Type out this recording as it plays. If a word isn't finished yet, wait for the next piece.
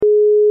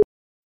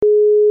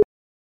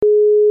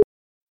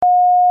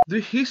the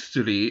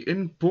History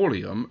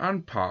Emporium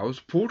and Pals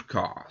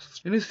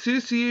podcast in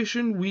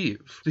association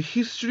with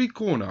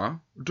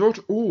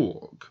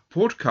thehistorycorner.org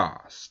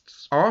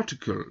podcasts,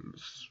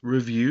 articles,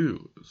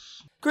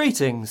 reviews.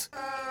 Greetings.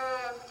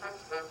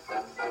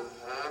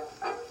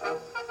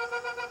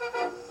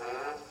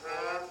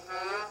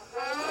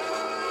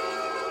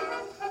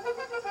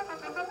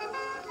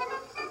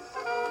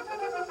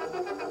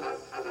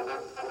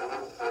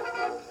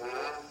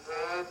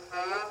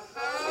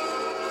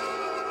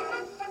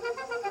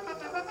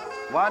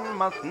 One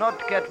must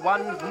not get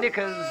one's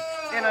knickers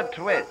in a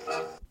twist.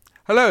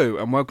 Hello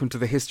and welcome to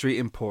the History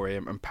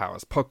Emporium and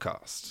Powers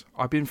podcast.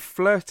 I've been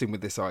flirting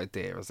with this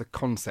idea as a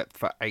concept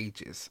for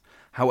ages.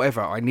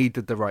 However, I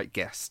needed the right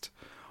guest.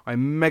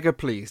 I'm mega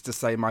pleased to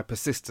say my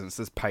persistence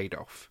has paid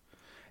off.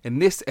 In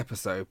this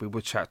episode, we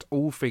will chat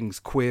all things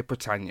queer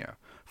Britannia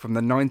from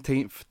the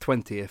 19th,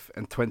 20th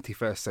and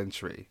 21st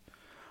century.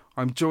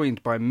 I'm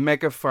joined by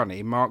mega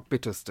funny Mark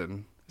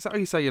Bittleston. Is that how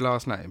you say your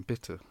last name?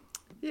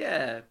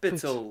 Yeah,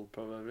 Bittle,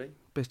 probably.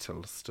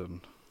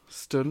 Bittleston.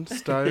 Stone?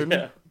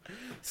 Yeah.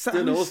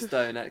 Stone or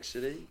Stone,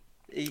 actually.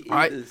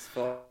 Either's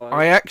fine.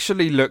 I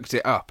actually looked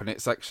it up, and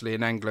it's actually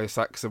an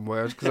Anglo-Saxon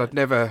word, because I'd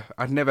never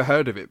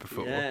heard of it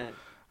before.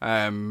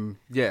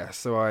 Yeah.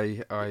 So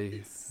I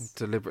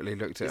deliberately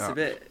looked it up.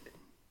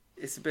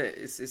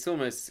 It's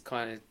almost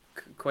kind of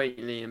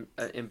quaintly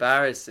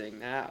embarrassing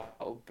now,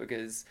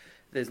 because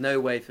there's no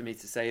way for me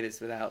to say this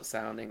without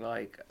sounding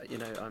like,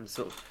 I'm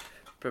sort of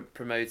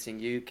promoting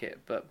UKIP,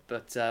 but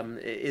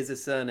it is a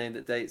surname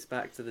that dates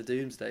back to the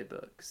Domesday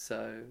Book,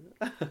 so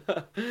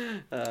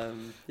Well,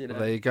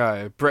 there you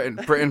go,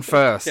 Britain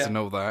first. Yeah. And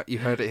all that, you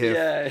heard it here.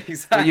 Yeah,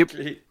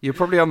 exactly. You're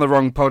probably on the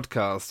wrong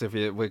podcast if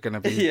we're going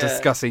to be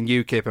discussing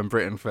UKIP and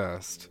Britain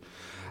first.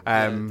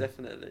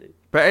 Definitely.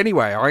 But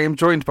anyway, I am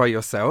joined by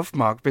yourself,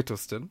 Mark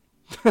Bittleston,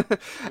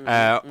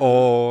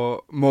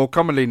 or more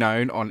commonly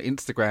known on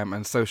Instagram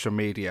and social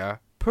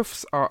media,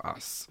 Puffs Are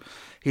Us.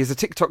 He is a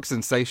TikTok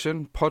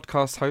sensation,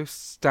 podcast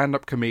host,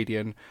 stand-up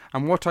comedian,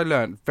 and what I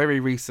learnt very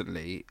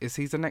recently is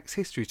he's an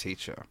ex-history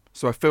teacher,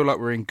 so I feel like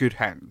we're in good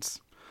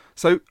hands.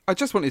 So I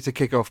just wanted to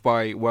kick off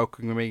by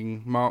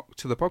welcoming Mark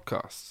to the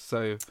podcast.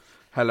 So,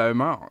 hello,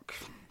 Mark.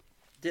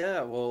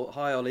 Yeah, well,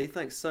 hi, Ollie.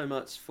 Thanks so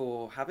much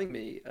for having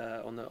me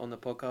on the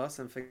podcast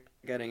and for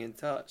getting in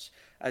touch.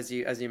 As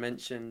you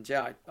mentioned,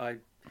 I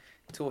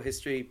taught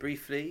history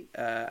briefly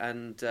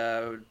and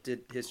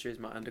did history as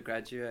my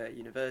undergraduate at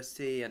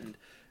university and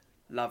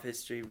love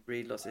history,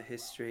 read lots of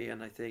history,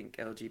 and I think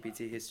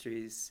LGBT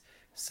history is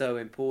so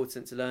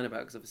important to learn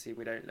about because obviously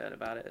we don't learn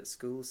about it at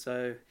school,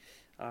 so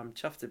I'm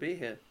chuffed to be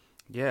here.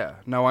 Yeah,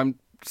 no, I'm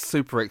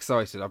super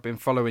excited. I've been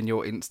following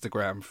your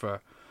Instagram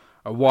for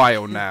a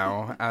while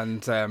now,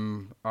 and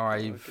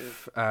I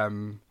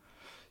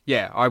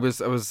was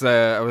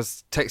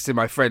texting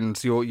my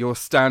friends your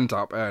stand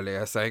up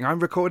earlier, saying I'm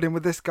recording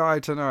with this guy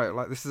tonight.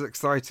 Like, this is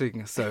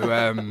exciting.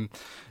 So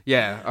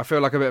I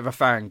feel like a bit of a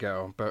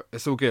fangirl, but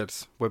it's all good.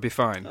 We'll be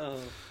fine.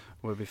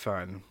 We'll be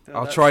fine.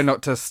 I'll try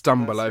not to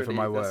stumble over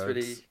my words. That's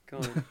really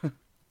cool.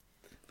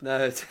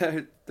 No,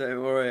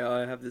 don't worry.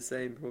 I have the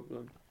same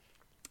problem.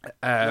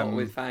 Not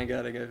with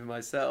fangirling over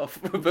myself,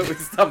 but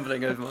with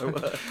stumbling over my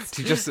words.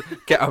 Do you just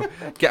get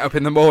up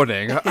in the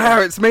morning?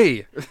 Oh, it's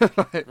me.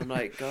 I'm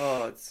like,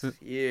 God,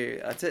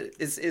 you.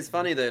 It's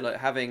funny though, like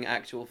having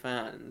actual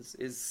fans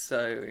is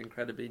so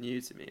incredibly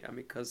new to me. I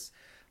mean, because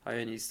I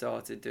only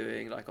started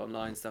doing like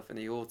online stuff in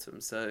the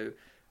autumn, so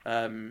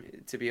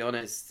to be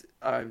honest,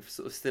 I'm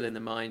sort of still in the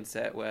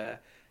mindset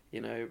where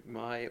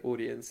my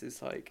audience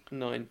is like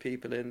 9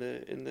 people in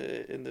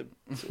the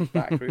sort of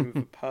back room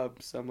of a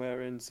pub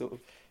somewhere in sort of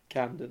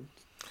Camden.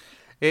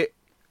 It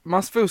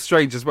must feel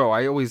strange as well.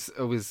 I always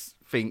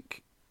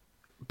think,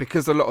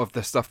 because a lot of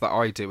the stuff that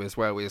I do as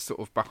well is sort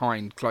of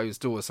behind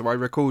closed doors. So I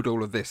record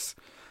all of this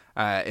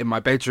in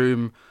my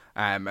bedroom,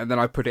 and then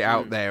I put it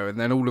out there, and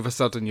then all of a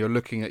sudden you're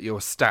looking at your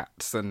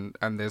stats, and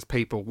there's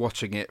people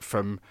watching it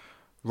from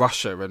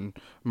Russia and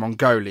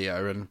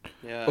Mongolia and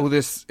all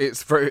this.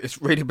 It's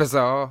really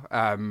bizarre.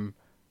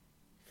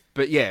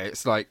 But yeah,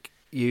 it's like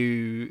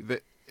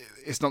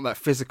it's not that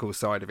physical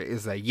side of it,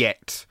 is there,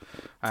 yet?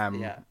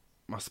 I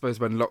suppose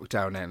when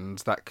lockdown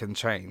ends, that can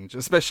change,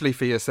 especially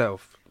for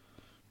yourself.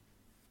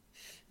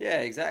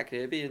 Yeah, exactly.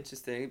 It'd be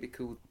interesting. It'd be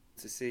cool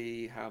to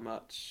see how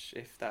much,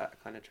 if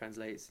that kind of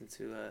translates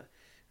into a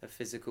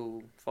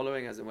physical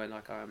following, as and when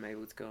I'm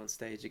able to go on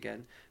stage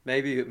again.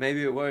 Maybe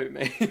it won't.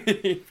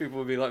 Maybe people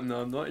will be like,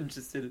 no, I'm not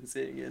interested in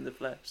seeing it in the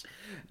flesh.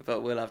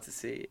 But we'll have to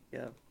see.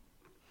 Yeah,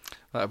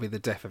 that'll be the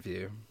death of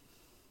you.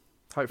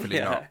 Hopefully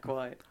not. Yeah,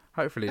 quite.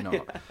 Hopefully not.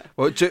 Yeah.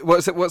 Well,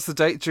 what's the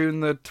date?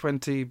 June the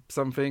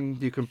 20-something?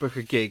 You can book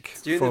a gig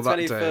June for the that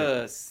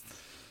 21st.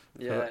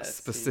 day. Yeah, that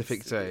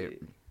specific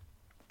date.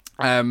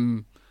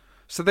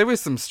 So there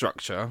is some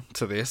structure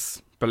to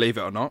this, believe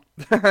it or not.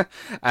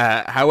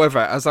 However,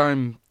 as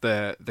I'm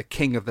the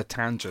king of the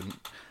tangent,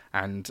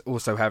 and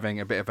also having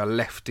a bit of a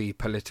lefty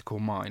political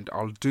mind,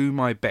 I'll do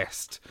my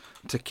best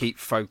to keep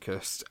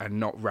focused and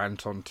not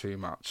rant on too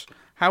much.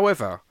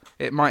 However,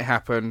 it might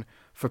happen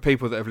for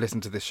people that have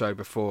listened to this show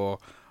before,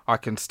 I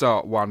can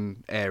start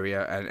one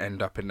area and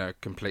end up in a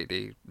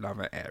completely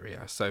another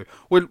area. So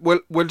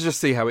we'll just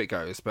see how it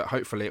goes, but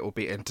hopefully it will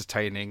be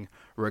entertaining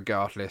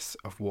regardless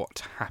of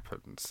what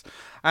happens.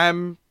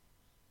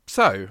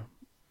 So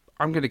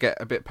I'm going to get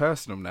a bit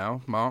personal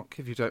now, Mark,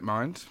 if you don't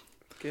mind.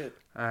 Good.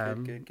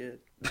 Good.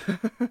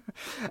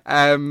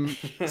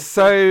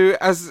 So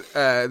as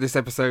this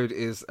episode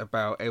is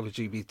about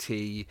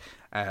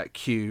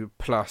LGBTQ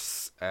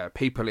plus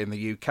people in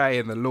the UK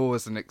and the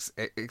laws and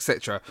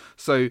etc.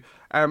 So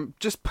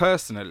just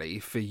personally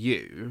for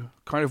you,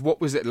 kind of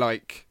what was it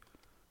like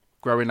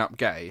growing up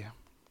gay?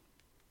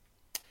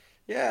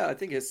 Yeah, I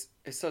think it's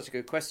such a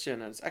good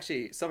question, and it's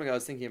actually something I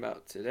was thinking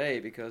about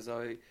today, because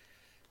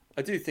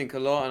I do think a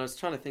lot, and I was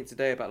trying to think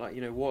today about, like,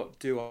 what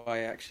do I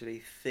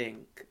actually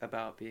think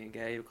about being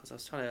gay? Because I'm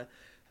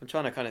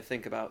trying to kind of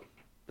think about,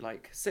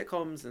 like,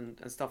 sitcoms and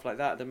stuff like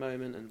that at the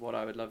moment, and what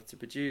I would love to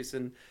produce,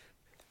 and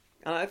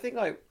I think,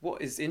 like,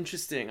 what is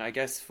interesting, I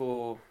guess,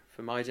 for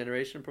my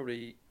generation,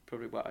 probably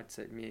what I'd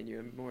say, me and you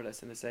are more or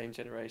less in the same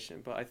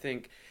generation, but I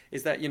think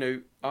is that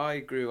I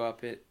grew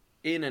up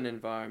in an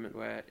environment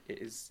where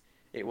it is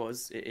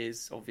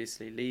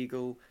obviously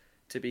legal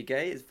to be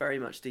gay. It's very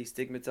much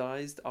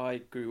destigmatized. I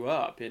grew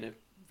up in a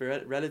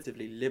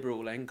relatively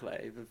liberal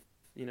enclave of,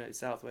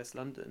 southwest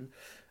London,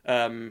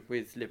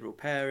 with liberal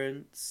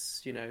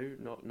parents,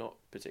 not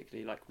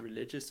particularly like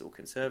religious or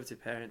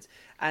conservative parents.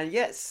 And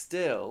yet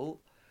still,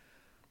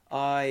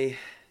 I,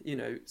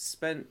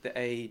 spent the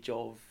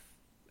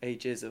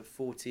ages of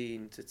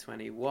 14 to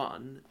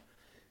 21,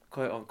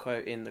 quote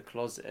unquote, in the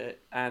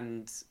closet,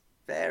 and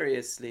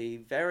variously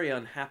very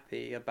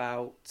unhappy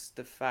about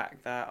the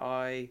fact that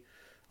I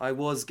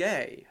was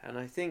gay. And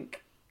I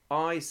think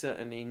I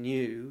certainly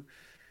knew,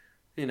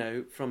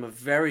 from a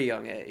very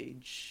young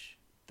age,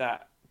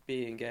 that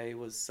being gay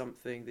was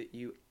something that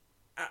you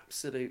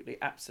absolutely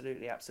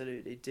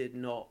did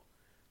not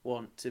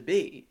want to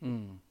be.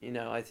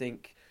 I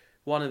think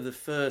one of the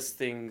first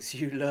things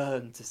you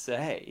learn to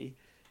say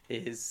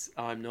is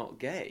 "I'm not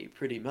gay,"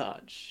 pretty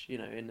much,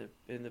 in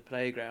the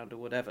playground or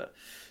whatever.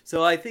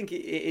 So I think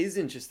it is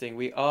interesting.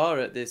 We are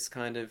at this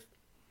kind of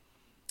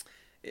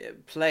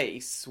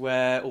place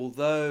where,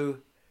 although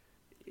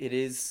it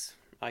is,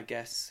 I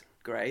guess,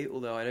 great,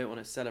 although I don't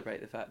want to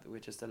celebrate the fact that we're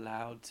just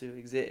allowed to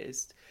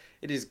exist,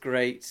 it is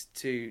great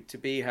to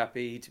be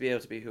happy, to be able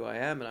to be who I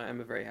am, and I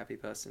am a very happy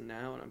person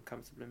now, and I'm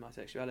comfortable in my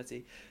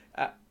sexuality,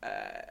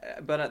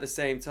 but at the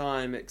same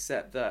time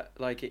accept that,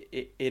 like,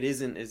 it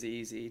isn't as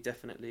easy,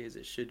 definitely, as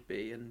it should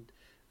be,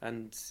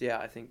 and yeah,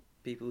 I think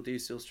people do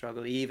still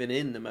struggle, even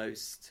in the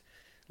most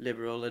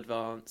liberal,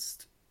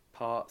 advanced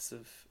parts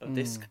of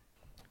this.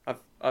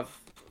 I've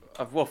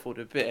waffled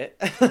a bit.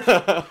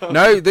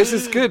 No, this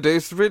is good.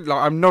 It's really,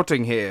 like, I'm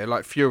nodding here,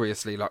 like,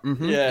 furiously, like,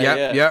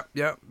 yeah.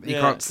 You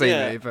can't see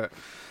me, but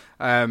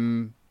I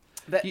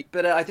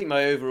think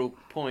my overall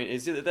point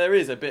is that there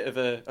is a bit of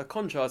a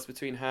contrast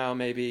between how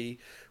maybe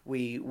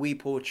we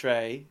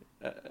portray,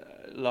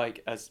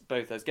 like, as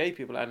both as gay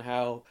people, and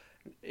how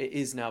it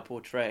is now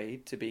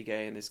portrayed to be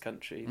gay in this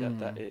country.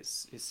 That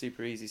it's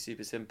super easy,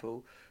 super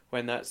simple,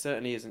 when that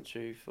certainly isn't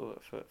true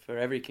for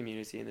every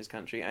community in this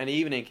country, and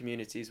even in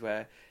communities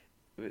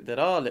that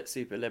are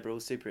super liberal,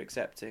 super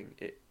accepting,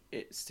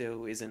 it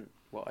still isn't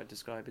what I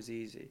describe as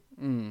easy.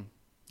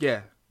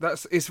 Yeah,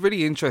 it's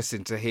really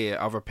interesting to hear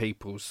other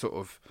people's sort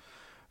of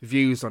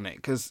views on it,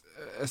 because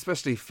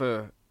especially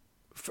for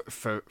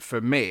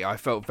me, I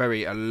felt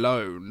very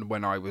alone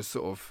when I was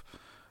sort of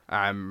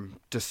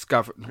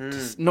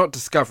not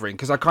discovering,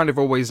 because I kind of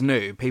always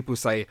knew. People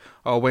say,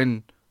 "Oh,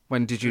 when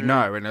did you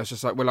know?" And I was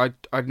just like, well,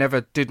 I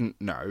never didn't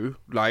know.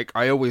 Like,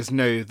 I always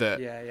knew that.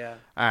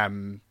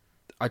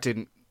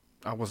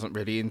 I wasn't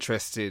really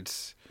interested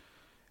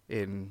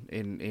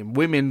in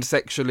women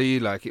sexually.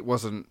 Like, it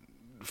wasn't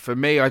for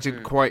me. I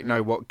didn't quite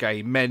know what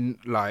gay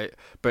meant. Like,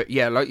 but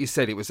yeah, like you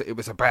said, it was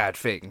a bad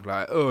thing.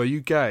 Like, oh, are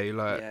you gay?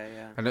 Like,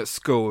 and at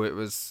school it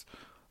was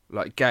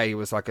like gay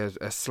was like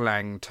a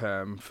slang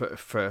term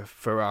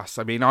for us.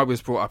 I mean, I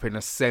was brought up in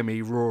a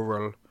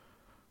semi-rural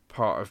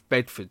part of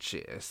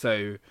Bedfordshire,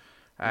 so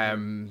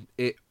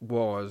it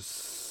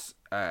was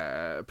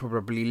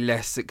probably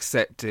less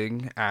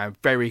accepting,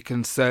 very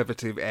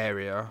conservative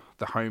area,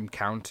 the home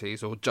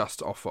counties, or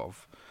just off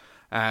of.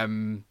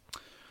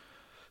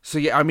 So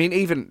yeah, I mean,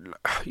 even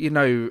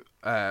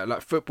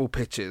like football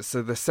pitches.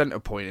 So the centre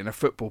point in a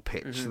football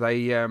pitch,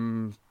 they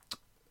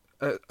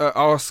at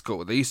our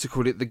school they used to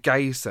call it the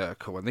gay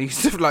circle, and they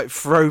used to like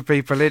throw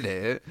people in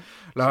it,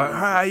 like,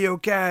 "Ah, you're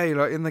gay,"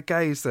 like in the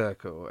gay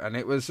circle, and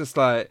it was just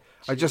like,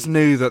 I just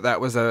knew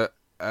that was a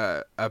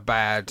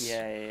bad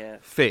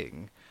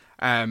thing.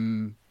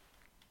 It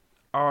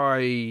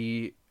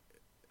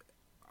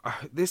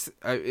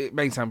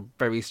may sound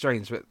very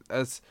strange, but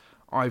as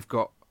I've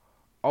got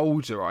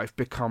older, I've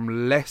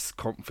become less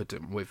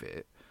confident with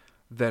it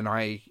than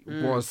I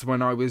was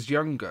when I was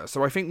younger.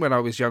 So I think when I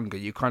was younger,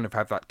 you kind of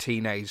have that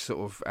teenage sort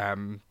of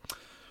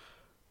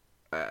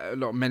a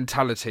lot of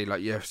mentality,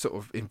 like you're sort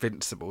of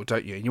invincible,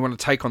 don't you? And you want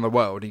to take on the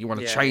world and you want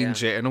to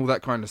change it and all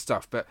that kind of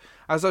stuff. But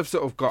as I've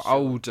sort of got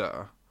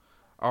older,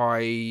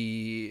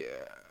 I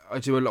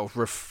do a lot of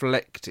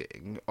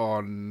reflecting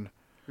on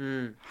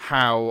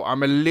how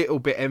I'm a little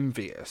bit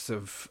envious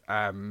of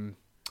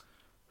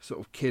sort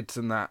of kids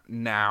and that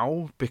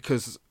now,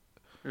 because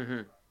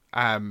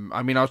I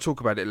mean, I'll talk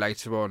about it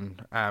later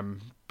on,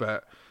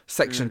 but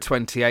Section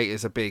 28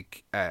 is a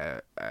big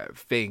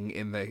thing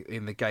in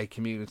the gay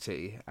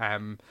community.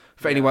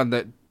 For anyone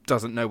that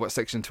doesn't know what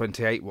Section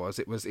 28 was,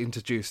 it was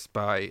introduced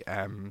by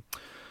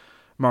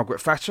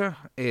Margaret Thatcher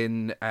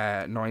in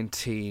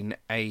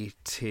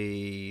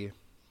 1980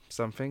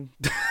 something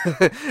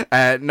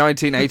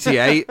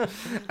 1988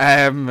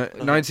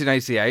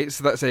 1988,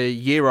 so that's a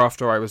year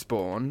after I was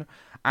born,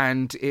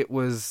 and it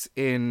was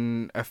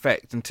in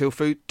effect until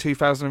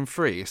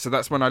 2003, so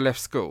that's when I left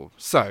school.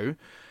 So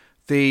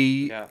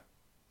the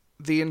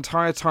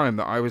entire time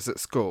that I was at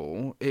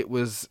school, it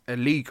was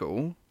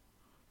illegal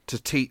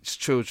to teach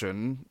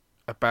children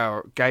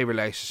about gay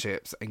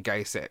relationships and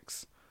gay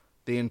sex.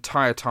 The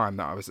entire time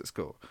that I was at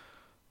school.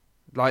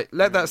 Like,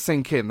 let that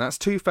sink in. That's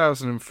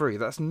 2003.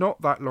 That's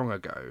not that long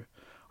ago.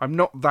 I'm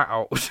not that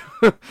old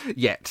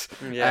yet.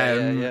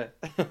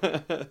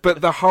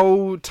 But the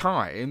whole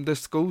time, the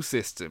school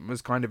system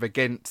was kind of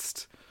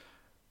against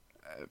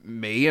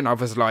me and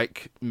others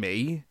like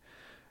me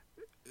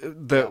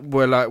that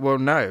were like, well,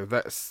 no,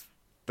 that's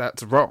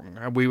wrong.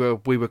 And we were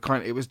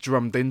kind of, it was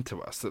drummed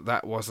into us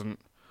that wasn't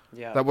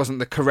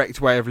the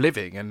correct way of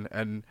living.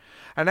 And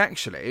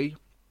actually,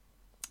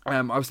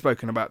 I've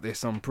spoken about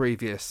this on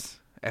previous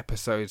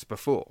episodes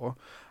before.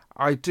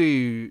 I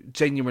do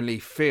genuinely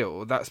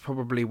feel that's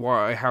probably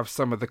why I have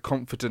some of the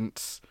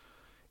confidence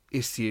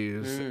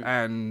issues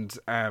and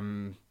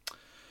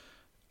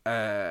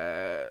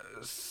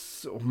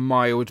sort of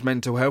mild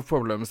mental health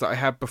problems that I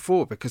had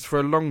before, because for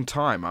a long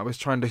time I was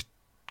trying to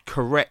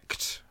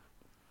correct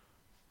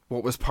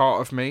what was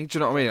part of me. Do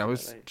you know what I mean? I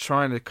was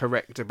trying to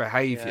correct a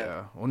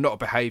behaviour, or not a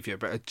behaviour,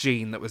 but a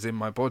gene that was in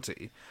my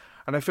body.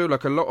 And I feel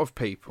like a lot of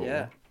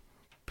people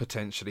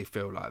potentially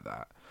feel like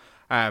that.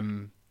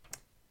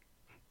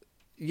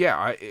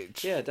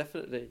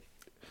 Definitely.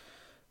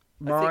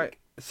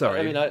 Sorry.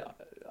 I mean, no,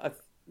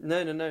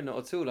 not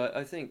at all.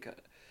 I think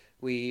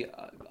we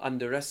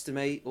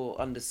underestimate or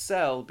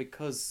undersell,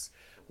 because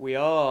we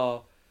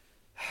do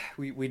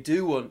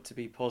want to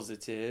be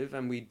positive,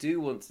 and we do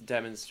want to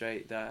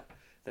demonstrate that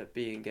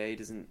being gay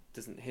doesn't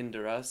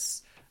hinder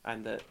us,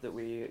 and that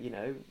we, you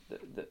know,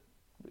 that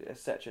et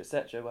cetera, et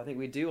cetera. But I think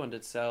we do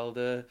undersell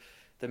the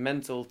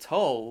mental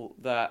toll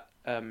that,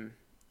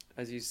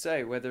 as you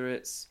say, whether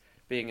it's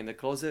being in the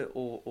closet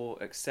or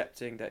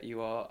accepting that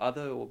you are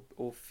other,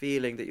 or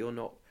feeling that you're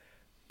not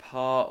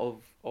part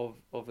of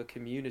a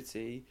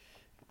community,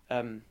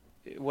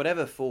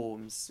 whatever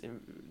forms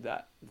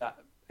that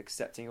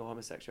accepting your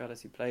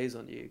homosexuality plays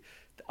on you.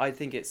 I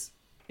think it's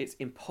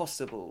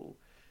impossible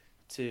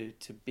to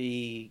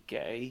be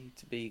gay,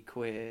 to be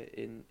queer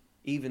in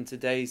even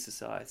today's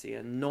society,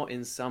 and not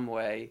in some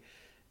way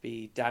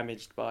be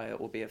damaged by it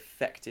or be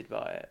affected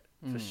by it,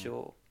 for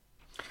sure.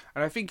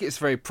 And I think it's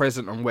very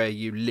present on where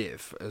you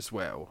live as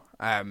well.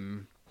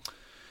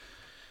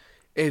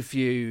 If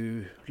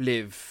you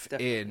live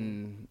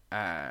in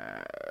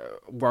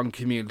one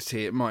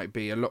community, it might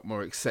be a lot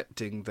more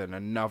accepting than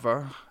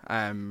another.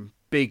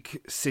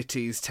 Big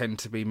cities tend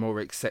to be more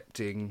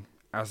accepting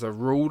as a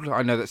rule.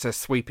 I know that's a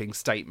sweeping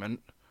statement,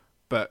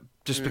 but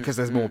just because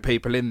there's more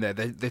people in there,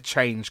 the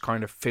change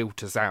kind of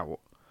filters out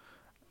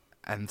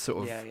and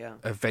sort of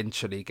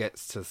eventually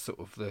gets to sort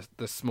of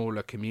the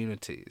smaller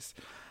communities.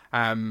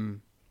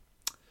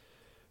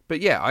 But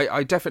yeah,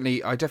 I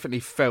definitely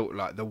felt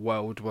like the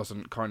world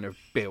wasn't kind of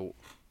built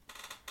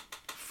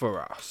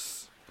for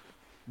us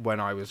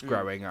when I was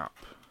growing up.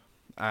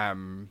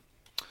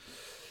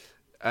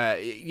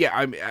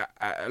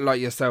 Like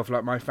yourself,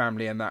 like my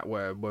family and that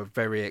were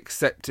very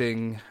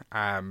accepting.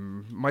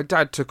 My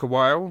dad took a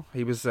while.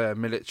 He was a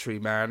military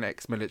man,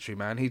 ex-military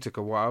man. He took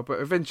a while,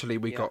 but eventually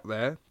we got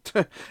there.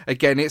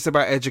 Again, it's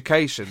about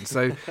education.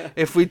 So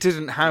if we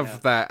didn't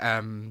have that,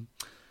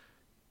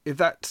 if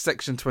that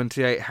Section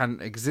 28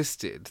 hadn't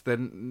existed,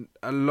 then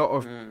a lot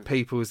of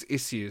people's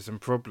issues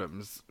and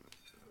problems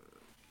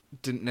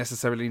didn't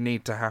necessarily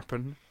need to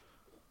happen,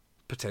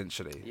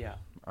 potentially. Yeah.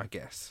 I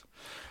guess.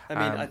 I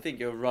mean, I think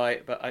you're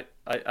right, but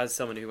I as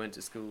someone who went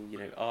to school, you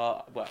know,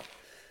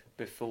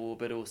 before,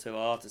 but also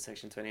after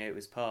Section 28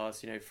 was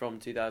passed, you know, from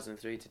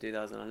 2003 to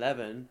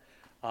 2011,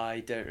 I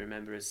don't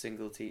remember a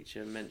single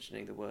teacher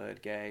mentioning the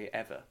word gay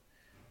ever.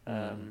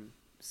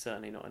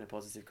 Certainly not in a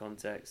positive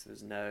context. There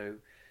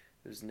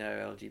was no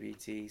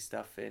LGBT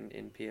stuff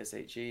in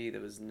PSHE. There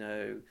was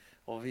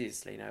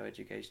obviously no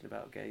education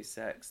about gay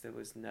sex. There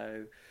was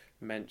no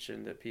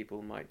mention that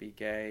people might be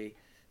gay.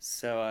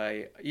 So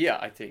I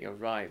think you're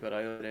right, but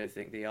I don't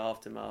think the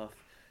aftermath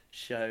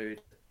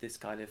showed this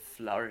kind of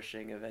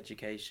flourishing of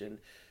education.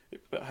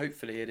 But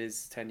hopefully it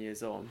is 10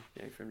 years on,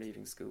 you know, from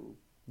leaving school,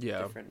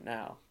 different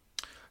now.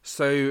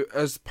 So,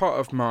 as part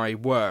of my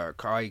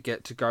work, I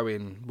get to go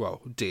in,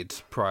 well,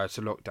 did prior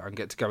to lockdown,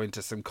 get to go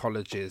into some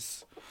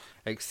colleges,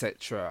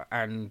 etc.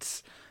 And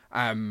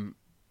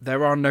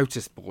there are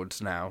notice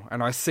boards now,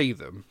 and I see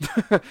them.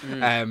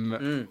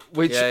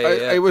 Which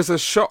it was a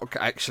shock,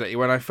 actually,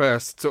 when I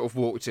first sort of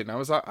walked in. I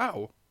was like,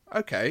 oh,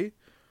 okay,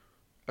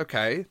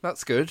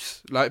 that's good.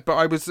 Like, but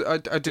I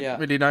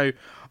didn't really know.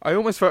 I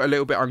almost felt a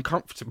little bit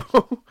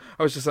uncomfortable.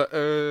 I was just like,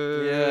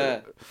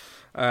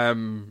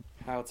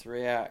 how to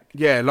react.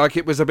 Yeah, like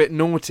it was a bit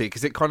naughty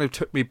because it kind of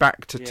took me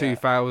back to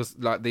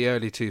 2000, like the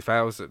early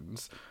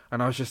 2000s,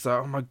 and I was just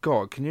like, oh my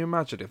god, can you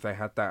imagine if they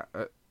had that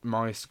at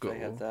my school? They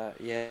had that,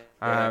 yeah.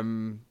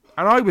 And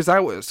I was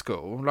out at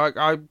school, like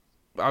I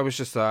was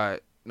just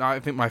like,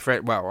 I think my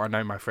friend, well, I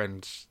know my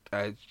friend,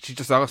 she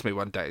just asked me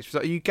one day, she was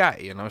like, are you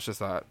gay? And I was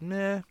just like,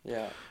 nah.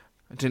 Yeah.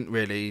 I didn't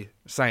really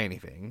say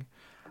anything.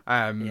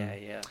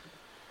 Yeah.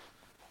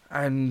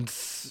 And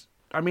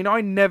I mean,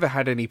 I never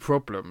had any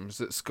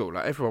problems at school.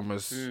 Like, everyone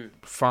was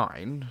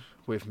fine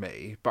with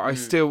me, but I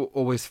still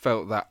always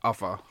felt that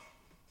other.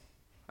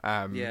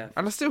 And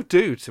I still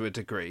do to a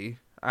degree.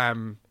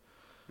 And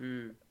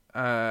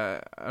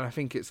I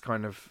think it's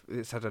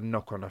had a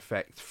knock-on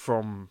effect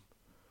from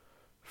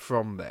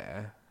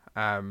there.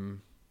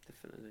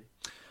 Definitely.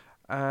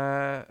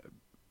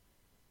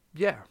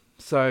 Yeah.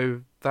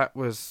 So that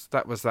was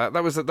that.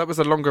 That was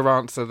a longer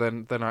answer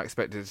than I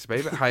expected it to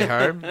be. But hey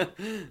ho.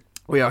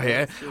 We are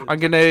here. I'm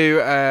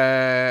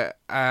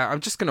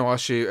just going to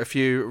ask you a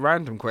few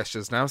random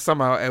questions now.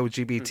 Some are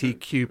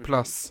LGBTQ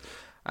plus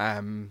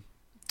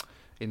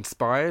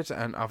inspired,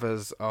 and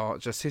others are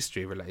just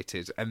history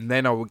related. And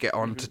then I will get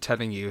on to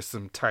telling you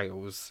some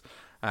tales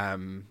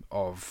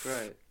of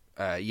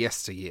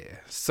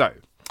yesteryear. So,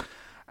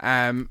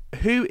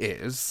 who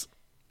is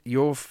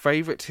your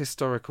favourite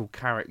historical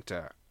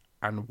character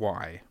and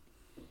why?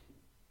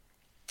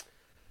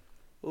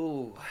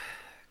 Oh,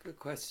 good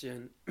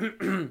question.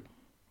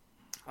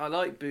 I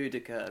like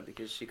Boudica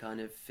because she kind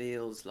of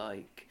feels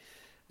like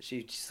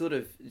she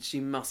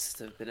must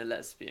have been a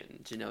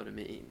lesbian. Do you know what I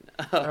mean?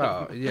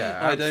 Oh yeah,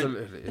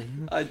 absolutely.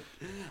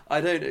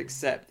 I don't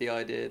accept the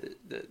idea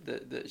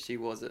that she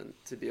wasn't,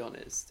 to be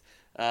honest.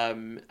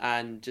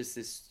 And just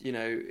this,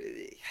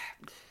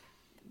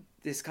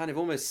 this kind of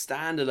almost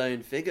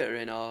standalone figure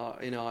in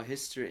our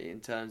history in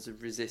terms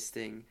of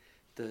resisting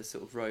the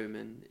sort of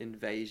Roman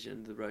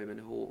invasion, the Roman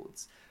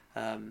hordes.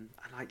 And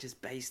like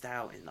just based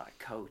out in like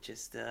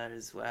Colchester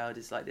as well,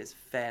 just like this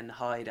fen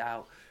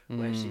hideout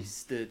where she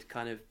stood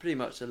kind of pretty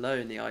much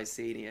alone, the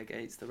Iceni,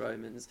 against the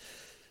Romans.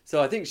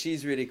 So I think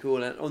she's really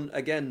cool. And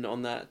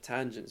on that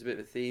tangent, it's a bit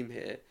of a theme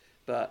here,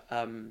 but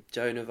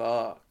Joan of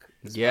Arc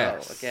as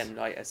well. Again,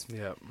 like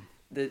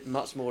there's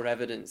much more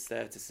evidence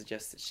there to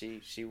suggest that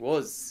she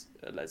was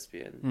a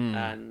lesbian.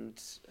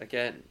 And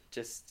again,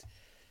 just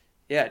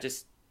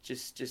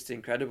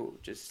incredible,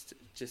 just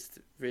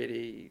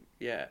really,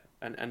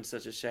 and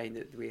such a shame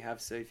that we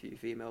have so few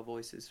female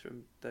voices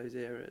from those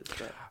eras,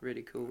 but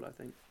really cool, I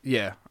think.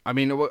 Yeah, I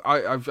mean,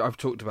 I've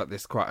talked about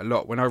this quite a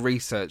lot. When I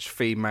research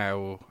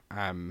female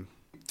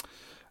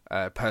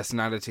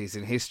personalities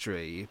in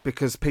history,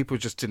 because people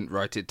just didn't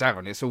write it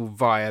down, it's all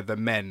via the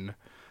men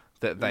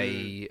that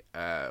they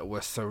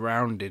were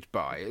surrounded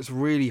by. It's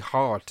really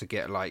hard to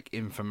get like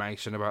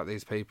information about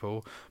these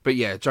people. But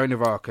yeah, Joan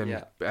of Arc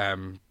and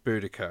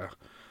Boudica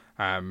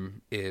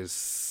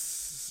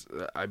is,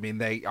 I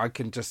mean, I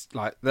can just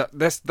like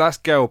that's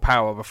girl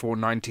power before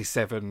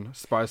 97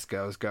 Spice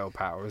Girls girl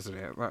power, isn't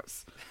it?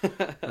 That's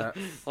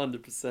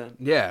 100%.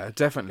 Yeah,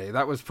 definitely.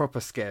 That was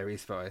proper scary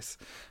Spice.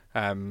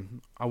 I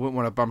wouldn't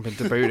want to bump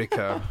into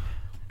Boudica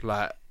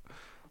like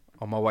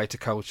on my way to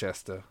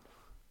Colchester.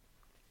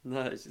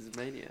 No, she's a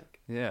maniac.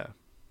 Yeah,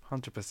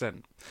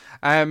 100%.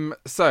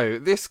 So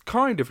this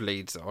kind of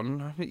leads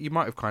on. I think you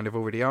might have kind of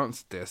already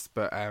answered this,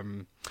 but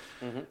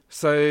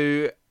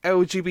so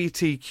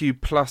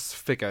LGBTQ plus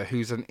figure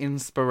who's an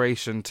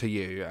inspiration to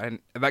you, and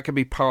that can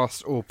be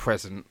past or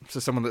present. So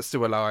someone that's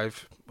still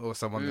alive or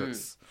someone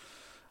that's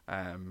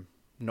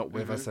not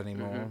with us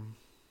anymore.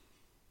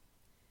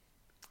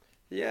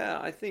 Yeah,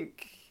 I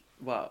think,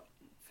 well,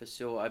 for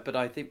sure. But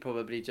I think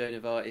probably Joan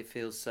of Arc, it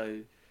feels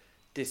so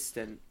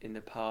distant in the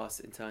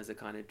past in terms of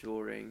kind of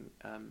drawing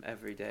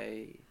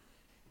everyday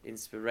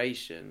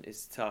inspiration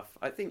is tough.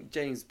 I think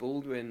James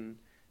Baldwin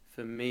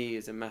for me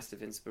is a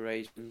massive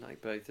inspiration,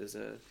 like both as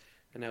an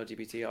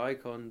LGBT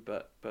icon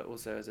but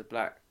also as a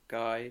black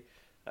guy.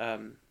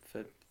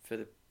 For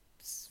the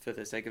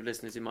sake of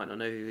listeners who might not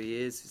know who he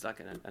is, he's like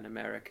an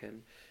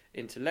American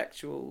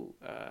intellectual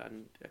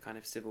and a kind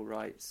of civil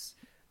rights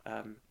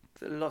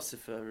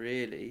philosopher,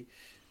 really.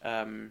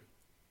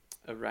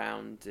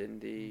 Around in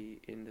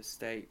the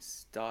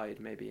States, died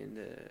maybe in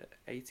the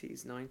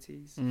 80s,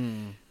 90s,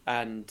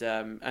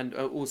 and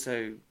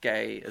also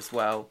gay as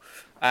well,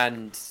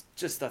 and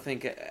just I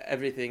think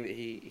everything that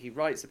he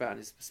writes about and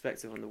his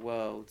perspective on the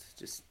world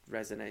just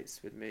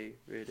resonates with me,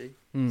 really.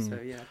 So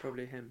yeah,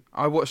 probably him.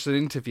 I watched an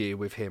interview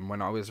with him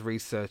when I was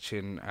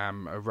researching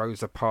a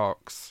Rosa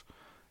Parks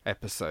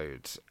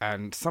episode,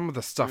 and some of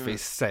the stuff he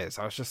says,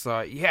 I was just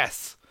like,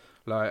 yes,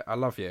 like, I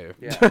love you.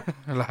 Yeah.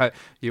 Like,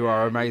 you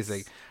are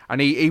amazing.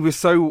 And he was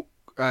so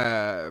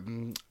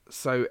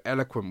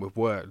eloquent with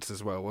words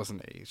as well,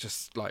 wasn't he? He's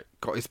just like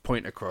got his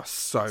point across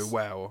so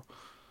well.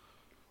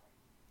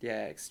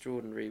 Yeah,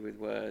 extraordinary with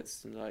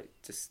words, and like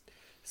just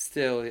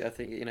still, I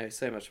think, you know,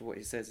 so much of what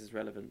he says is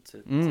relevant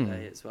to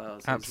today as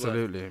well. So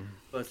Absolutely.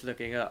 it's worth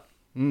looking up.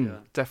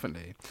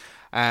 Definitely.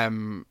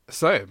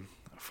 So,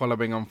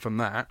 following on from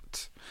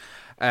that,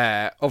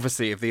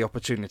 obviously, if the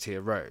opportunity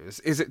arose,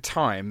 is it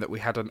time that we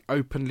had an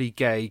openly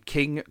gay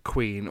king,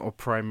 queen, or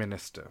prime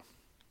minister?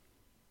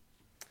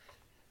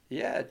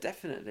 Yeah,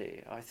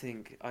 definitely. I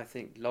think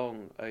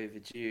long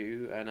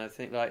overdue, and I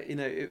think, like, you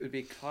know, it would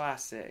be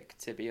classic,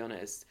 to be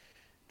honest,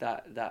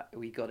 that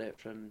we got it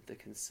from the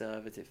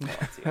Conservative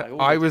Party.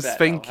 I was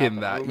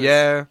thinking that,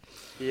 yeah.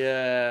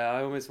 Yeah,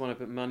 I almost want to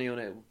put money on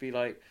it. It would be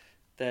like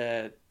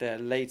their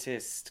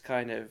latest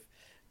kind of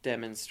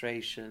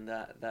demonstration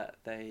that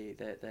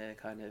they're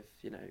kind of,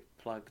 you know,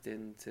 plugged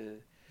into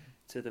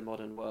the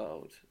modern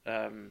world,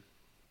 and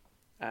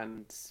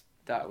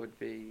that would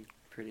be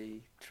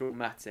pretty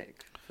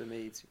traumatic for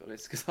me, to be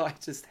honest, because I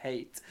just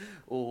hate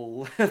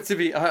all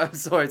I'm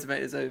sorry to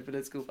make this so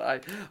political,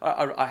 but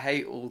I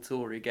hate all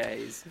Tory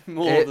gays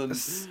more than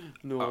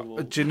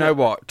normal. Do you know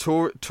what?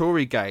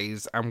 Tory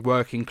gays and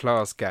working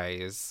class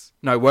Tories,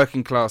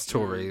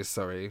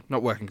 sorry,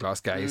 not working class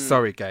gays,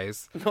 sorry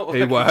gays,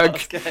 who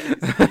work.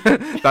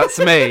 That's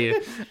me.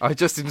 I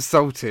just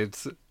insulted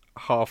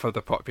half of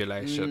the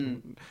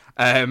population.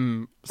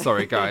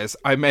 Sorry guys,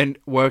 I meant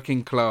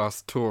working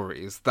class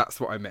Tories. That's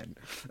what I meant.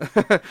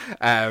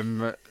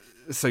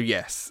 So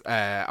yes,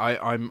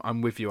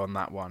 I'm with you on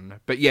that one.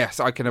 But yes,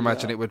 I can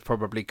imagine it would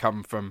probably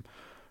come from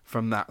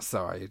that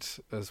side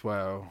as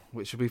well,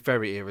 which would be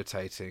very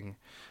irritating.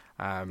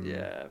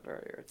 Yeah,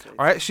 very irritating.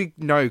 I actually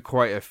know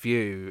quite a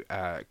few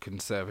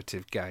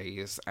conservative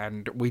gays,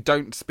 and we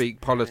don't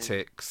speak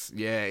politics.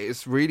 Yeah,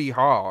 it's really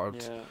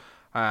hard.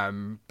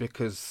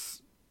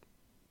 Because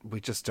we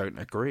just don't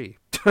agree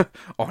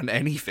on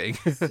anything.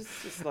 It's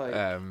just like,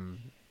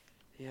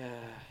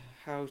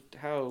 how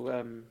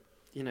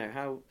you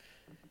know,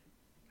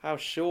 how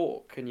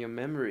short can your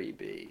memory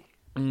be?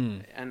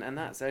 And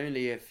that's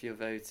only if you're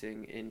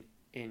voting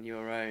in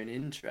your own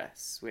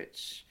interests,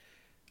 which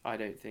I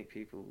don't think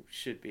people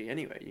should be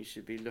anyway. You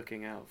should be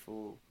looking out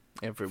for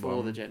everyone,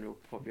 for the general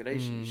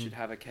population. You should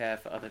have a care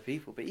for other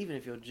people. But even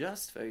if you're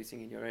just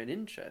voting in your own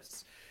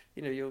interests,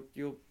 you know,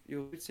 you're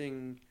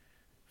voting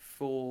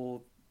for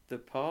the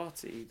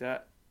party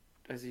that,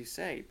 as you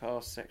say,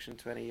 passed Section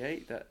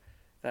 28, that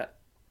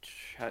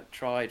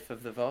tried for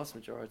the vast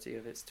majority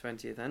of its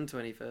 20th and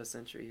 21st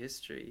century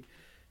history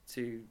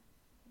to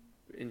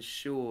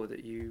ensure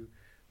that you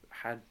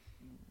had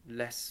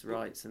less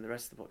rights than the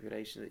rest of the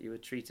population, that you were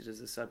treated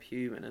as a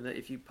subhuman, and that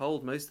if you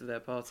polled most of their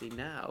party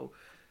now,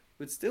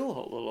 would still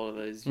hold a lot of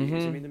those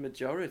views. I mean, the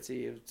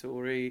majority of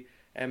Tory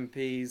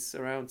MPs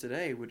around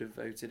today would have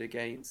voted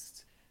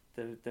against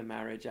the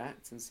Marriage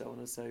Act and so on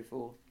and so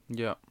forth.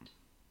 Yeah.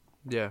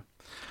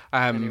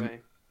 Anyway.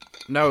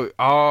 No,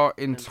 our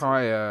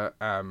entire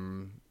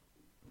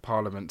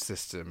parliament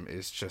system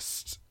is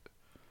just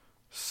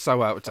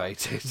so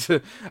outdated.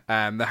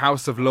 The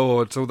House of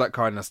Lords, all that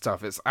kind of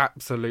stuff, it's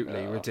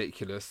absolutely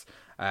ridiculous.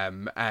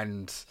 As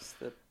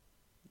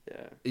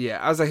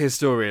a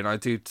historian, I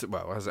do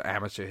as an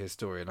amateur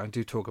historian, I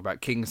do talk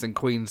about kings and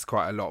queens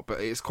quite a lot,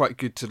 but it's quite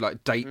good to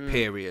like date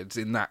periods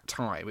in that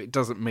time. It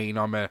doesn't mean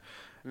I'm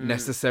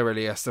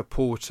necessarily a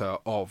supporter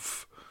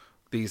of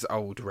these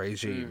old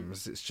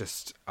regimes. It's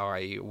just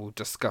I will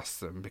discuss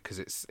them because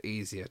it's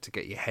easier to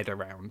get your head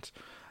around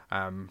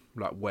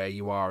like where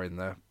you are in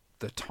the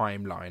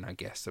timeline, I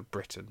guess, of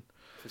Britain.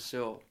 For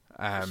sure,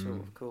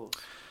 of course.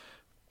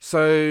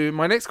 So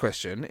my next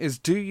question is,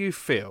 do you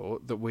feel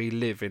that we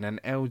live in an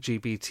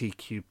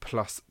LGBTQ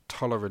plus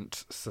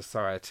tolerant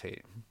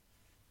society?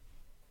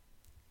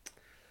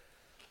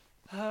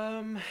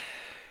 That's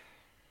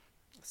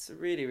a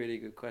really, really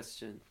good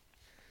question.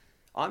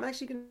 I'm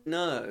actually going to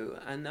know,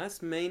 and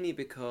that's mainly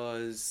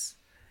because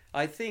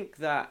I think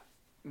that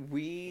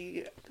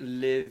we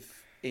live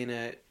in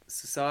a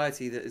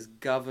society that is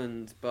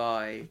governed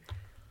by,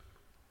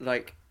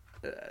 like,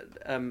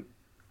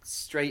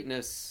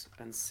 straightness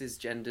and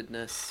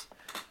cisgenderedness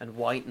and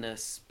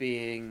whiteness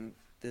being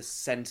the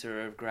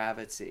center of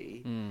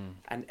gravity,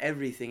 and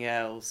everything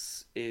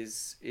else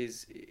is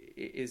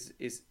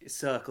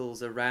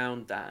circles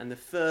around that. And the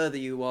further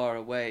you are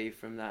away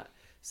from that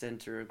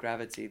center of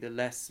gravity, the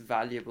less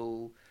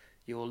valuable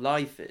your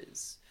life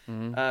is,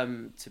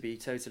 to be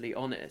totally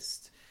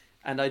honest.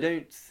 And I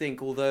don't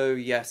think, although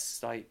yes,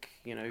 like,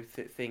 you know,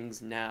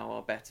 things now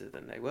are better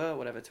than they were,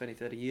 whatever, 20,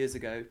 30 years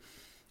ago,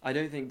 I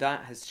don't think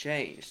that has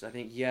changed. I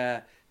think,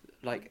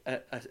 like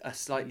a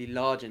slightly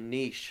larger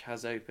niche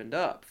has opened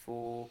up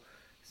for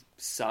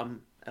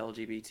some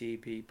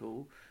LGBT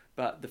people,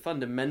 but the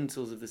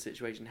fundamentals of the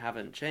situation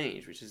haven't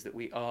changed, which is that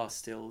we are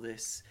still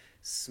this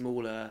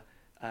smaller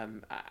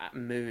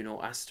moon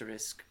or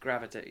asterisk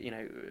gravity, you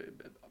know,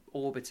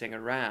 orbiting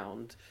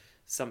around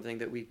something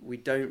that we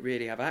don't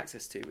really have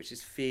access to, which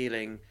is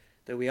feeling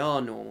that we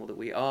are normal, that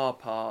we are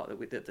part,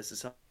 that the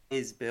society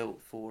is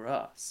built for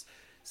us.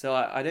 So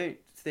I don't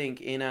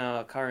think in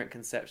our current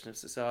conception of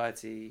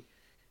society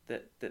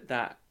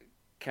that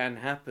can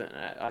happen.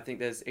 I think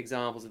there's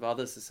examples of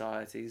other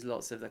societies,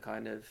 lots of the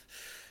kind of,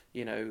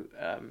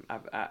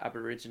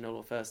 Aboriginal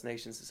or First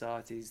Nation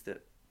societies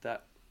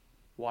that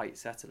white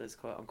settlers,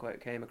 quote unquote,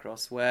 came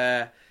across,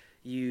 where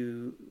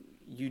you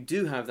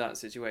do have that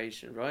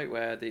situation, right,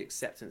 where the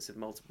acceptance of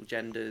multiple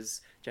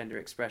genders, gender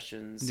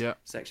expressions,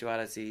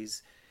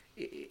 sexualities,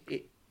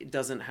 it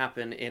doesn't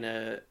happen in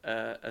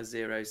a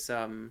zero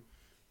sum,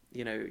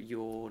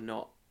 you're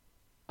not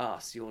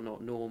us, you're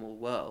not normal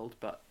world,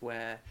 but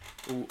where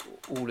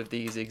all of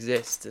these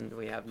exist and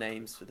we have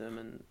names for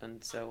them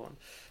and so on.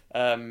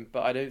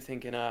 But I don't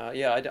think in our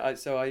I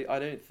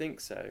don't think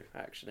so,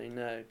 actually.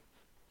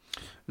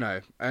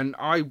 No, and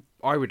I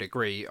would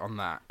agree on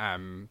that.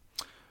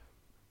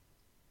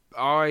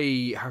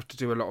 I have to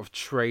do a lot of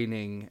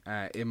training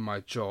in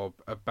my job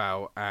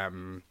about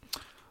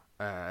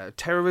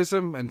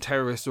terrorism and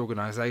terrorist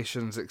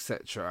organisations,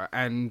 etc.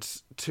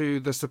 And to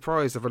the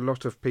surprise of a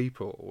lot of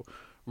people,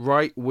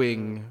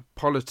 right-wing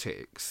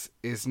politics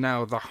is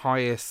now the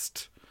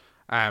highest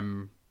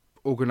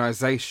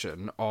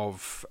organisation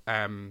of...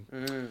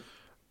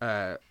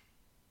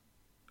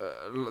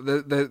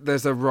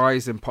 there's a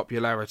rise in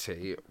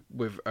popularity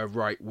with a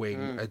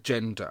right-wing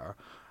agenda,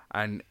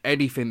 and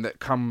anything that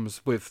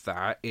comes with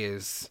that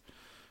is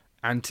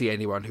anti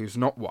anyone who's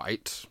not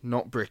white,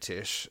 not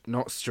British,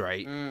 not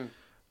straight,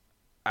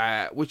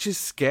 which is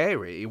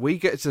scary. We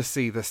get to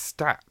see the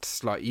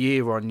stats like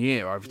year on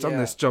year. I've done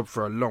this job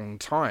for a long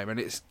time, and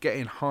it's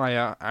getting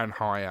higher and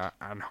higher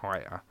and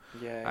higher.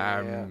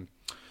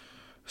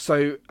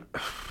 So,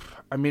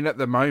 I mean, at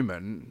the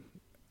moment,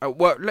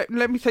 well, let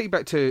me take you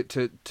back to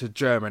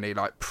Germany,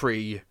 like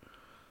pre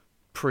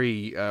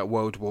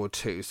World War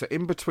II. So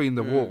in between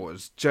the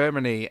wars,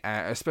 Germany,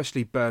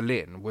 especially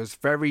Berlin, was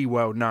very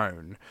well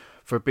known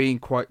for being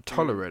quite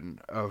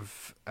tolerant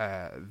of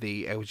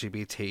the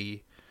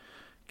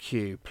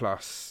LGBTQ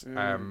plus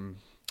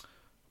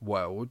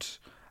world.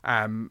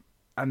 And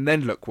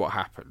then look what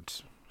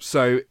happened.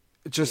 So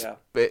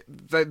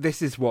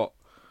this is what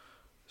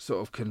sort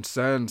of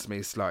concerns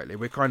me slightly.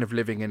 We're kind of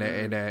living in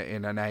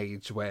an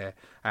age where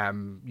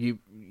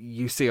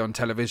you see on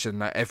television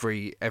that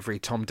every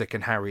Tom, Dick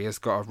and Harry has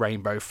got a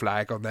rainbow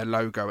flag on their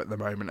logo at the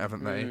moment,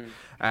 haven't they?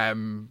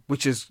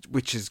 Which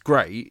is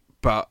great,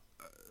 but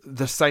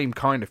the same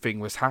kind of thing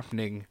was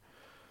happening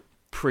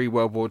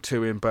pre-World War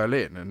II in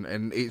Berlin,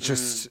 and it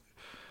just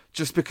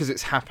because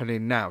it's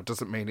happening now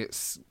doesn't mean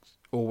it's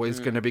always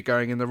going to be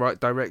going in the right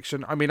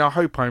direction. I mean, I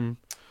hope I'm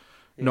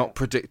not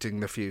predicting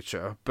the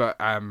future, but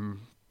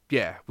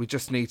we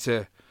just need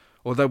to,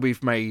 although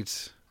we've made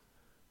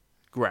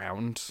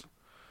ground,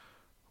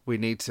 we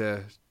need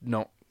to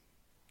not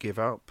give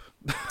up.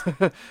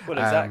 Well,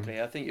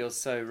 exactly. I think you're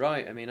so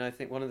right. I mean, I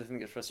think one of the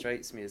things that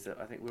frustrates me is that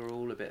I think we're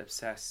all a bit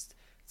obsessed,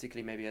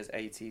 particularly maybe as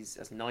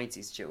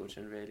 90s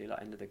children, really,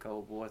 like end of the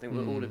Cold War. I think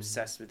we're all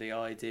obsessed with the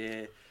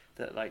idea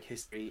that like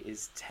history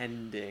is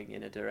tending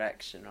in a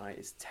direction, right?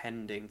 It's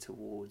tending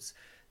towards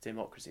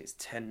democracy, it's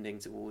tending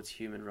towards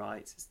human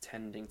rights, it's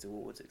tending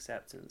towards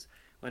acceptance.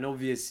 When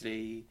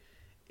obviously,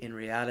 in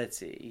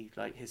reality,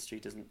 like history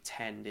doesn't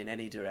tend in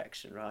any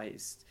direction, right?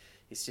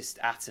 It's just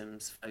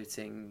atoms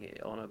floating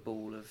on a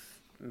ball of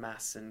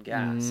mass and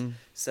gas.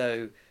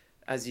 So,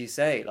 as you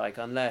say, like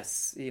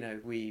unless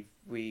we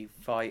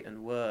fight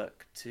and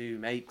work to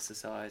make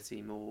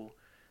society more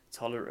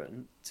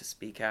tolerant, to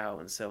speak out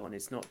and so on,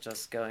 it's not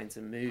just going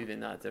to move in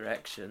that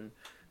direction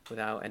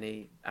without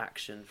any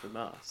action from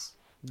us.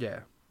 Yeah,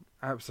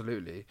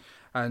 absolutely.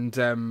 And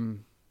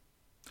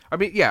I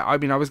mean,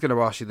 I was going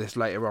to ask you this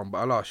later on, but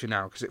I'll ask you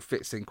now because it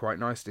fits in quite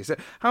nicely. So,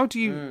 how do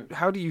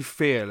you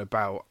feel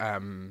about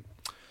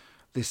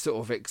this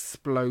sort of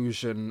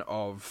explosion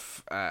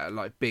of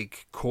like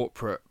big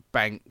corporate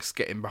banks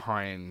getting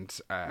behind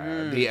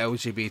the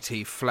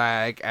LGBT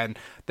flag? And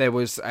there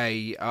was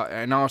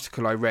an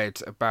article I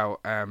read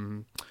about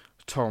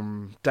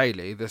Tom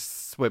Daley, the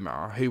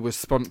swimmer, who was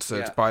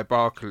sponsored by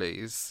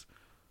Barclays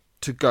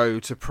to go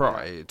to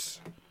Pride,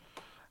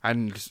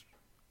 and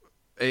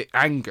it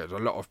angered a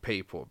lot of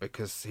people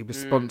because he was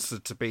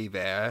sponsored to be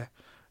there.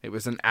 It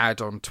was an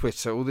ad on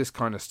Twitter, all this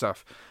kind of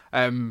stuff.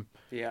 And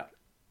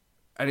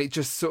it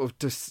just sort of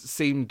just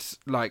seemed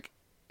like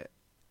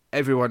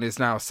everyone is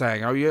now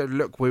saying, oh yeah,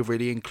 look, we're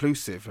really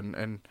inclusive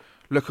and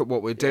look at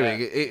what we're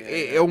doing.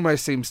 It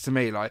almost seems to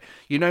me like,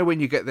 when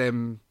you get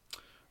them,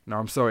 no,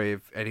 I'm sorry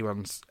if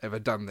anyone's ever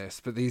done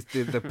this, but the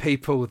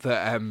people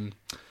that, I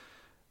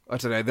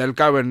don't know, they'll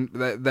go and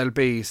there'll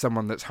be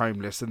someone that's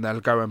homeless and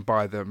they'll go and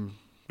buy them,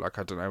 like,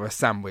 I don't know, a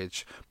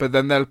sandwich, but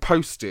then they'll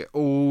post it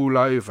all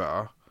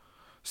over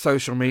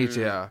social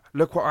media.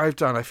 Look what I've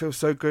done. I feel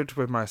so good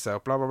with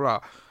myself, blah, blah,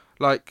 blah.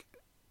 Like,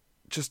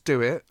 just do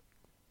it.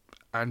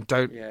 And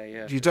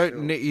you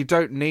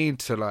don't need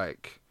to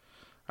like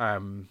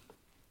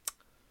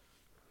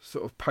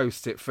sort of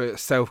post it for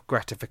self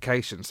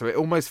gratification. So it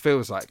almost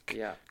feels like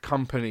Yeah.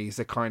 companies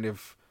are kind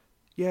of,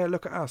 yeah,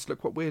 look at us,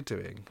 look what we're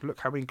doing, look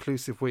how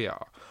inclusive we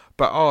are.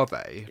 But are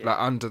they, Yeah. like,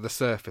 under the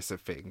surface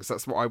of things?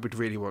 That's what I would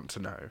really want to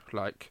know.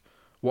 Like,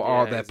 what Yeah,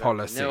 are their exactly.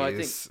 policies? No, I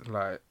think-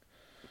 like,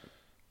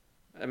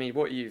 I mean,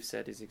 what you've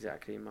said is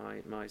exactly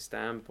my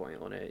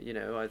standpoint on it. You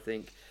know, I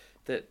think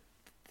that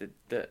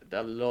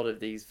a lot of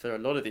these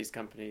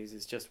companies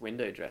is just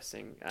window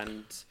dressing,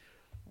 and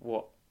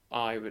what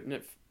I would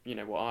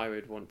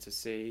want to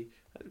see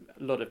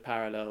a lot of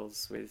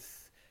parallels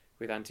with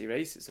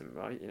anti-racism,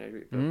 right? You know,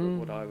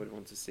 what I would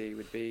want to see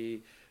would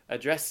be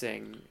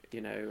addressing, you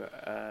know,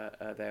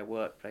 their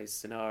workplace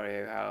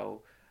scenario.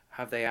 How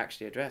have they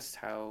actually addressed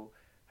how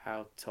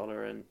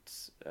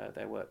tolerant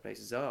their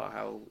workplaces are,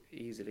 how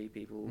easily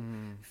people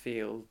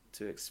feel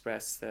to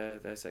express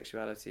their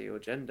sexuality or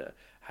gender?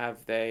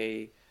 Have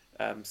they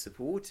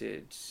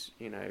supported,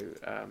 you know,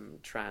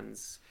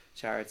 trans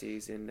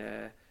charities in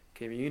their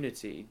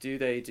community? Do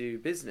they do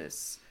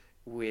business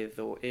with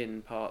or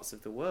in parts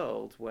of the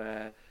world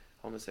where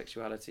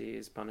homosexuality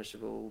is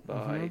punishable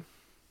by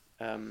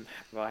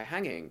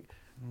hanging?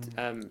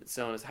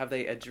 So on. Have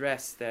they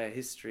addressed their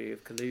history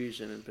of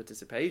collusion and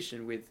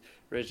participation with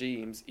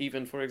regimes,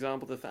 even, for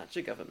example, the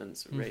Thatcher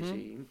government's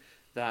regime,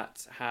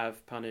 that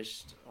have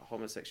punished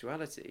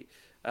homosexuality?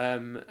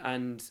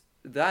 And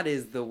that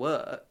is the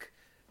work.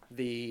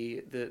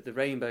 The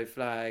rainbow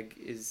flag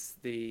is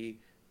the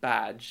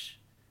badge,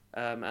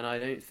 and I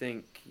don't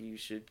think you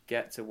should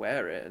get to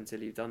wear it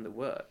until you've done the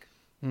work.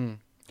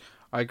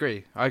 I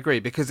agree,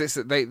 because it's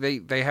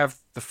they have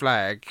the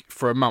flag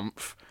for a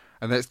month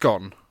and then it's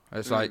gone.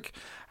 It's like,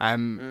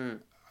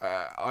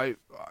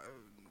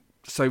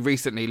 so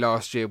recently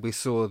last year we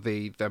saw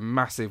the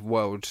massive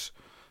world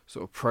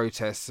sort of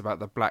protests about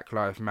the Black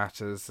Lives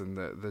Matters and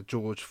the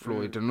George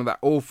Floyd and all that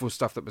awful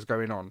stuff that was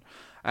going on.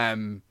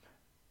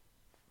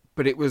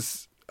 But it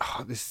was,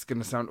 this is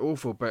going to sound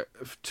awful, but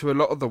to a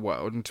lot of the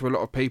world and to a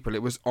lot of people,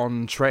 it was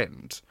on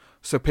trend.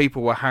 So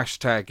people were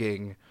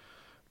hashtagging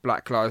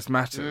Black Lives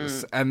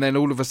Matters, and then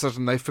all of a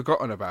sudden they've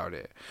forgotten about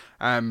it.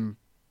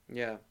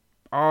 Yeah.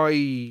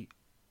 I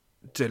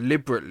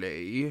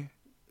deliberately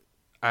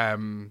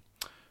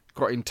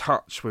got in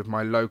touch with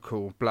my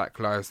local Black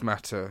Lives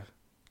Matter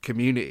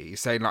community,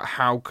 saying like,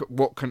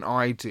 what can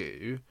I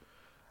do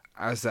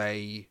as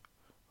a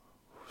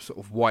sort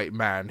of white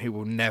man who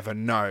will never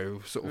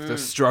know sort of the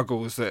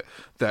struggles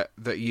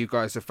that you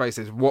guys are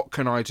facing? What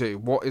can I do?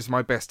 What is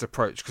my best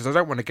approach? Because I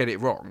don't want to get it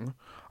wrong.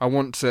 I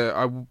want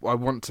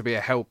to be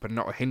a help and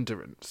not a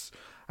hindrance.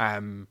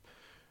 So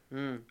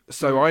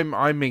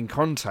I'm in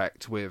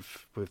contact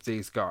with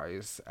these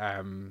guys,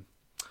 and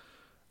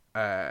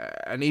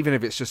even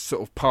if it's just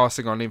sort of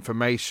passing on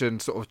information,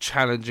 sort of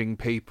challenging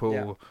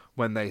people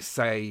when they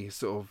say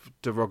sort of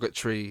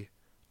derogatory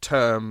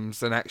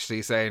terms, and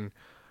actually saying,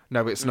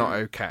 no, it's not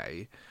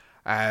okay,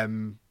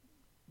 then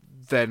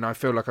I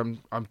feel like I'm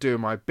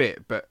doing my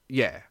bit. But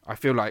yeah, I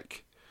feel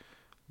like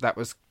that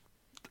was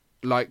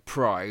like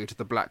Pride,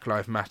 the Black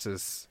Lives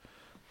Matters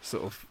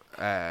sort of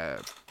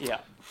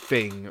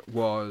thing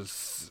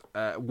was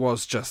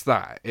just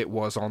that. It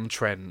was on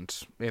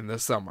trend in the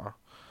summer.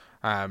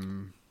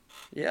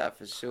 Yeah,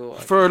 for sure.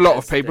 For a lot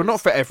of people, not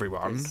for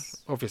everyone,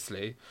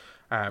 obviously,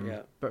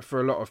 but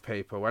for a lot of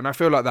people. And I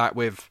feel like that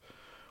with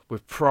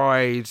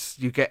Pride,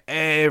 you get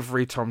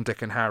every Tom,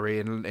 Dick and Harry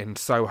in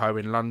Soho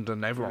in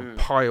London. Everyone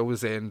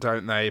piles in,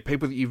 don't they?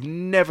 People that you've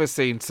never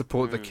seen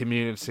support the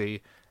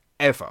community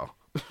ever.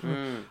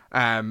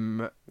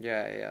 I've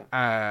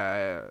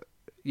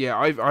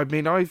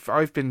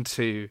been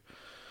to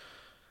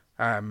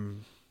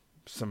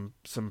some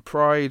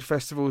Pride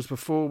festivals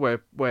before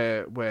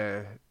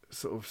where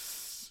sort of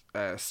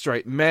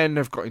straight men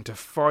have got into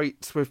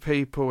fights with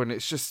people, and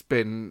it's just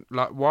been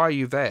like, why are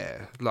you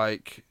there?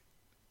 Like,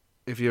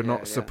 if you're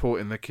not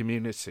supporting the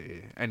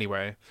community.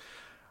 Anyway,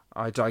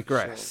 I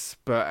digress. Sure.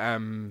 But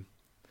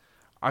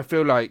I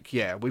feel like,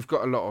 we've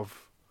got a lot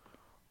of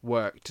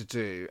work to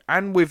do,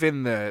 and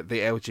within the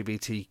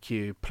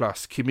LGBTQ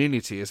plus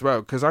community as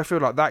well, because I feel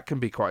like that can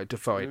be quite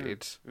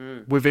divided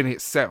within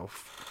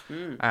itself.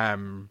 So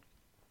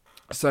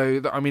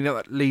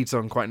that leads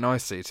on quite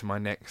nicely to my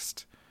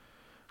next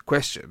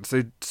question.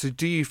 So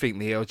do you think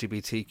the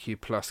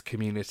LGBTQ plus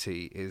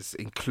community is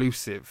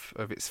inclusive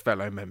of its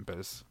fellow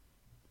members?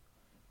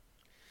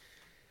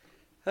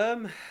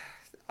 I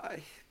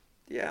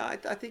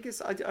think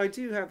it's.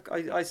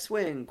 I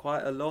swing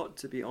quite a lot,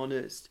 to be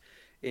honest,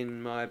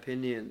 in my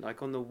opinion.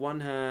 Like, on the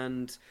one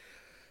hand,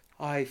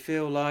 I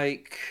feel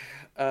like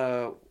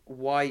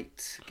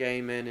white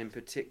gay men in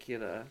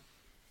particular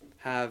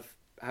have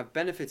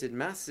benefited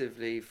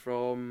massively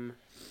from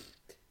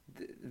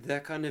the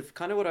kind of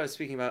what I was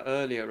speaking about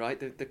earlier, right?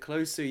 The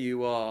closer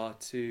you are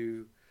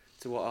to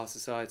what our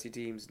society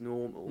deems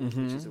normal,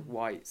 which is a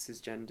white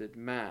cisgendered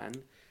man,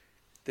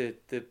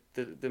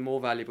 the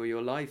more valuable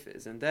your life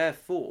is. And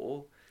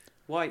therefore,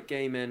 white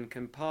gay men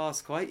can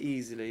pass quite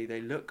easily.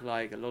 They look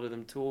like, a lot of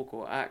them talk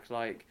or act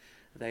like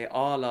they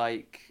are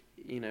like,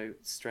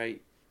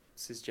 straight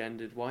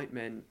cisgendered white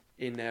men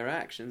in their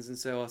actions, and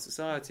so our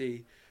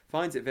society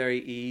finds it very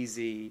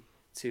easy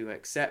to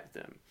accept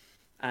them.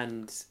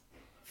 And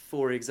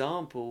for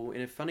example,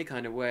 in a funny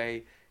kind of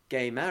way,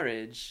 gay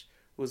marriage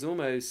was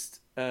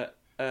almost a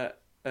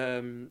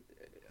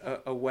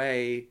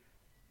way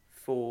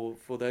for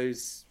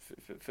those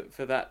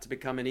for that to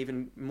become an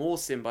even more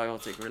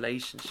symbiotic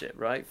relationship,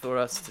 right? For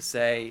us to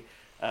say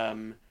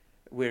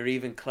we're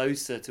even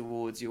closer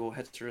towards your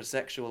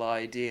heterosexual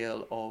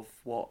ideal of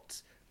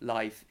what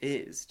life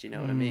is. Do you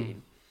know what I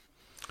mean?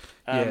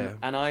 Yeah.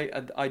 And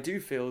I do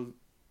feel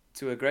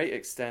to a great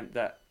extent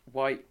that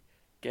white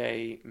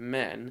gay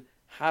men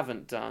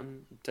aren't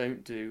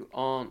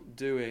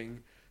doing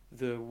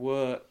the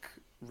work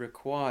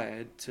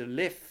required to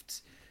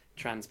lift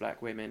trans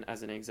black women,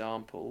 as an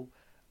example,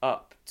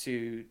 up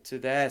to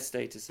their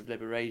status of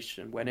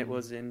liberation, when it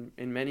was in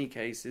many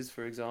cases,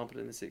 for example,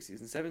 in the 60s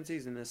and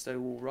 70s, in the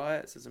Stonewall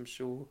riots, as I'm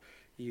sure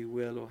you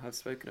will or have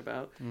spoken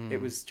about, it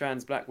was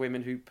trans black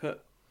women who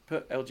put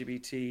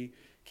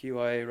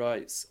LGBTQIA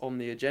rights on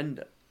the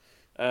agenda.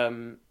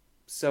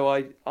 So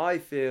I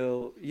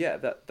feel,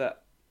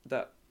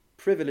 that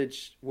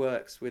privilege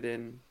works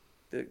within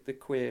the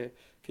queer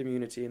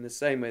community in the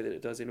same way that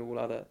it does in all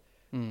other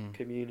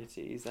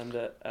communities, and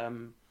that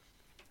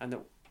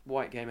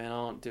white gay men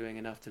aren't doing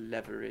enough to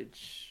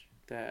leverage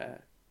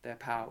their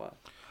power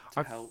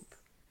to help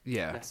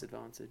less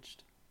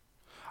advantaged.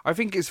 I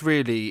think it's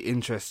really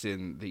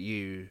interesting that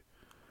you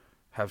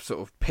have sort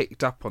of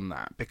picked up on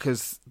that,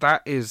 because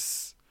that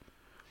is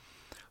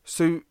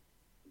so.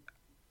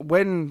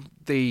 When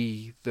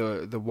the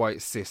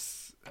white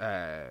cis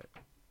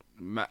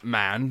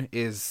man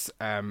is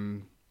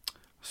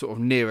sort of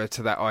nearer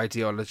to that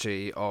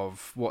ideology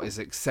of what is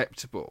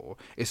acceptable,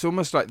 it's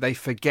almost like they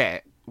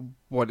forget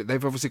what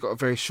they've obviously got a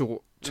very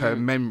short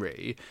term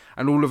memory,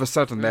 and all of a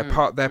sudden they're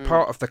part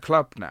of the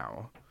club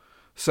now.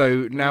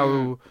 So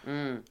now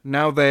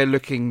they're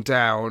looking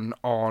down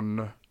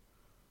on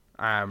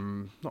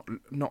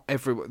not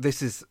everyone.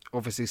 This is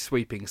obviously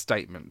sweeping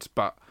statement,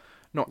 but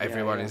not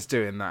everyone is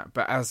doing that.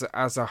 But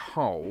as a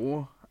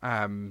whole,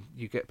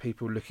 you get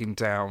people looking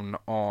down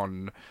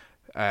on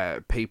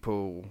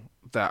people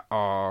that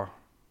are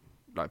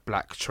like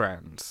black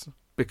trans,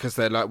 because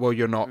they're like, well,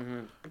 you're not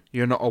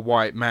a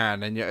white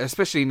man, and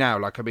especially now,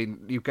 like, I mean,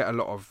 you get a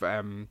lot of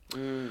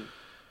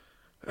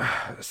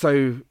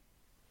so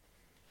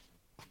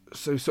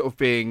sort of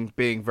being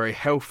very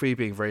healthy,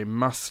 being very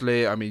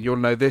muscly. I mean, you'll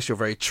know this. You're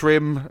very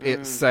trim.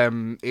 It's a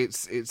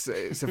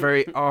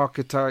very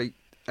archetype.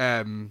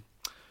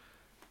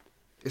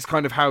 It's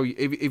kind of how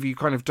if you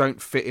kind of don't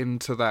fit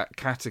into that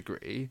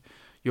category,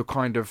 you're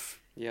kind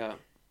of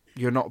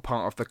you're not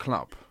part of the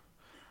club.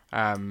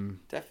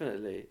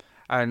 Definitely.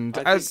 And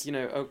I think,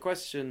 a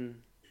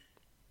question.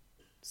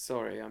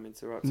 Sorry, I'm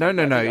interrupting.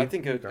 No. I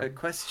think a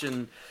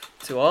question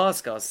to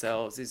ask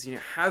ourselves is,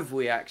 have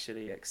we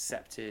actually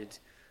accepted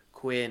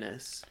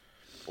queerness,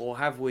 or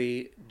have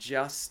we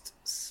just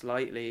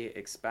slightly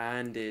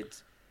expanded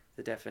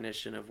the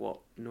definition of what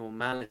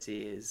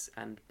normality is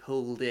and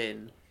pulled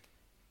in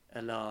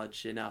a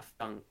large enough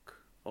chunk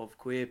of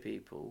queer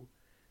people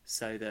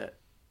so that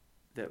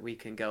we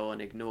can go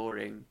on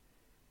ignoring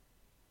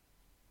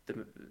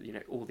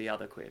all the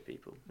other queer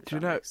people? Do you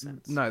know?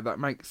 No, that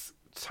makes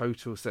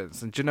total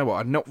sense. And do you know what?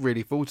 I'd not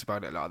really thought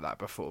about it like that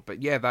before,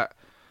 but yeah, that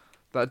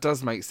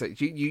does make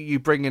sense. You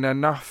bring in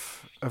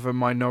enough of a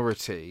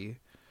minority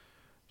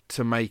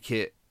to make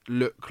it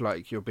look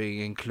like you're being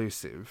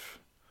inclusive,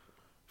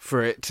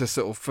 for it to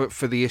sort of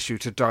for the issue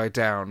to die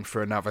down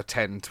for another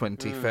 10,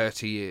 20,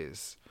 30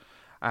 years.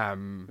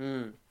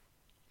 But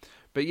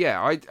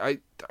yeah,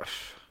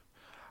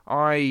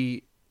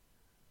 I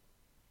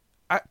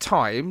at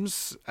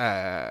times,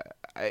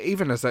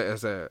 even as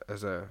a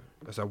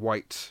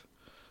white,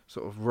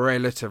 sort of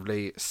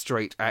relatively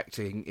straight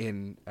acting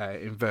in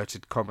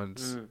inverted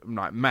commas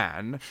like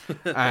man,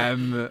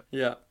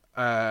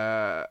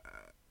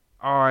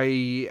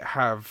 I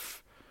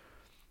have,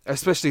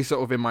 especially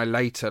sort of in my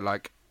later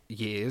like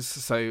years,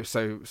 so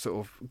sort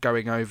of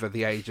going over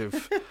the age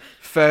of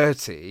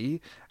 30,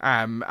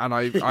 and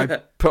I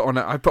put on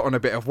a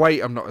bit of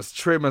weight. I'm not as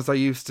trim as I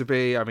used to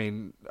be. I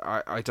mean,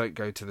 I don't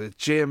go to the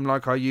gym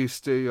like I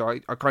used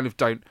to. I kind of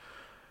don't,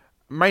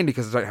 mainly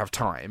because I don't have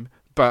time.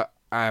 But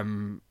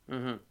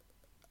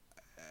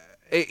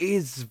it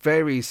is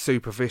very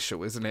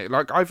superficial, isn't it?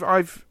 Like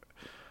I've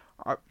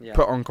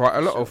put on quite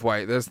a lot of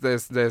weight.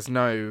 There's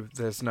no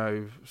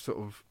sort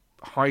of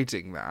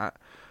hiding that,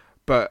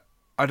 but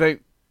I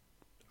don't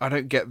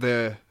get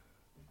the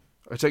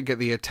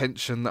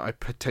attention that I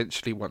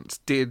potentially once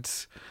did.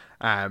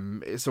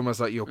 It's almost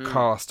like you're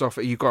cast off.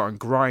 You got on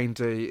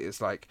Grindr. It's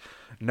like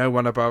no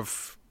one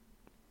above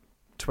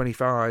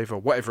 25 or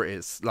whatever it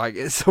is. Like,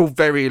 it's all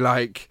very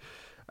like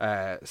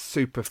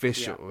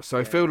superficial. So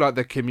I feel like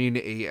the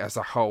community as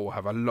a whole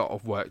have a lot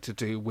of work to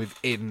do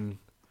within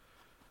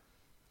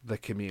the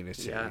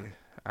community.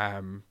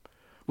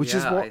 Which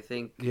is what I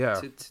think. Yeah.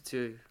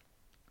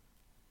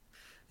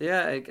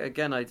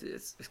 Again,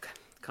 it's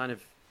kind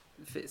of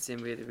fits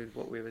in with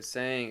what we were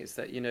saying is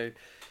that, you know,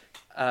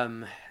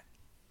 um,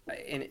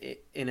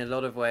 in a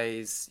lot of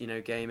ways, you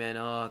know, gay men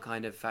are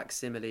kind of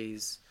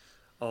facsimiles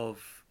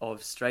of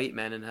straight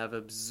men and have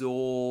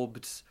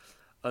absorbed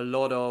a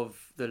lot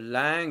of the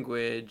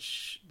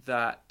language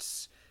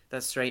that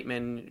straight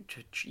men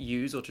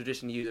use or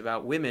traditionally use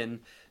about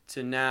women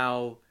to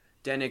now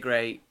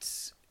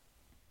denigrate,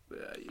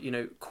 you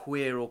know,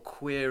 queer or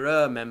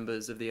queerer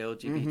members of the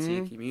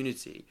LGBT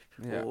community,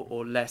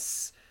 or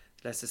less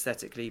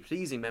aesthetically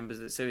pleasing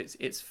members. So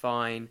it's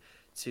fine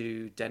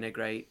to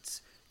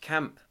denigrate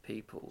camp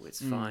people.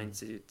 It's fine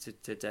to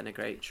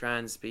denigrate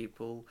trans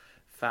people,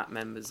 fat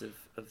members of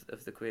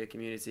the queer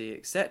community,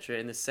 etc.,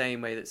 in the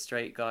same way that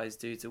straight guys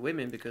do to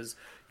women, because,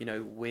 you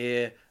know,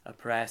 we're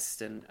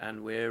oppressed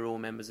and we're all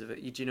members of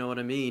it. Do you know what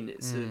I mean?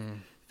 It's a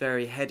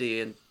very heady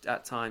and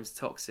at times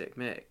toxic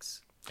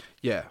mix.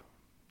 Yeah,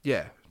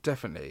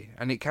 definitely,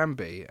 and it can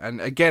be. And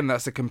again,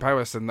 that's a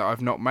comparison that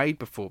I've not made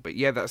before. But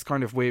yeah, that's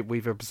kind of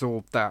we've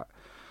absorbed that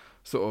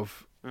sort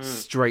of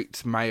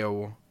straight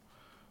male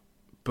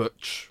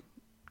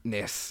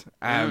butchness,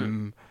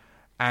 and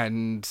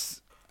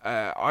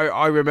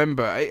I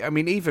remember. I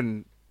mean,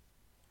 even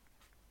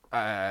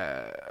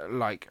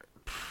like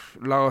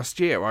last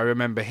year, I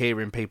remember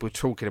hearing people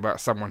talking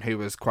about someone who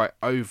was quite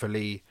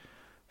overly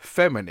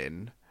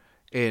feminine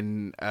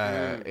in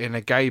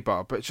a gay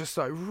bar, but just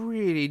like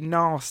really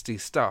nasty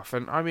stuff.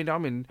 And I mean,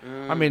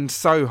 I'm in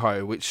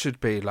Soho, which should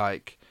be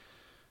like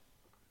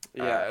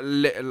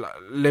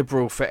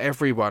liberal for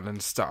everyone and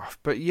stuff.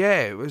 But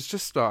yeah, it was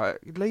just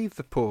like, leave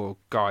the poor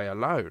guy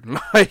alone.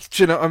 Like,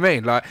 do you know what I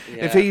mean? Like,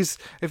 if he's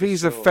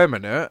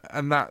effeminate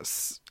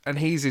and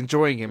he's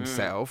enjoying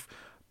himself,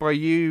 by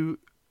you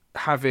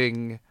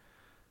having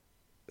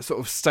sort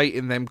of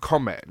stating them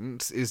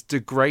comments is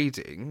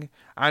degrading,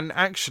 and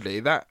actually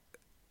that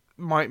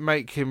might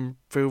make him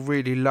feel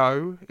really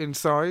low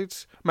inside.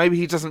 Maybe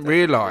he doesn't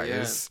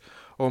realise,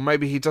 or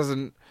maybe he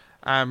doesn't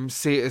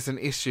see it as an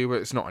issue. Well,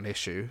 it's not an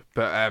issue,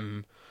 but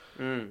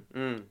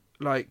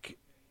like,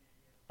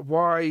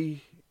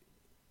 why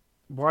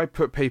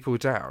put people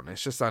down?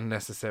 It's just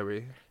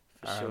unnecessary.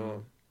 For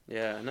sure.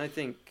 Yeah, and I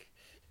think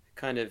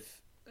kind of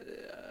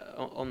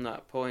on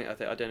that point,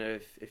 I don't know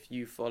if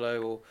you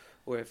follow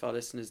or if our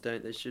listeners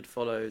don't, they should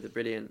follow the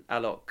brilliant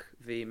Alok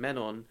V.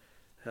 Menon,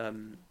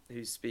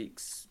 who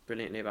speaks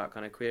brilliantly about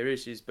kind of queer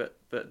issues, but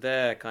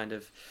their kind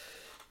of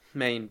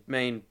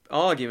main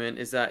argument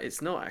is that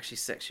it's not actually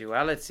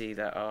sexuality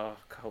that our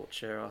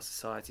culture, our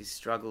society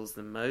struggles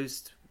the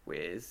most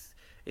with.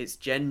 It's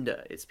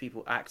gender. It's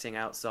people acting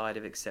outside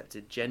of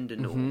accepted gender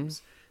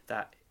norms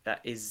that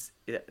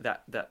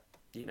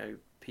you know,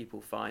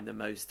 people find the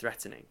most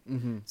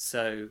threatening.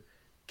 So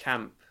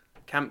camp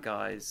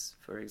guys,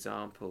 for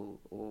example,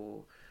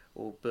 or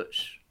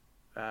butch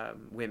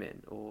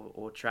women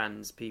or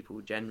trans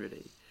people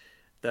generally,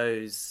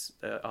 those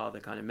are the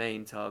kind of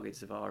main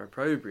targets of our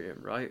opprobrium,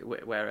 right?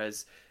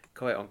 Whereas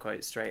quote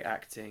unquote straight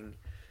acting,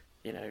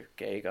 you know,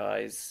 gay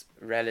guys,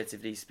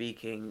 relatively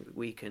speaking,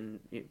 we can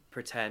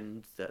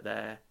pretend that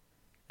they're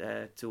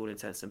to all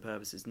intents and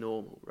purposes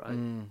normal,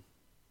 right?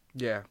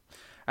 Yeah.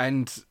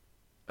 And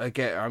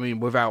again, I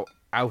mean, without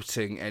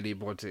outing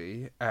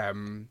anybody,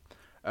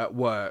 at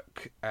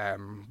work,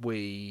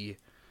 we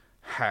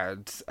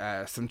had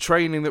some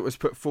training that was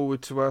put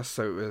forward to us.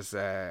 So it was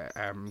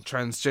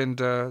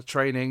transgender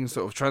training,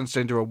 sort of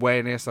transgender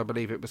awareness, I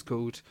believe it was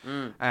called.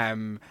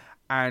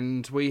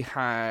 And we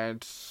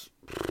had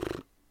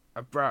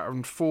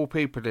around 4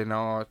 people in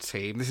our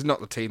team. This is not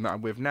the team that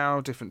I'm with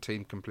now, different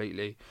team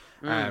completely.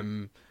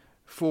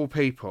 4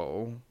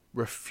 people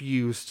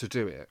refused to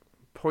do it.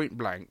 Point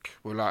blank.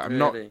 We're like, I'm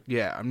not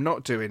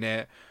doing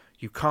it.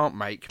 You can't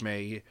make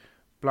me.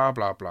 Blah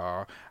blah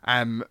blah.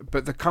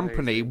 But the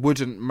company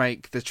wouldn't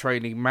make the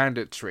training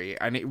mandatory,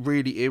 and it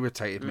really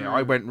irritated me.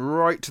 I went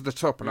right to the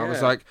top, and I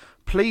was like,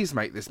 please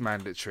make this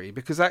mandatory,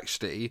 because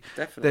actually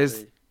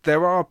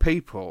there are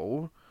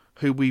people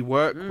who we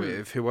work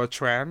with who are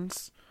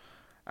trans,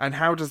 and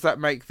how does that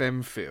make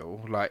them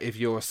feel? Like, if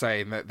you're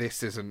saying that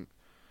this isn't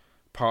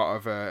part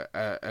of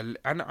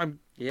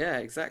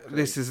exactly.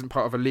 This isn't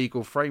part of a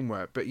legal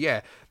framework, but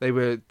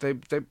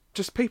they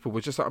just, people were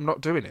just like, I'm not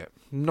doing it.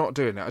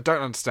 I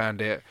don't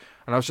understand it.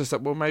 And I was just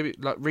like, well, maybe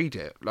like read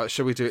it. Like,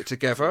 shall we do it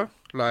together?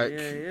 Like,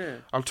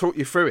 I'll talk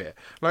you through it.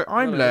 Like,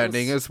 I'm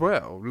learning as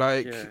well.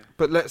 Like,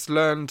 but let's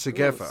learn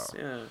together.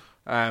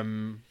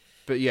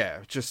 But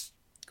just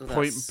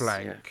point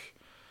blank.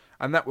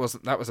 And that was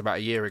about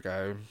a year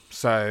ago.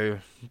 So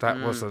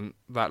that wasn't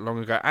that long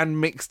ago.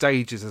 And mixed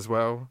ages as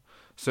well.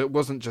 So it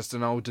wasn't just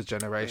an older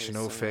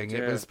generational thing.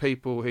 It was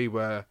people who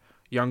were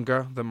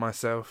younger than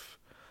myself.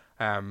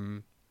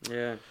 So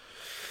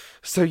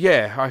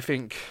I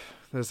think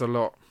there's a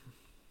lot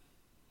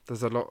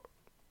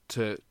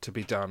to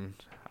be done.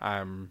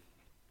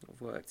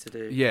 Work to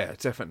do. Yeah,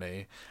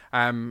 definitely.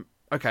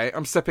 Okay,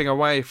 I'm stepping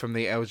away from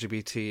the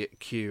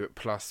LGBTQ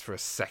plus for a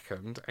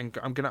second, and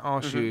I'm going to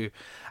ask you,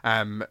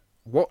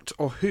 what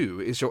or who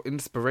is your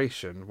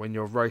inspiration when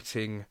you're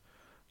writing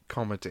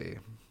comedy?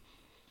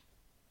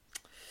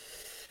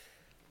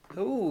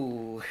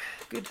 Oh,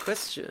 good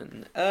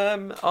question.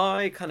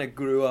 I kind of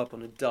grew up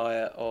on a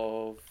diet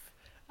of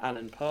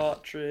Alan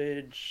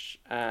Partridge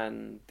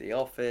and The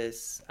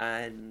Office,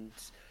 and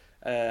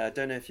I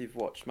don't know if you've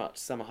watched much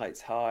Summer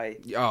Heights High.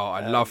 Oh,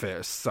 I love it.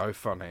 It's so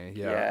funny.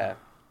 Yeah,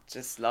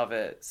 just love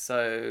it.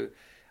 So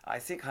I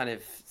think kind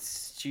of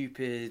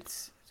stupid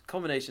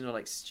combination of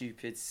like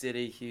stupid,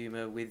 silly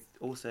humor with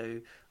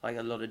also like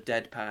a lot of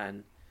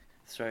deadpan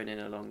thrown in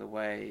along the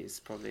way is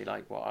probably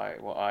like what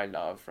I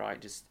love, right?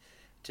 Just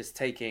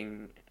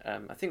taking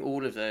I think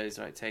all of those,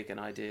 right, take an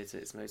idea to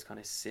its most kind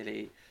of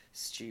silly,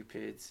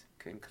 stupid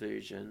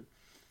conclusion.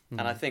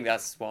 And I think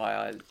that's what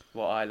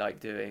I like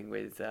doing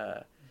with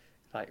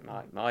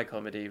like my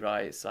comedy,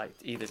 right? It's like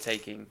either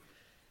taking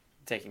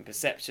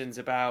perceptions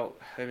about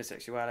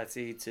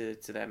homosexuality to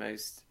their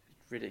most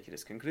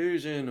ridiculous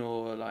conclusion,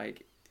 or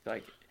like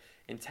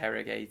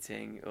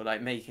interrogating or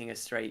like making a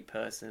straight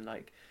person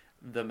like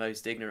the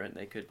most ignorant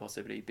they could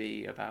possibly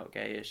be about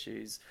gay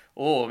issues,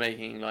 or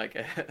making like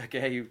a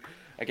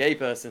gay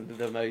person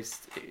the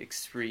most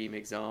extreme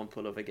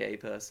example of a gay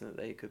person that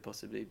they could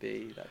possibly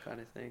be, that kind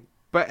of thing.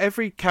 But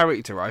every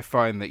character I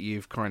find that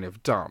you've kind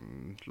of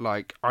done,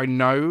 like, I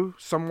know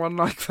someone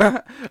like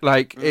that.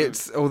 Like,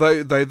 it's,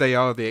 although they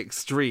are the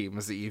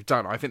extremes that you've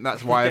done, I think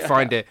that's why I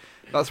find it,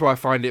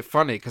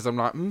 funny, because I'm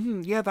like,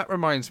 yeah, that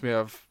reminds me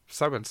of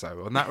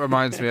so-and-so, and that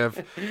reminds me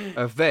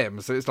of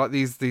them. So it's like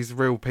these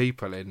real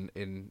people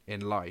in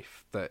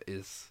life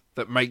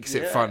that makes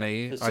it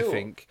funny, for sure. I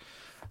think.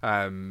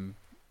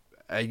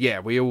 Yeah,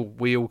 we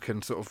all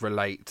can sort of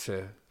relate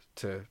to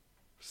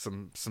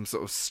some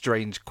sort of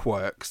strange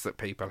quirks that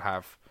people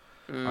have,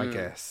 I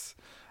guess.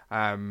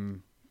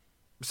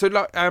 So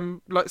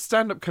like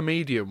stand-up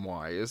comedian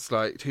wise,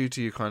 like who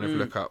do you kind of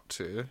look up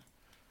to?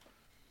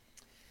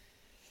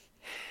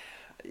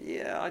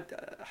 Yeah,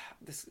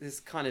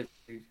 this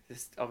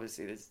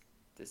obviously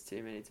there's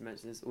too many to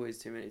mention. There's always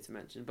too many to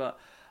mention, but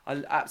I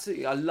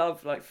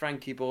love like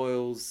Frankie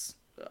Boyle's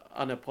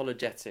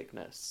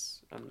unapologeticness,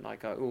 and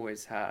like I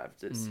always have.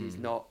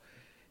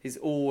 He's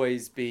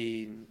always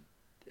been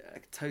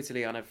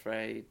totally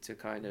unafraid to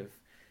kind of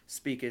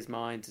speak his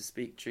mind, to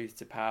speak truth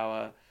to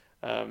power,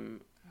 and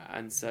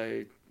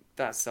so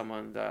that's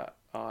someone that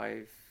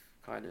I've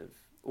kind of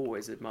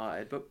always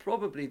admired. But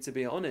probably, to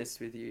be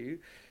honest with you,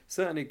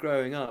 certainly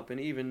growing up and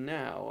even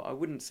now, I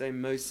wouldn't say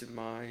most of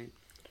my,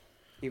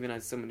 even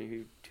as someone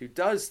who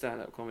does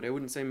stand-up comedy, I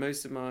wouldn't say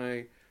most of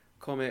my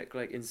comic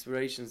like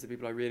inspirations, the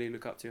people I really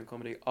look up to in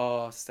comedy,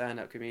 are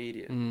stand-up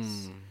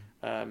comedians.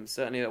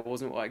 Certainly that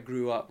wasn't what I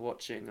grew up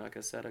watching. Like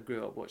I said, I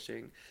grew up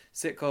watching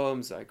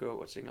sitcoms. I grew up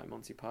watching like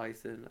Monty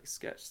Python, like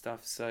sketch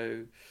stuff.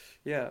 So,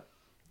 yeah.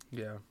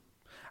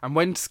 And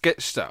when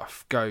sketch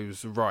stuff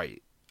goes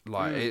right,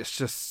 like it's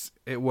just,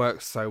 it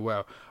works so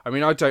well. I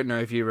mean, I don't know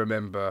if you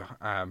remember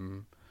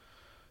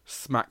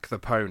Smack the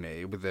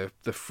Pony with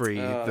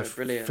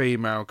the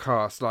female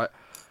cast. Like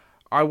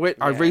I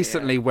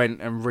recently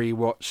went and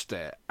rewatched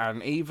it,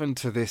 and even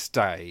to this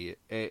day,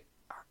 it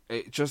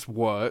just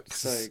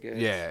works. So good.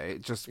 Yeah,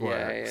 it just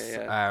works.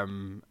 Yeah.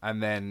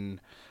 And then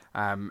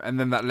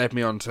that led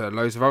me on to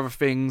loads of other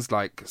things,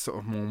 like sort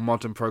of more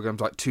modern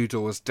programs like Two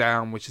Doors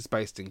Down, which is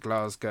based in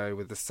Glasgow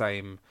with the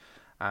same,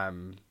 I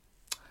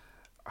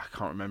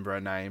can't remember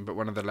her name, but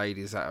one of the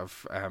ladies out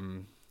of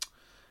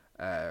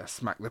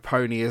Smack the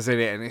Pony is in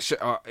it, and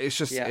it's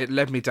just it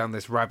led me down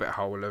this rabbit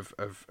hole of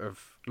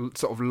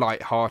sort of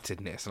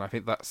lightheartedness, and I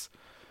think that's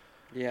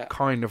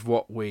kind of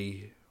what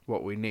we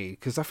need,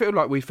 because I feel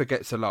like we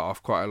forget to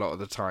laugh quite a lot of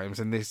the times,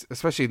 and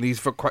especially in these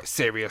quite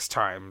serious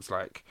times,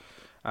 like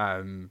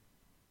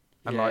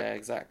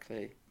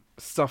exactly,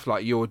 stuff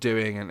like you're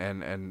doing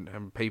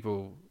and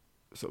people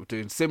sort of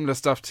doing similar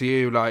stuff to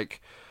you,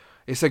 like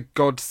it's a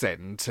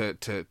godsend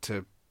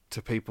to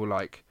people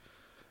like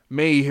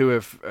me who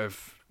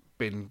have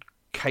been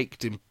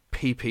caked in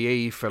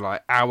PPE for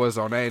like hours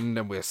on end,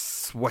 and we're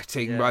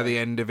sweating by the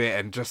end of it,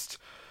 and just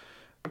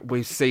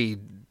we see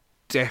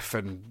death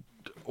and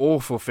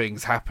awful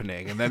things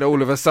happening, and then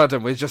all of a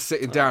sudden we're just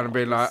sitting down and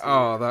being like,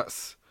 oh,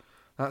 that's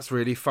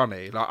really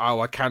funny, like,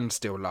 oh, I can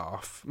still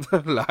laugh.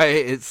 Like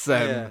it's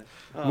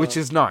which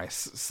is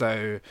nice.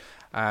 So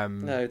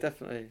no,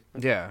 definitely,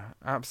 yeah,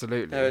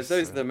 absolutely. No,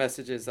 those are the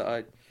messages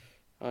that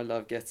I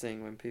love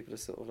getting, when people are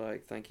sort of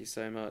like, thank you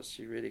so much,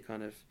 you really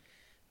kind of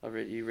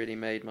you really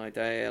made my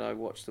day, and I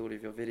watched all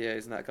of your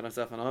videos and that kind of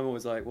stuff, and I'm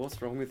always like, what's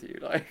wrong with you?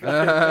 Like, you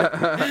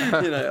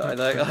know,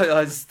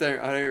 I just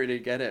don't really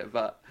get it,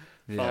 but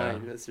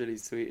fine, that's really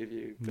sweet of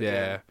you.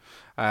 But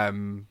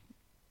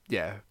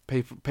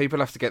people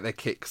have to get their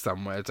kicks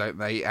somewhere, don't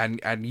they?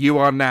 And you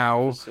are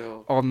now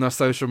on the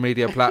social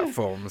media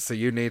platforms, so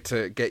you need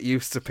to get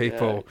used to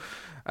people.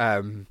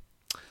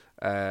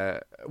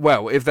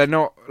 Well, if they're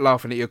not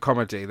laughing at your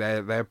comedy,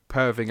 they're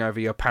perving over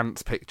your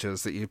pants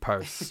pictures that you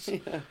post.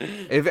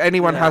 If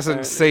anyone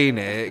hasn't seen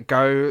it,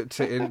 go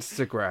to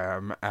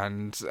Instagram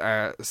and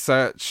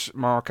search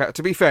Mark.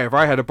 To be fair, if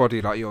I had a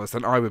body like yours,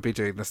 then I would be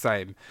doing the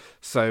same.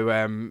 So,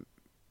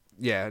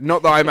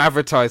 not that I'm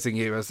advertising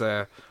you as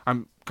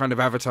kind of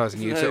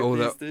advertising you No,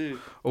 to please do.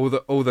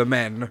 all the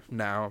men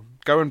now.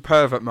 Go and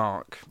pervert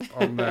Mark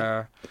on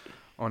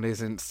on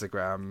his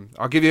Instagram.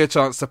 I'll give you a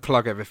chance to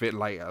plug everything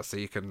later, so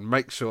you can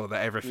make sure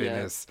that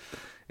everything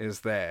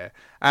is there.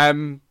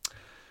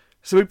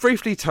 So we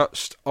briefly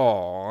touched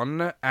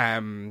on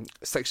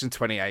Section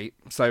 28.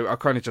 So I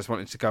kind of just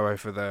wanted to go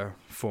over the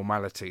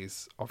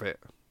formalities of it,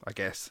 I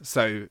guess.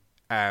 So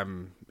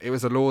it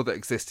was a law that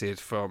existed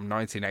from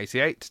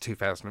 1988 to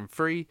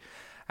 2003.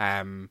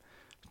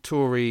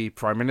 Tory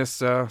Prime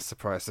Minister,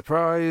 surprise,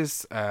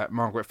 surprise,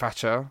 Margaret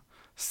Thatcher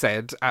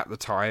said at the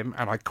time,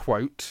 and I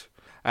quote,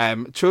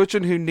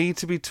 children who need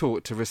to be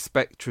taught to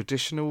respect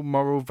traditional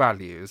moral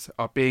values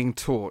are being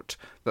taught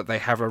that they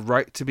have a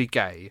right to be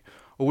gay.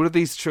 All of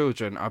these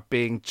children are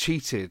being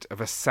cheated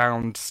of a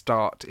sound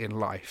start in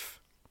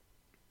life.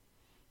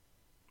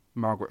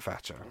 Margaret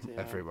Thatcher,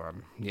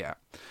 everyone. Yeah.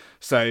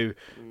 So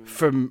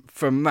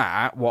from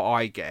that, what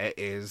I get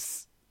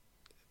is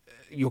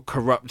you're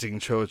corrupting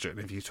children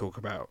if you talk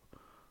about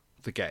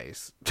the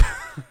gays.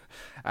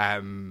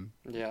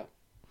 Yeah.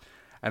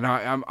 And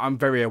I'm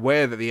very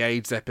aware that the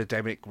AIDS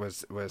epidemic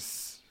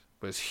was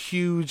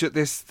huge at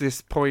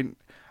this point,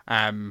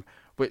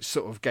 which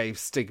sort of gave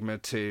stigma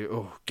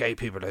to gay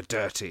people are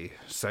dirty,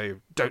 so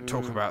don't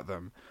talk about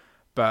them.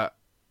 But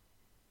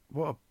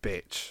what a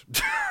bitch!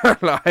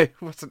 Like,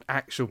 what an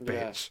actual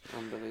bitch! Yeah,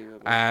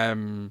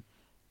 unbelievable.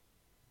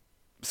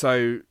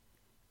 So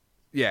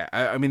yeah,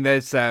 I mean,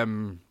 there's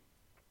so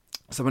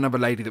another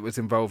lady that was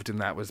involved in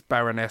that was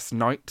Baroness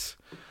Knight.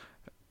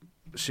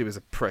 She was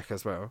a prick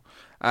as well.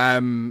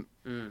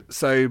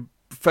 So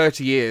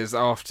 30 years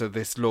after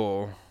this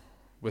law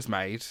was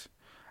made,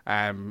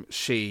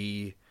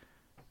 she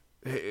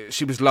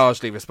was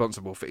largely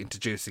responsible for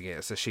introducing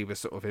it. So she was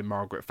sort of in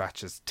Margaret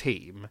Thatcher's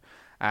team.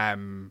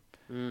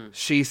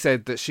 She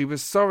said that she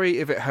was sorry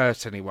if it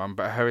hurt anyone,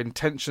 but her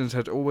intentions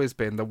had always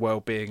been the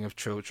well-being of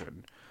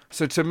children.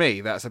 So to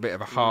me, that's a bit of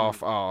a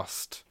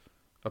half-assed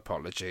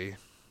apology.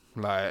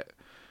 Like,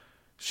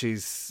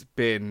 she's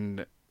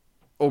been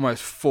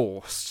almost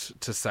forced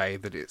to say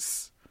that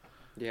it's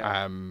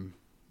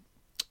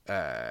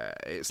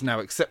now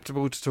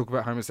acceptable to talk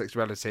about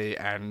homosexuality,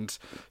 and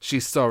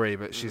she's sorry,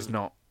 but she's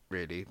not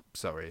really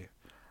sorry.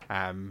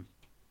 And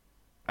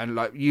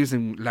like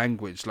using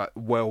language like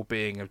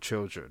well-being of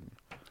children.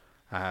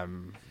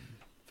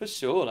 For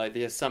sure, like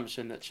the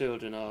assumption that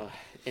children are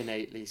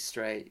innately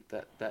straight,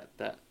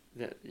 that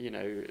you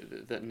know,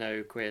 that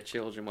no queer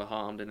children were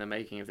harmed in the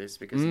making of this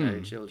because no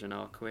children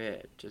are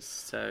queer,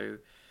 just so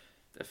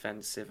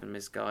offensive and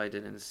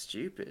misguided and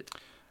stupid.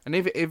 And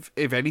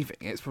if anything,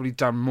 it's probably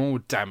done more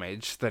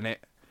damage than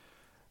it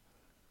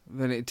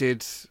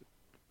did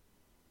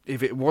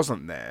if it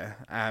wasn't there.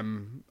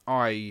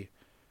 I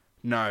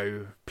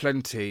know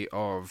plenty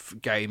of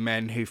gay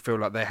men who feel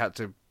like they had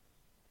to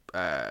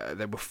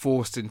they were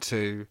forced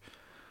into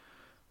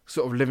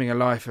sort of living a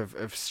life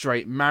of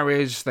straight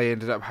marriage. They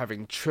ended up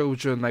having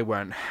children. They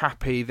weren't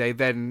happy. They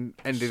then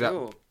ended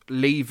up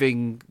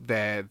leaving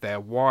their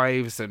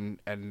wives and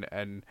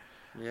then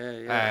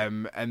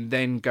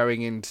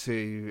going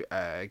into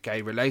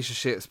gay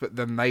relationships. But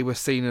then they were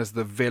seen as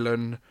the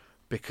villain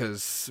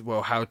because,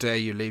 well, how dare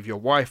you leave your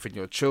wife and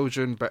your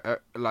children?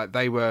 But like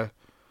they were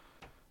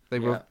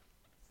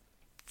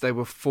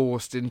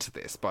forced into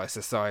this by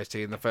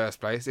society in the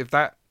first place. If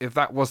that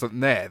wasn't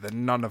there,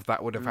 then none of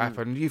that would have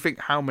happened. You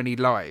think how many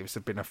lives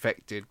have been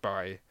affected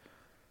by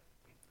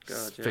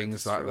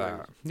things like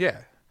that?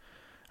 Yeah,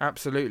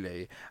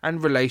 absolutely.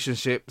 And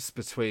relationships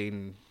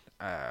between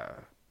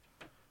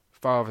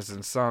fathers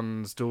and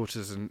sons,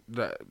 daughters and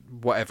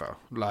whatever,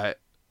 like,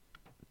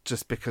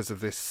 just because of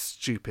this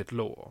stupid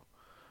law.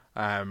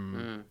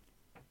 Yeah,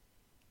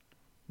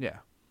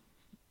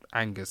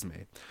 angers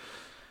me.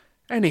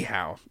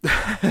 Anyhow, so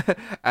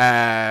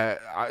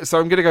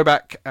I'm going to go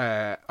back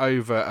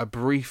over a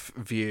brief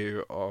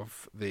view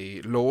of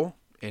the law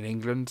in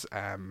England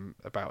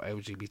about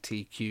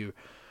LGBTQ+.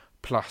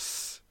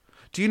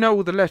 Do you know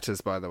all the letters,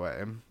 by the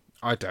way?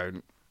 I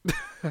don't.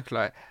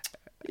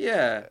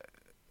 Yeah,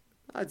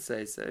 I'd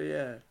say so,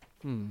 yeah.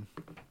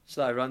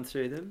 Shall I run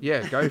through them?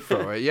 Yeah, go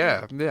for it.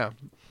 Yeah.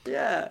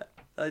 Yeah,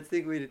 I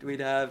think we'd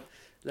have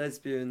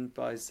lesbian,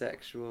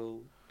 bisexual,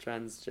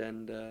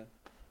 transgender...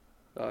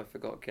 Oh, I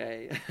forgot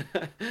gay.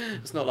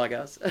 It's not like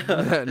us.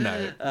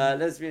 No.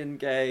 Lesbian,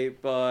 gay,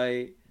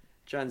 bi,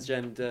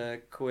 transgender,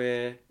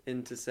 queer,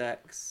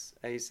 intersex,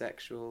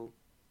 asexual,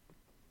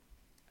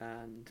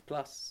 and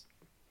plus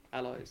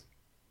allies.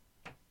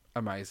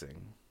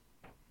 Amazing.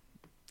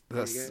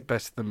 That's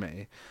better than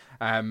me.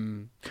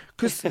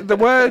 Because the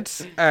word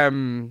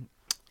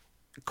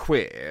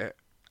queer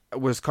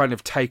was kind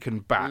of taken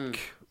back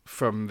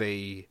from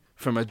a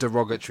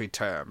derogatory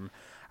term.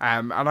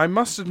 And I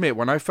must admit,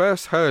 when I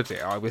first heard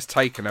it, I was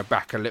taken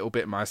aback a little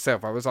bit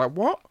myself. I was like,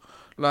 what?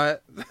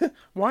 Like,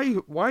 why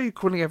are you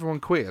calling everyone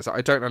queer? Like,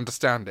 I don't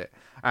understand it.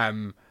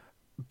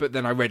 But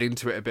then I read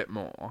into it a bit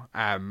more.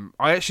 I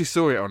actually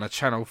saw it on a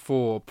Channel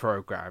 4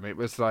 programme. It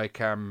was like,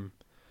 I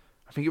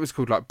think it was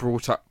called like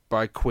Brought Up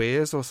by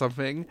Queers or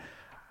something.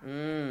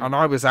 And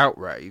I was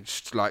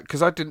outraged, like,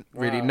 because I didn't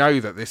really know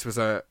that this was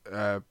a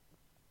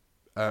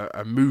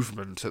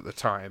movement at the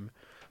time.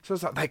 So I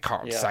was like, they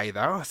can't say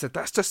that. I said,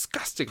 that's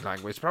disgusting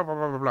language, blah, blah,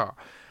 blah, blah, blah.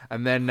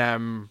 And then...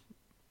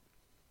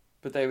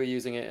 but they were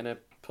using it in a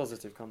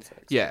positive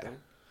context. Yeah.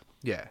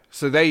 Yeah.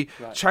 So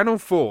Channel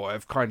 4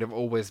 have kind of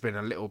always been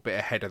a little bit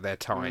ahead of their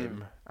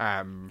time.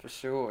 For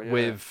sure, yeah.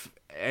 With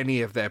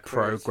any of their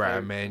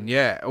programming.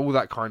 Yeah, all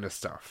that kind of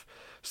stuff.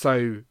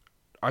 So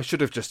I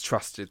should have just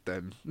trusted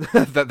them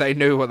that they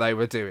knew what they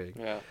were doing.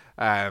 Yeah.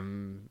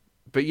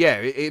 But yeah,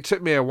 it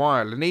took me a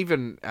while, and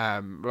even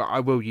I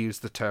will use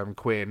the term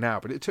queer now,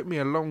 but it took me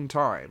a long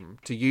time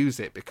to use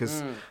it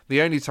because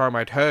the only time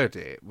I'd heard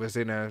it was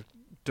in a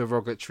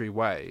derogatory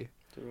way.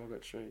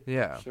 Derogatory.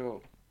 Yeah.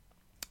 Sure.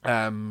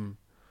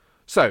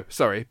 So,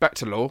 sorry, back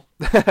to law.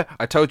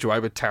 I told you I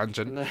would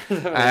tangent. No,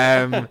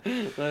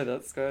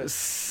 that's great.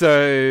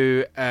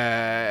 So,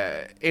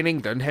 in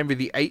England, Henry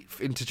VIII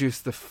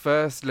introduced the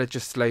first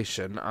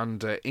legislation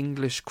under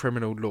English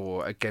criminal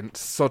law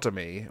against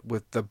sodomy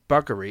with the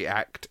Buggery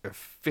Act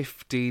of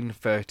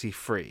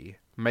 1533,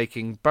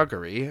 making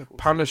buggery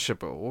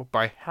punishable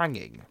by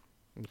hanging.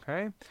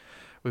 Okay?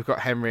 We've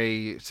got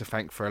Henry to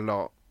thank for a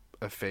lot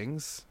of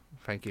things.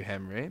 Thank you,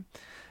 Henry.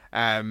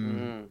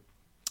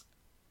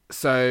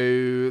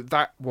 So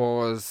that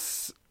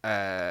was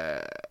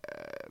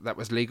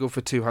legal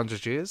for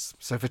 200 years.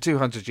 So for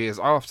 200 years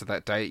after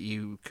that date,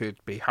 you could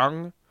be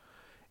hung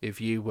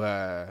if you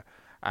were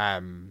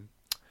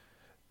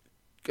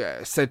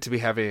said to be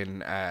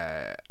having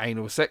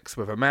anal sex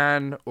with a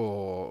man,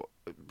 or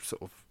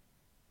sort of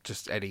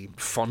just any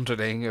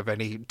fondling of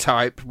any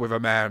type with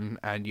a man,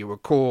 and you were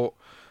caught,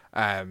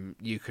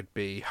 you could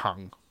be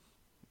hung.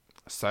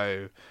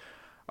 So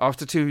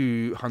after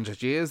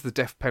 200 years, the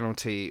death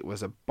penalty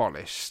was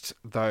abolished,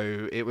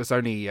 though it was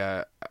only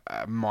a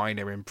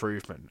minor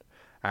improvement.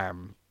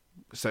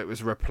 So it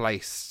was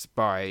replaced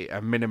by a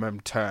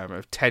minimum term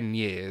of 10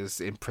 years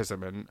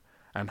imprisonment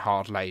and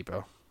hard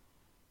labour.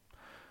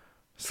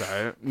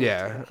 So,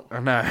 yeah, I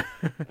know.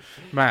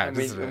 Mad,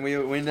 isn't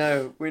it? We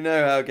know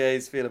how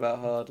gays feel about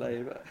hard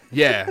labour.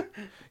 Yeah.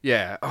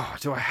 Oh,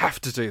 do I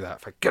have to do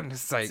that? For goodness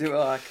sake.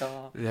 I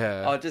can't.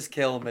 Yeah. Oh, just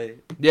kill me.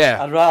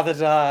 Yeah. I'd rather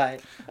die.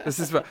 This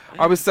is what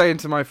I was saying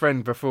to my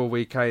friend before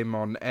we came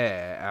on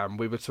air.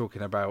 We were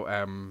talking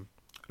about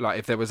like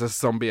if there was a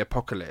zombie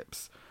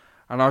apocalypse,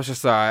 and I was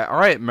just like,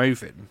 I ain't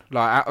moving.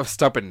 Like, out of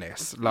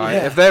stubbornness.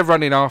 Like, if they're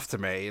running after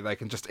me, they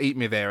can just eat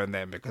me there and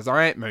then, because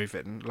I ain't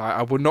moving. Like,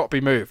 I will not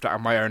be moved out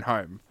of my own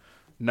home.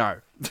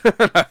 No.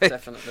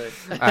 Definitely.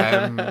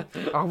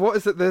 Oh, what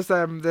is it? There's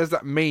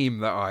that meme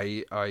that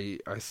I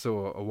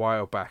saw a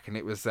while back, and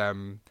it was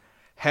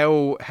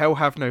hell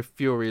have no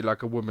fury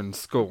like a woman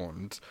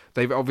scorned.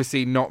 They've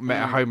obviously not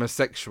met a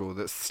homosexual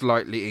that's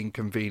slightly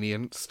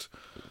inconvenienced.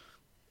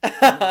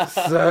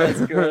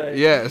 That's great.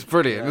 Yeah, it's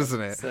brilliant,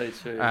 isn't it? So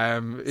true.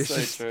 It's so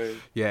just true.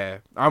 Yeah.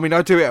 I mean,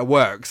 I do it at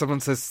work.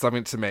 Someone says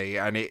something to me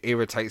and it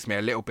irritates me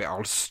a little bit.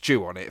 I'll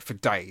stew on it for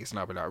days, and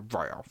I'll be like,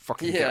 right, I'll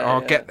fucking get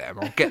them.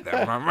 I'll get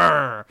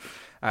them.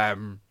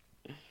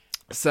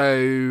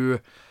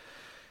 So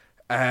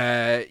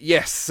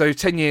yes. So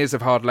 10 years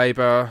of hard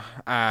labour.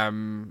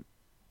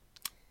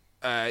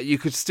 You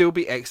could still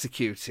be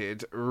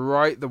executed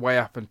right the way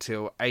up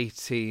until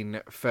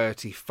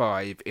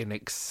 1835 in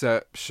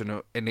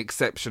exceptional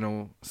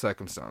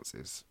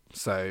circumstances.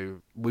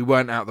 So we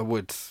weren't out the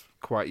woods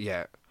quite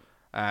yet.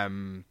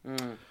 But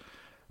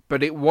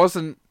it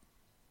wasn't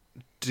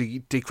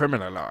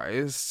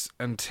decriminalised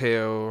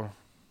until...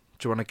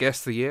 Do you want to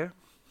guess the year?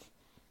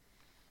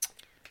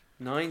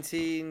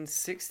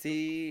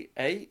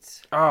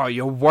 1968. Oh,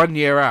 you're 1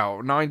 year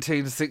out.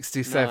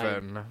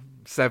 1967.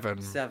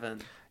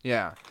 Seven.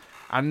 Yeah,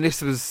 and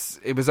it was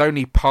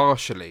only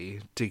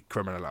partially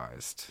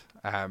decriminalised.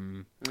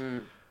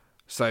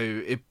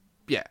 So it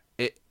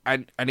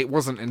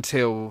wasn't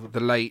until the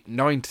late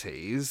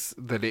 90s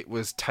that it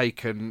was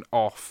taken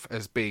off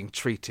as being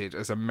treated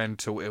as a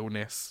mental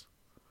illness.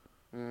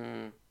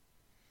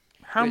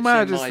 How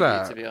mad is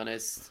that?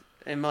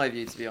 In my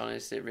view, to be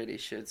honest, it really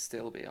should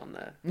still be on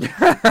there.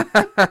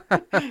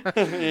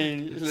 I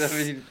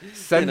mean,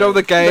 send all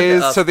the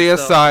gays to the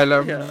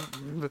asylum. Yeah.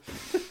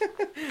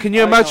 Can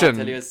you imagine?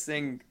 I can't tell you a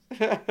thing.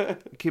 Can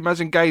you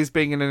imagine gays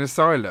being in an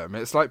asylum?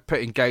 It's like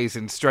putting gays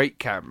in straight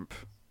camp.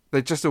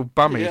 They'd just all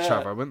bum each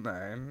other, wouldn't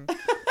they?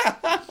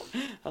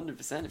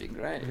 100%, it'd be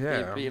great. Yeah.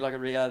 It'd be like a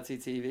reality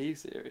TV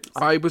series.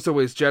 I was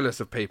always jealous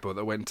of people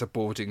that went to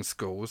boarding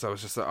schools. I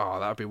was just like, oh,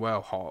 that'd be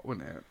well hot,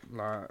 wouldn't it?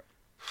 Like,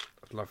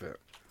 I'd love it.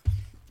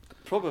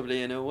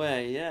 Probably in a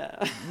way, yeah.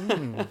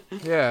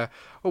 Yeah.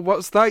 Oh,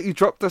 what's that? You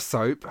dropped the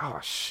soap? Oh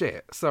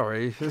shit!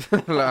 Sorry.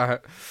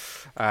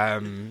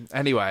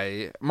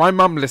 Anyway, my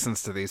mum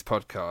listens to these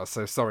podcasts,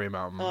 so sorry,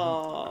 mum.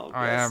 Oh,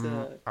 I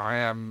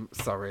am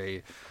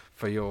sorry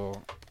for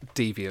your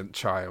deviant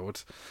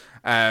child.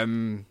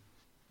 So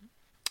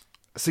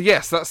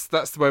yes,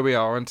 that's where we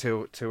are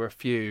until a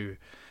few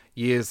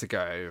years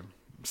ago.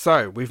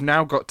 So we've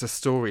now got to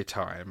story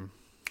time.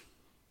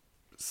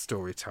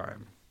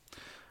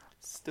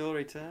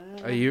 Story time.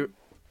 Are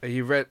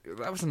you ready?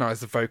 That was a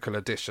nice vocal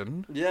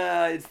addition.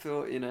 Yeah, I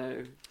thought,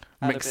 add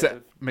Mix a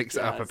it bit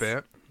of up a jazz.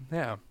 bit.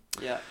 Yeah.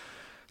 Yeah.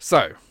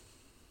 So,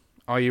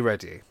 are you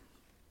ready?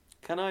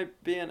 Can I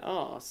be an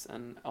arse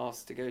and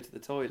ask to go to the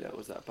toilet, or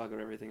does that bugger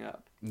everything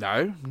up?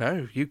 No,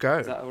 you go.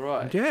 Is that all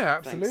right? Yeah,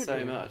 absolutely.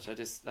 Thanks so much.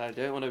 I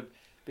don't want to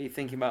be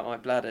thinking about my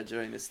bladder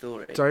during the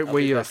story. Don't I'll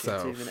wee be back in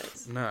yourself. 2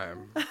 minutes. No.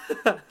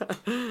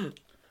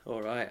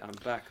 All right, I'm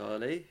back,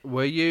 Ollie.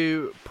 Were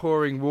you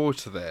pouring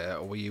water there,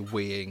 or were you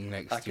weeing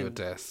next to your can-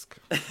 desk?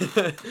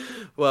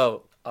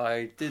 Well,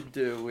 I did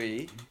do a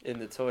wee in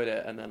the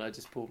toilet, and then I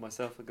just poured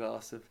myself a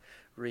glass of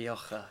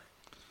Rioja.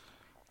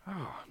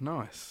 Oh,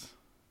 nice.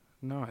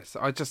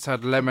 I just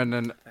had lemon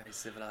and Very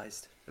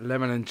civilized.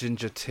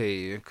 ginger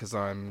tea because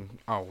I'm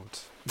old.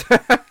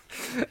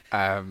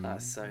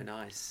 That's so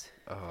nice.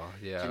 Oh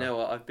yeah. Do you know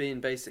what? I've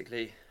been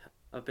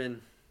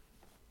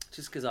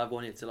just because I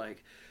wanted to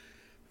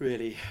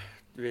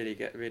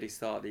really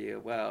start the year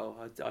well.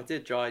 I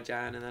did dry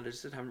Jan, and then I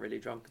just haven't really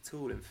drunk at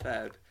all in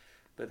Feb.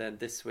 But then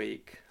this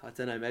week, I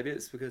don't know, maybe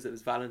it's because it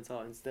was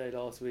Valentine's Day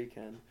last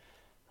weekend,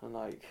 and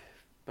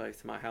both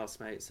of my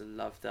housemates are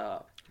loved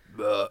up.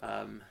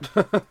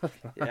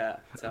 Yeah,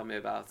 tell me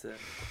about it.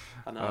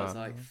 And I was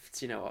like,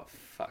 do you know what?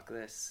 Fuck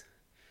this.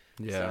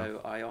 Yeah.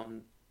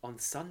 So on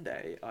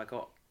Sunday I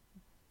got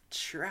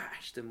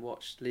trashed and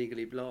watched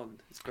Legally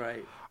Blonde. It's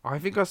great. I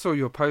think I saw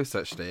your post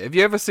actually. Have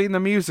you ever seen the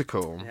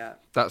musical? Yeah.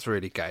 That's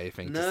really gay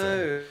thing to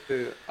say.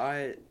 No,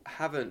 I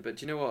haven't. But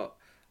do you know what?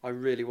 I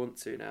really want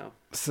to now.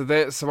 So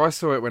I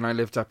saw it when I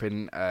lived up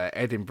in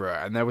Edinburgh,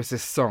 and there was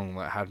this song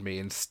that had me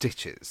in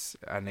stitches,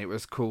 and it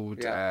was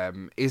called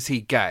 "Is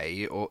He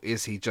Gay or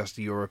Is He Just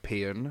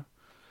European?"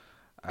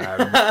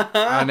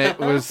 And it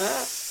was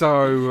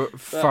so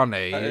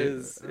funny. That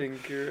is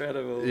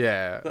incredible.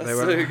 Yeah, That's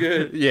so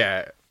good.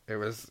 Yeah, it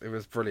was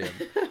brilliant.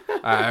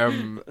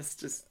 That's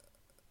just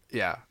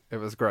Yeah, it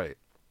was great.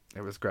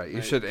 It was great. You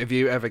Right. should, if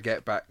we ever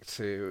get back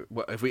to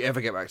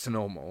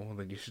normal,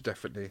 then you should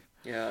definitely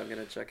I'm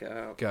gonna check it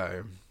out.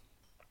 go.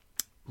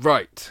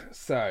 Right,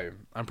 so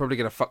I'm probably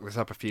going to fuck this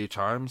up a few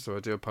times, so I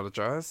do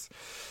apologise.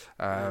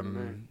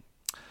 No.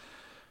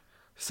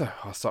 So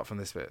I'll start from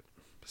this bit.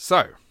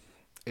 So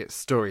it's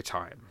story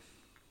time.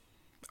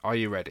 Are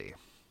you ready?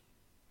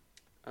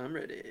 I'm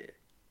ready.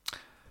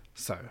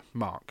 So,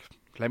 Mark,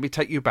 let me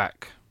take you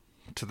back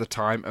to the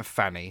time of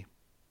Fanny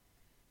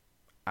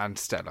and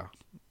Stella.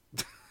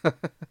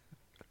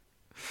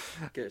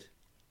 Good.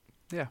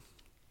 Yeah.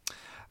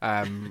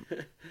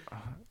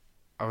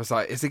 I was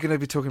like, is he going to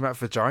be talking about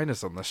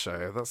vaginas on the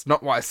show? That's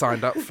not what I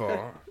signed up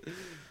for.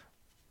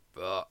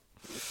 But,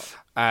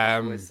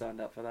 Always signed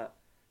up for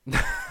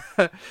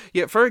that.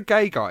 yeah, for a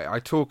gay guy, I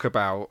talk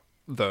about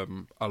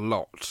them a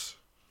lot.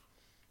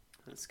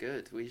 That's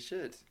good. We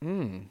should.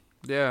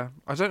 Yeah,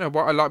 I don't know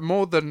what I like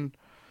more than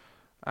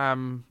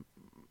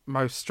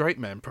most straight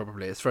men,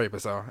 probably. It's very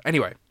bizarre.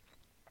 Anyway,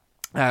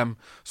 so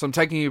I'm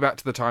taking you back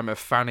to the time of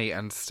Fanny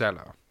and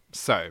Stella.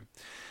 So,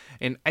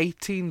 in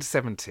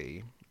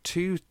 1870,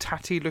 two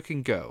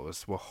tatty-looking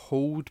girls were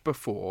hauled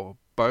before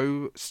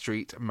Bow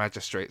Street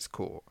Magistrates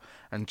Court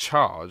and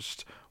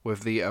charged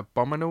with the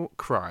abominable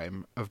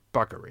crime of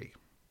buggery.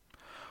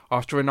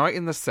 After a night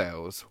in the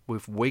cells,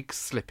 with wigs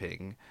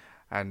slipping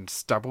and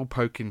stubble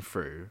poking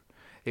through,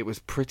 it was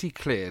pretty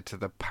clear to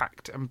the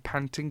packed and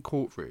panting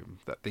courtroom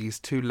that these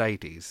two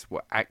ladies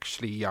were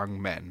actually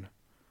young men.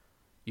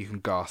 You can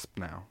gasp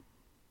now.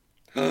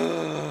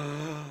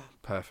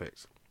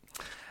 Perfect.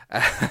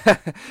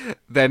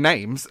 Their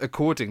names,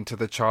 according to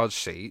the charge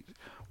sheet,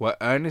 were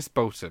Ernest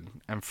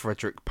Bolton and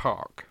Frederick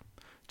Park.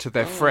 To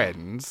their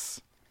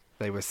friends,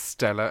 they were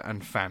Stella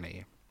and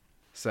Fanny.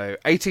 So,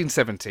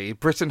 1870,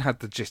 Britain had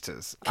the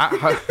jitters.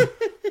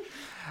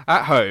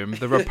 At home,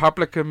 the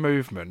Republican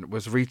movement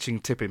was reaching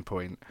tipping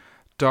point.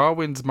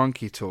 Darwin's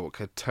monkey talk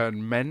had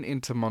turned men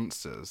into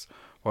monsters,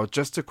 while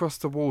just across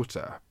the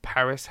water,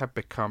 Paris had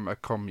become a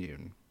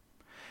commune.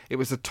 It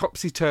was a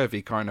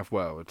topsy-turvy kind of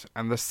world,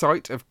 and the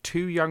sight of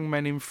two young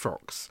men in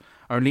frocks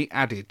only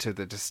added to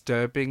the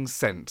disturbing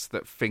sense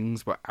that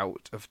things were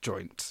out of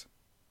joint.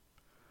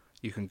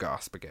 You can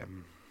gasp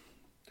again.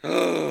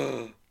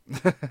 I'm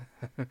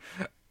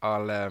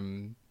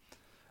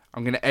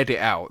going to edit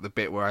out the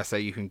bit where I say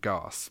you can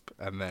gasp,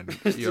 and then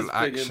you'll Just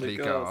bring in the actually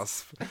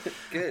gasp.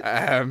 Good.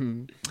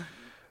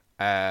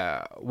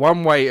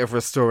 One way of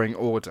restoring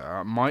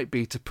order might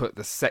be to put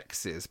the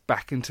sexes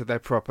back into their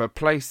proper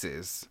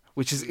places,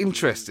 which is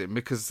interesting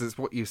because it's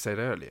what you said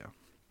earlier.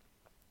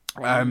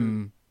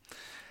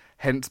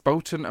 Hence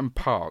Bolton and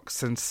Park's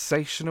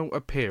sensational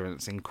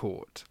appearance in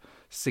court.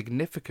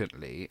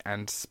 Significantly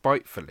and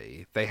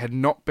spitefully, they had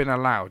not been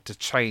allowed to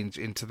change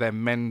into their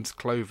men's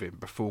clothing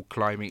before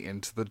climbing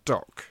into the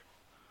dock.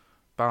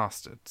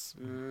 Bastards.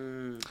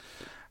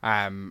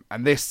 And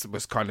this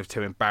was kind of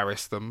to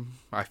embarrass them,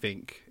 I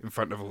think, in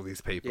front of all these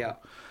people. Yeah.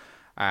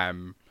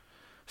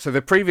 So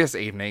the previous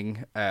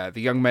evening, the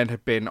young men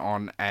had been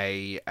on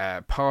a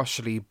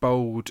partially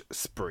bold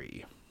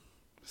spree.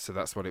 So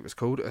that's what it was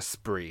called, a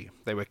spree.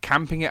 They were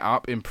camping it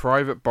up in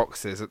private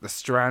boxes at the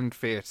Strand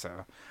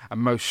Theatre, and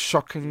most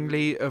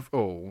shockingly of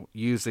all,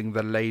 using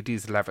the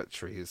ladies'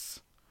 lavatories.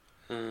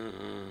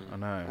 I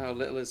know. How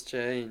little has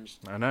changed.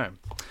 I know.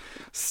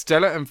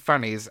 Stella and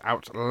Fanny's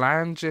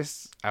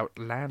outlandish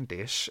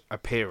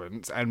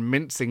appearance and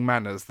mincing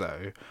manners,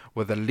 though,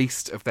 were the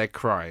least of their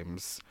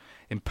crimes.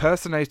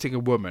 Impersonating a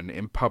woman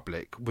in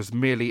public was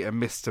merely a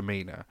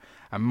misdemeanour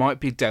and might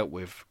be dealt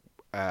with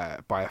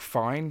by a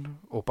fine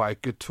or by a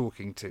good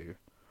talking to.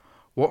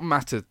 What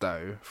mattered,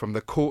 though, from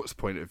the court's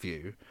point of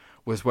view,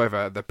 was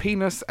whether the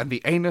penis and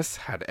the anus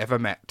had ever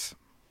met.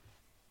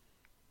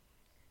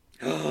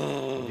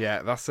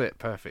 Yeah, that's it.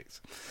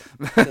 Perfect.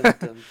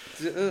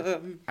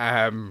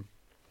 And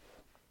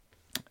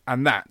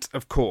that,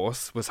 of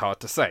course, was hard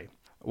to say.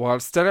 While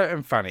Stella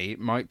and Fanny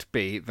might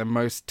be the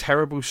most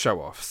terrible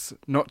show-offs,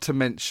 not to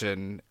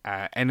mention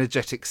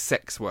energetic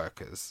sex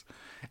workers,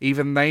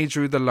 even they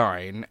drew the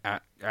line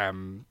at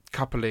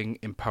coupling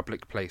in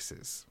public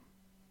places.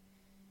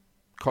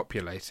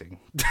 Copulating.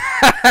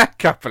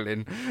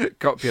 Copulating.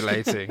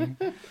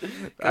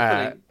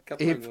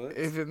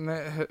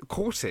 Even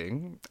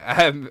courting.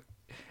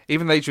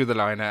 Even they drew the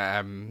line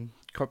at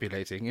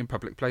copulating in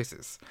public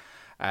places.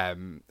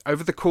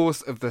 Over the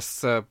course of the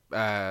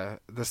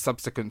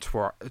subsequent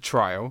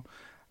trial,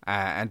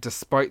 and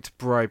despite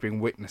bribing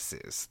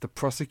witnesses, the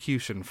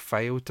prosecution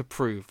failed to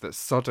prove that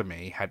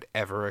sodomy had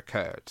ever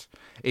occurred,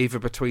 either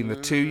between the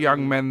two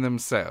young men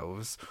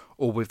themselves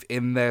or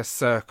within their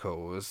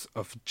circles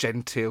of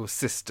genteel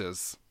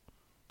sisters.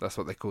 That's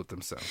what they called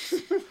themselves.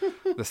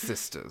 The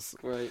sisters.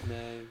 Great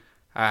name.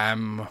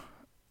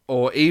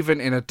 Or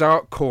even in a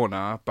dark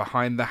corner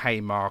behind the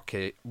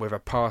Haymarket with a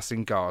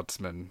passing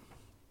guardsman.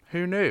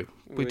 Who knew?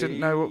 We didn't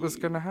know what was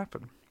going to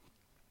happen.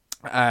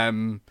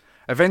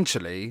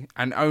 Eventually,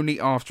 and only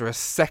after a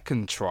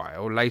second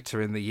trial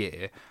later in the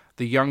year,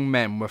 the young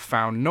men were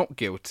found not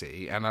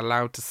guilty and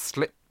allowed to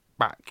slip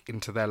back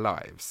into their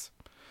lives.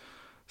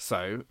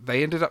 So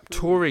they ended up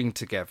touring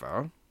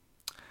together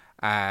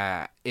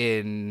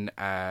in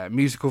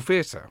musical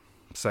theatre.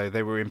 So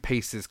they were in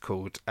pieces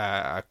called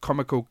A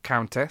Comical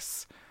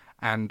Countess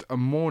and A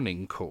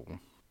Morning Call.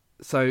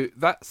 So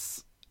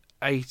that's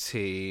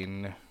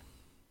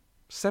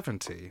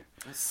 1870.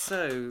 It's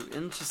so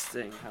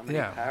interesting how many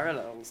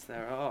parallels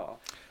there are.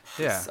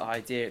 This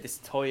idea, this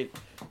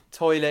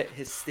toilet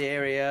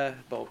hysteria,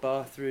 or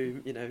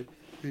bathroom,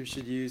 who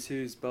should use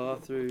whose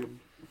bathroom.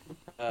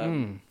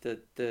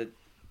 The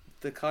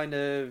kind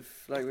of,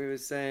 like we were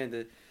saying,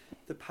 the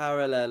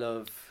parallel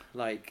of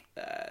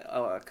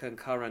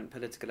concurrent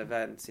political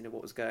events,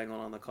 what was going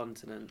on the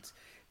continent,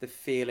 the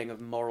feeling of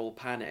moral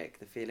panic,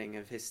 the feeling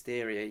of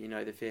hysteria,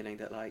 the feeling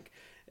that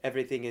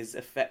everything is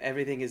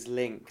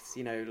linked,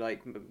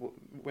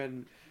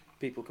 when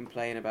people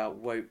complain about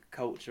woke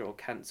culture or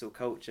cancel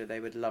culture, they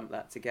would lump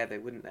that together,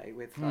 wouldn't they,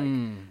 with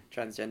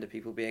transgender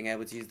people being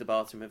able to use the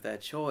bathroom of their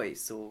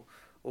choice, or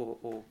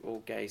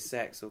gay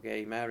sex or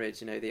gay marriage,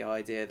 the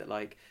idea that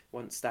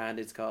once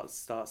standards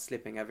start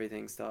slipping,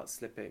 everything starts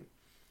slipping.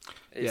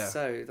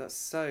 That's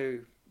so.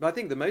 But I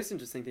think the most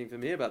interesting thing for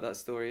me about that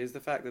story is the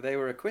fact that they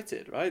were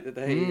acquitted, right? That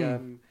they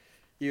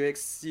you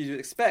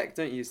expect,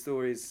 don't you,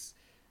 stories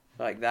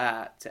like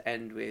that to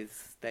end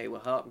with they were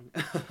hung.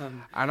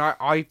 And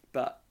I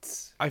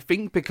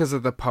think because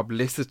of the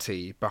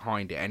publicity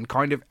behind it, and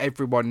kind of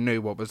everyone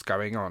knew what was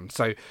going on.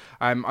 So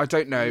I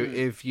don't know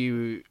if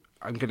you.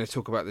 I'm going to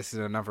talk about this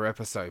in another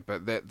episode,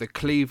 but the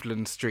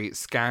Cleveland Street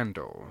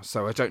scandal.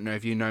 So I don't know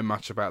if you know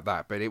much about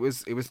that, but it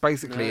was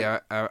basically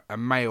a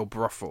male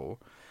brothel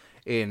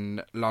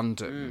in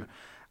London,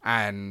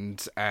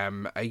 and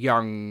a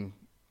young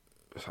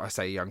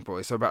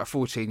boy, so about a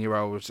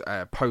 14-year-old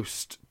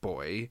post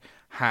boy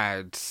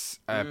had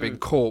been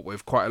caught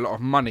with quite a lot of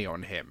money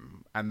on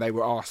him, and they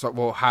were asked,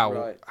 well,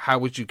 how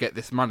would you get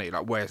this money?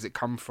 Where does it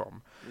come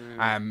from?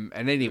 And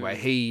anyway,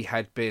 he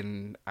had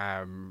been,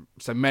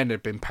 so men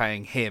had been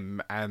paying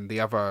him and the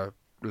other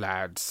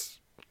lads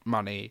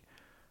money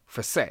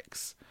for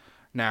sex.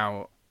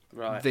 Now,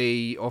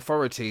 the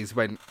authorities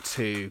went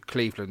to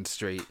Cleveland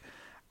Street,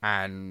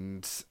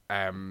 and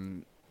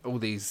all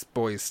these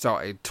boys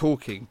started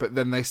talking, but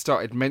then they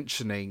started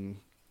mentioning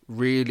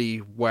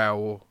really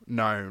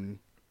well-known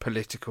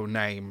political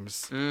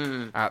names.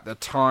 At the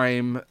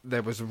time,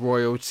 there was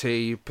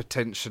royalty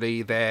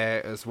potentially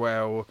there as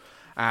well.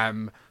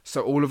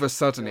 So all of a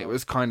sudden, it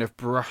was kind of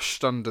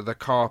brushed under the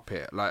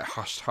carpet,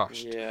 hushed.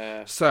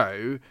 Yeah.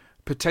 So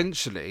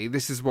potentially,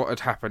 this is what had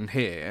happened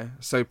here.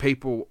 So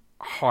people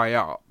high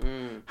up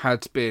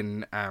had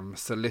been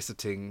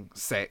soliciting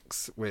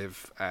sex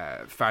with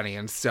Fanny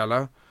and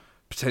Stella,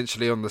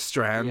 potentially on the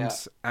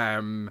Strand.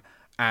 And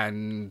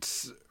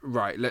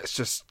let's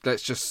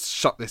just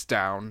shut this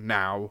down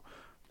now,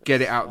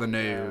 get it out the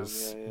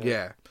news.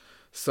 Yeah.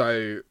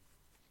 So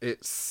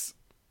it's,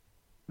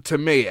 to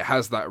me, it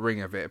has that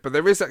ring of it. But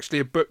there is actually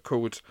a book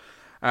called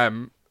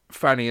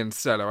Fanny and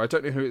Stella. I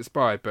don't know who it's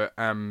by, but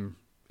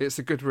it's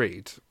a good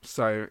read.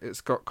 So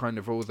it's got kind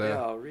of all the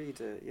I'll read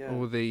it. Yeah.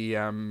 all the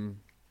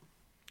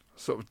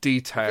sort of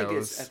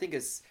details. I think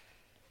it's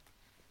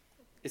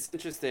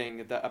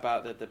interesting that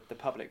about the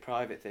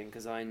public-private thing,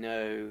 because I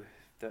know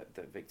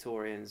that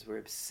Victorians were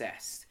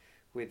obsessed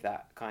with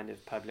that kind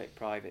of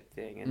public-private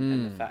thing,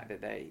 and the fact that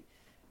they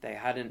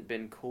hadn't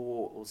been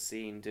caught or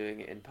seen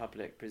doing it in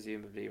public,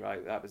 presumably,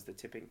 right? That was the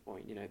tipping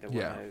point. You know, there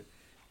were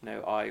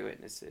no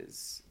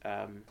eyewitnesses.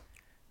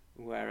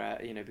 Where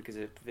you know, because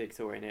the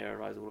Victorian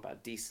era is all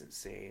about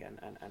decency and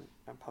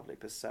public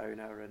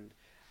persona,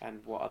 and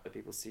what other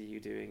people see you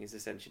doing is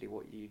essentially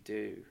what you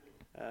do.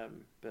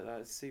 But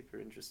that's super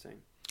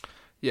interesting.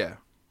 Yeah,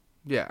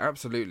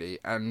 absolutely.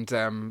 And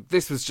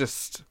this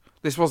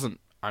wasn't.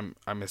 I'm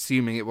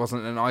assuming it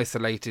wasn't an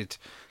isolated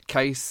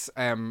case.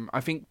 I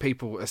think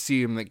people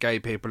assume that gay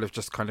people have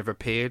just kind of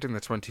appeared in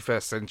the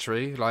 21st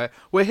century, like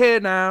we're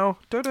here now.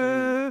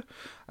 Da-da.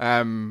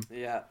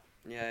 Yeah.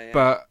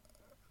 But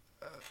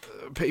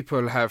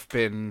people have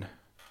been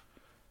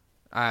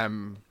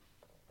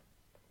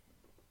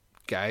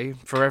gay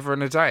forever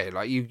and a day.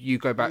 Like you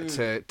go back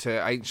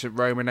to ancient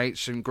Rome and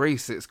ancient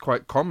Greece, it's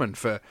quite common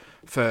for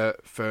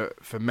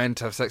men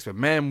to have sex with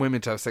men,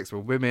 women to have sex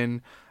with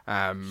women,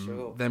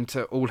 them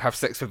to all have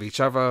sex with each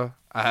other.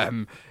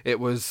 It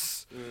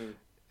was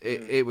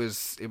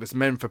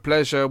men for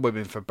pleasure,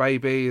 women for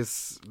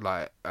babies,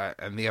 like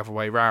and the other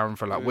way round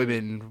for like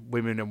women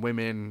and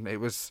women. It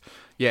was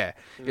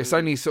it's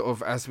only sort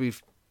of as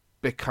we've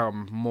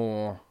become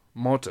more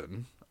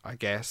modern, I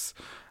guess,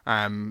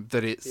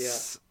 that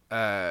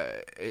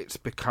it's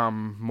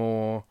become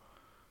more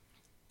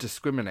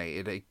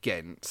discriminated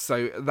against.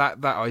 So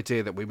that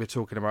idea that we were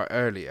talking about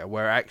earlier,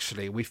 where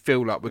actually we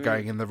feel like we're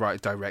going in the right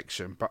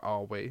direction, but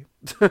are we?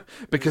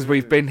 Because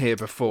we've been here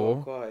before.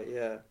 Not quite,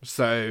 yeah.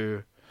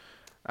 So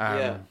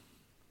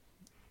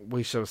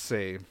we shall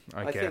see.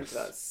 I guess think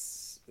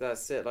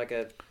that's it. Like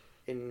a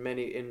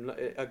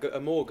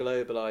more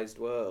globalized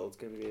world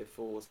can be a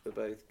force for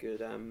both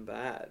good and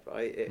bad,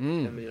 right? I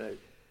mean, you know,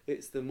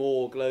 it's the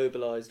more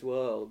globalized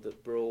world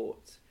that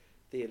brought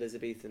the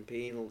Elizabethan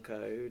Penal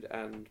Code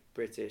and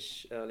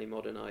British early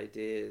modern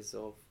ideas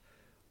of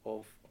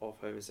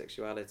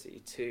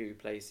homosexuality to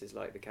places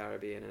like the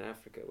Caribbean and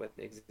Africa where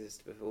they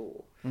existed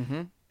before.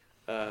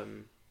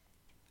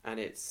 And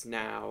it's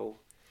now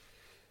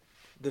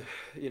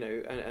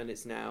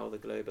it's now the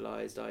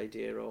globalized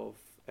idea of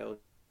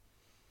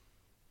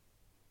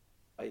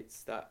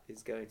rights that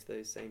is going to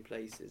those same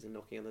places and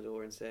knocking on the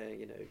door and saying,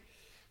 you know,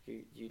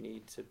 you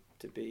need to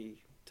be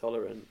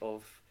tolerant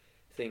of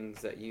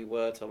things that you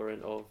were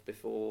tolerant of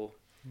before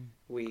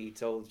we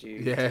told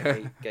you to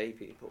hate gay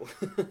people.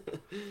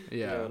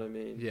 You know what I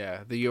mean?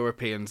 Yeah, the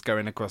Europeans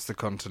going across the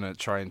continent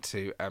trying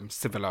to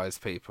civilize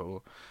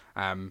people,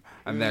 and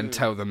then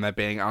tell them they're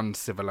being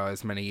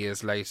uncivilized many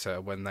years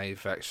later when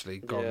they've actually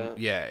gone.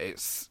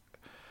 It's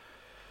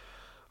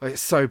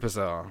so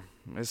bizarre.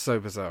 It's so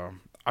bizarre.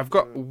 I've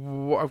got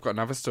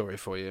another story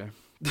for you.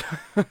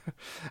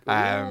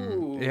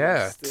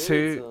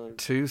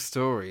 Two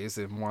stories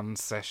in one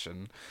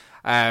session.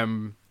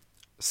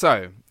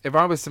 So, if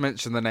I was to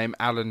mention the name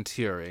Alan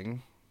Turing,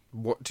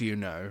 what do you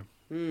know?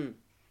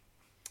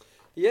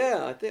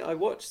 Yeah, I think I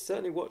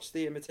certainly watched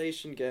The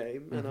Imitation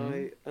Game, and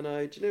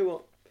I do you know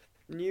what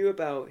knew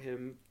about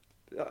him?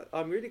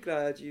 I'm really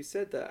glad you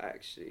said that,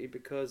 actually,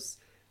 because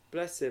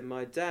bless him,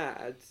 my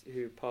dad,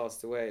 who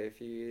passed away a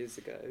few years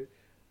ago,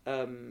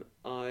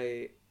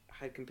 I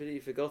had completely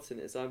forgotten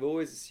it. So I've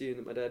always assumed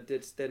that my dad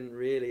didn't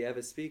really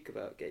ever speak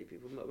about gay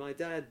people, but my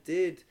dad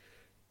did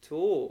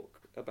talk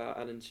about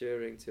Alan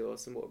Turing to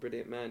us and what a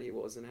brilliant man he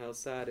was and how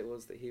sad it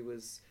was that he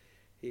was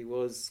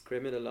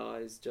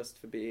criminalized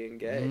just for being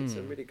gay. So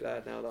I'm really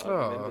glad now that I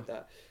remembered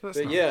that. That's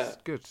but nice. Yeah,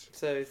 good.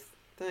 So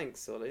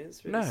thanks, Ollie.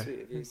 It's really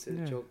sweet of you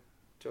to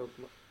jog.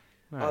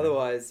 No.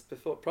 Otherwise,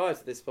 prior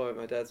to this point,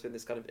 my dad's been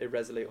this kind of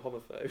irresolute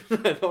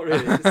homophobe. Not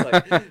really, just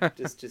like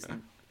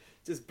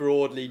just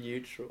broadly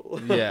neutral.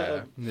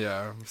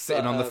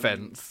 Sitting on the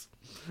fence.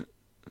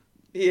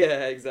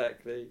 Yeah,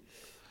 exactly.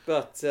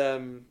 But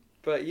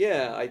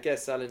yeah, I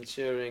guess Alan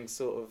Turing,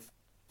 sort of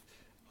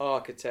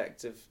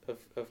architect of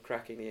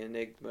cracking the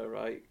enigma,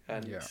 right?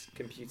 And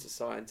computer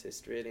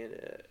scientist, really, in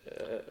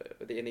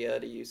the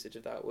early usage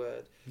of that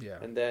word. Yeah.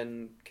 And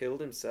then killed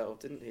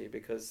himself, didn't he?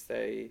 Because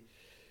they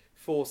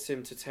forced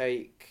him to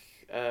take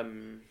a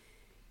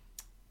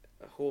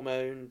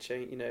hormone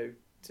change,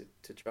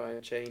 to try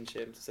and change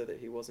him so that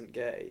he wasn't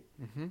gay.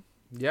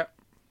 Yep.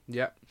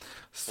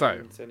 So.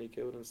 And then he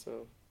killed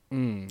himself.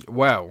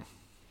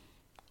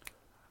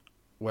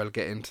 We'll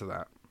get into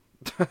that.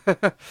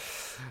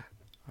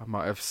 I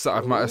might have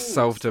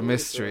solved a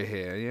mystery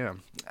here. Yeah.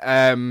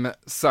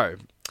 So,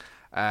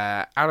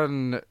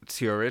 Alan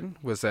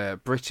Turing was a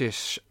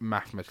British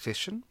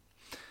mathematician.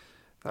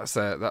 That's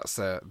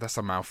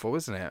a mouthful,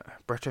 isn't it?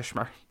 British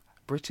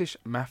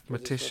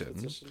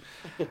mathematician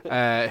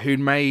who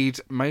made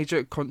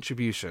major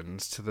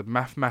contributions to the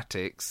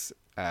mathematics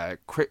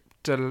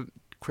cryptic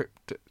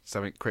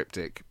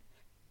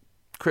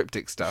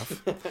cryptic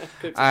stuff.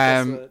 Cryptic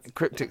crosswords.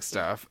 Cryptic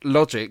stuff,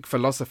 logic,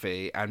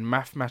 philosophy, and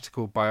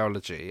mathematical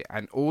biology,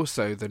 and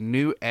also the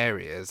new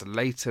areas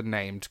later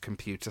named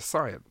computer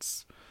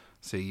science.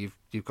 So you've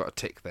got a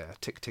tick there,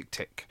 tick, tick,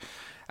 tick.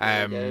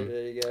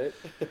 There you go.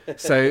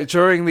 So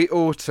during the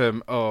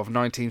autumn of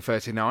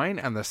 1939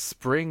 and the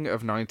spring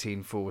of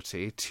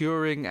 1940,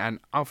 Turing and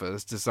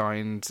others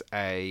designed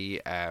a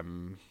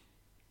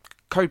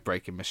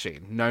code-breaking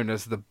machine known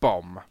as the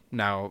bombe.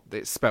 Now,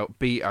 it's spelt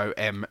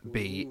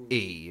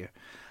B-O-M-B-E.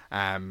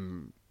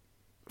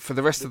 For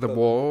the rest of the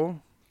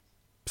war...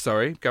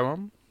 Sorry, go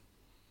on.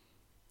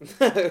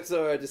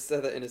 Sorry, I just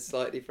said that in a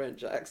slightly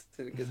French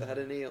accent because I had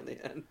an E on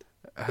the end.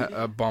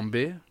 A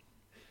bombe.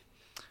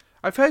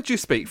 I've heard you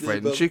speak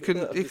French. You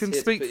can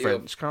speak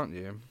French, can't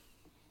you?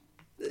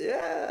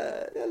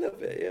 Yeah, a little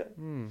bit, yeah.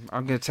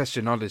 I'm going to test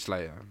your knowledge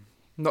later.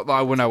 Not that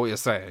I will know what you're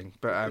saying,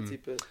 but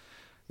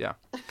yeah.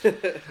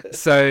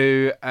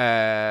 So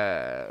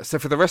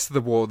for the rest of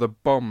the war, the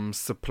bombs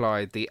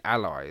supplied the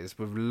Allies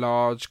with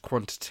large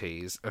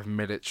quantities of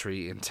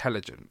military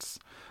intelligence.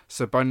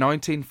 So by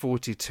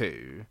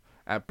 1942,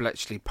 at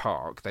Bletchley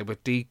Park, they were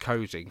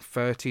decoding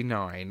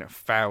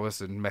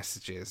 39,000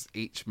 messages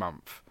each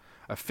month,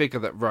 a figure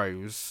that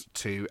rose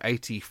to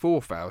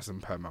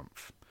 84,000 per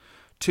month.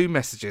 2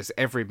 messages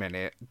every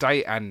minute,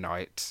 day and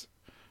night.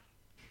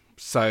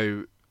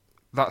 So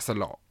that's a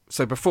lot.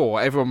 So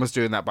before, everyone was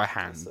doing that by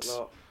hand. That's a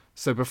lot.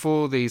 So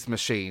before these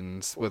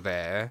machines were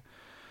there,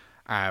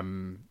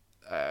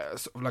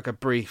 sort of like a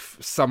brief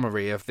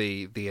summary of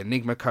the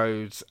Enigma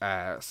codes.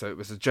 So it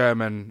was a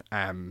German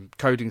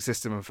coding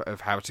system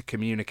of how to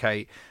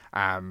communicate,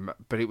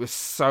 but it was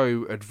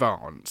so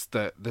advanced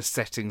that the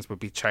settings would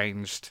be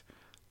changed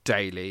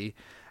daily,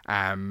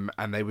 and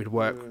they would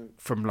work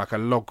from like a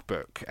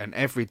logbook, and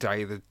every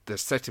day the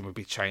setting would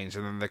be changed,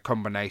 and then the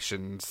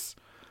combinations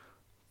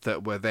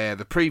that were there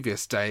the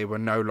previous day were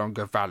no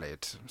longer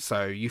valid.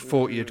 So you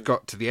thought you'd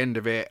got to the end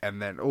of it,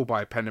 and then all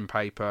by pen and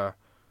paper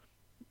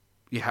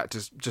you had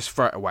to just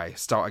throw it away,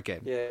 start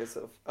again. Yeah,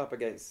 sort of up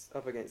against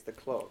the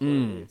clock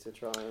to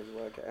try and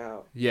work it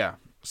out. Yeah.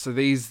 So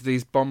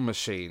these bomb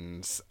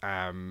machines,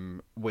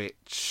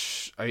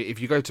 which if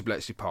you go to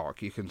Bletchley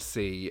Park, you can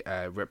see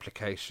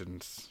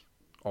replications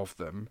of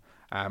them.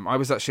 I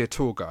was actually a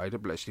tour guide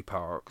at Bletchley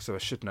Park, so I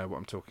should know what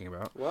I'm talking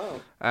about. Wow.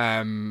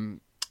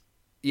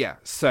 Yeah.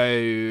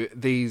 So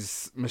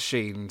these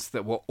machines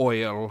that were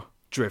oil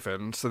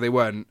driven, so they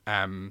weren't.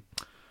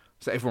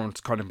 So everyone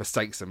kind of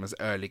mistakes them as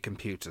early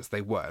computers. They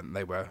weren't.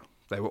 They were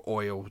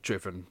oil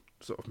driven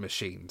sort of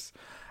machines.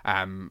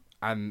 And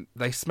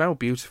they smell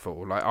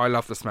beautiful. Like, I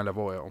love the smell of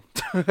oil.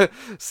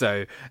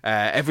 So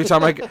every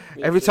time I go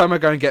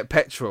and get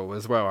petrol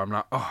as well, I'm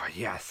like, oh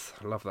yes,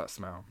 I love that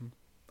smell.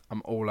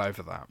 I'm all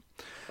over that.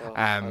 Oh,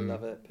 I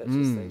love it.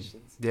 Petrol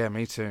stations. Yeah,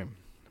 me too.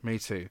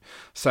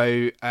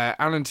 So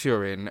Alan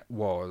Turing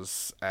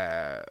was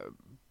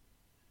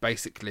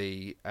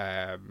basically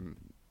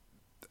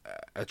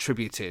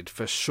attributed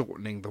for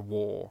shortening the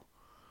war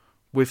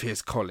with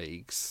his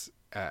colleagues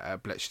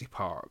at Bletchley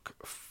Park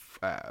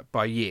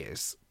by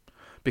years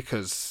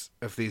because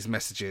of these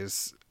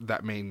messages.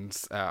 That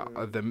means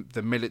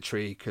the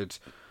military could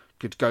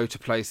go to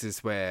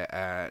places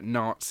where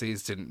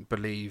Nazis didn't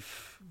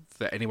believe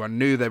that anyone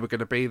knew they were going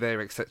to be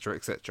there, etc.,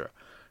 etc.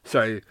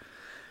 So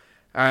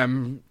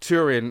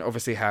Turing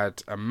obviously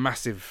had a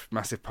massive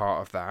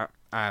part of that.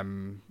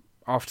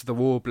 After the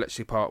war,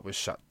 Bletchley Park was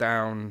shut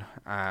down,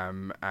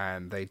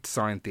 and they'd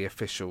signed the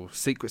Official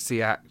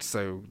Secrecy Act,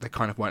 so they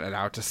kind of weren't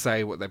allowed to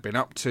say what they'd been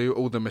up to.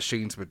 All the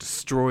machines were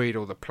destroyed,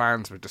 all the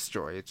plans were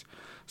destroyed.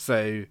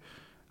 So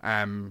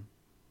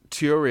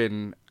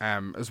Turing,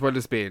 as well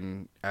as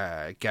being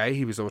gay,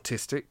 he was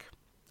autistic,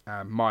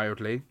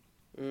 mildly.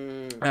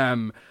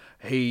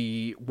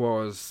 He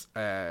was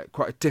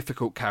quite a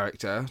difficult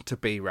character to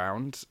be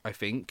around, I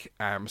think,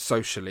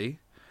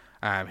 socially.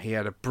 He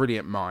had a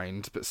brilliant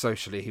mind, but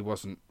socially he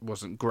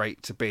wasn't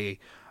great to be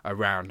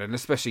around, and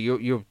especially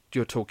you're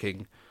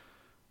talking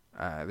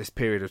this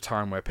period of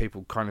time where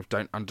people kind of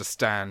don't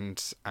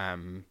understand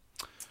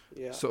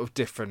sort of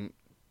different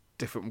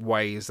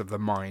ways of the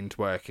mind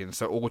working.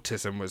 So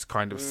autism was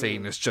kind of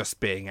seen as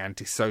just being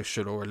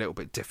antisocial or a little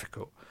bit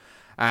difficult.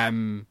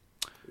 So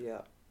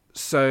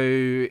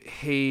so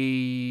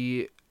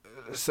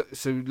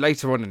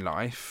later on in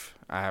life,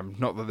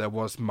 not that there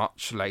was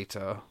much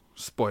later.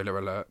 Spoiler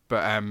alert,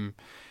 but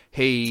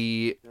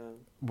he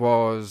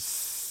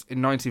was in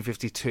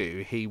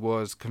 1952. He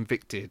was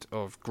convicted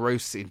of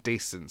gross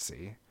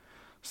indecency,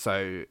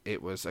 so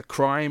it was a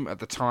crime at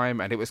the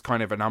time, and it was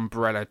kind of an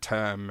umbrella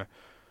term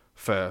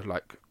for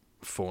like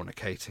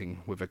fornicating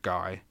with a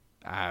guy.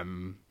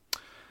 And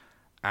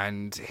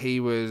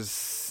he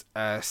was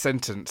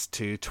sentenced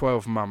to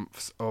 12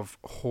 months of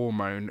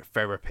hormone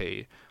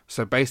therapy,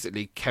 so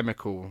basically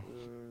chemical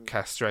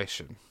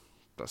castration.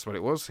 That's what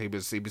it was. He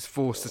was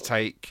forced to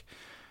take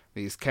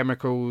these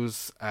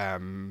chemicals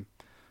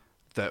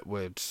that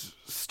would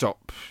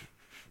stop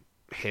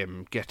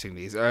him getting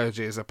these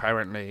urges,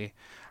 apparently.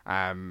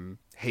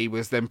 He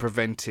was then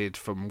prevented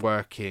from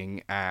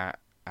working at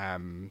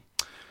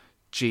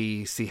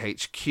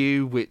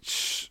GCHQ,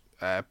 which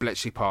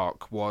Bletchley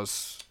Park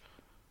was.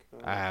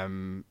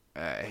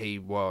 He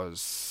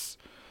was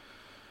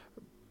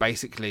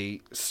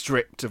basically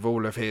stripped of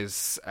all of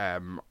his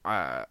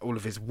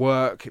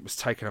work. It was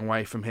taken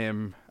away from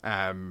him.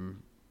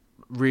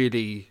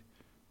 Really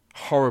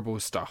horrible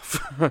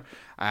stuff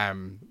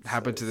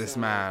happened to this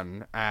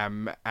man,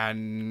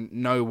 and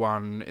no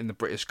one in the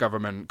British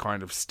government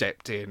kind of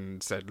stepped in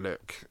and said,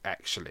 look,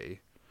 actually,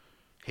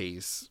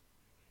 he's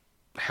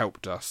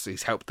helped us,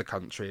 he's helped the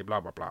country, blah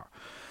blah blah.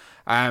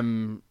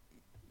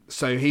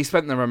 So he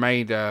spent the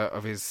remainder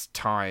of his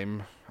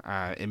time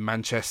in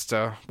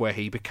Manchester, where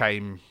he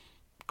became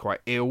quite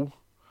ill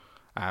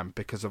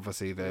because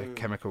obviously the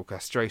chemical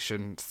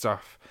castration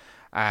stuff,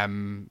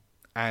 and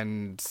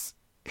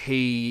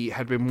he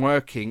had been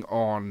working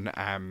on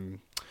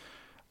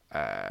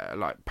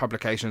like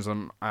publications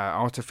on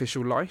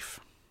artificial life.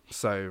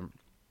 So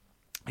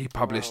he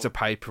published a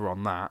paper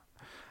on that,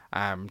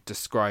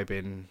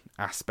 describing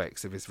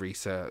aspects of his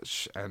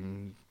research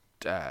and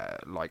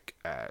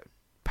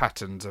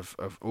patterns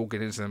of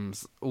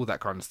organisms, all that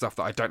kind of stuff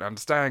that I don't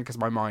understand because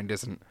my mind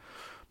isn't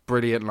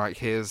brilliant like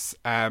his.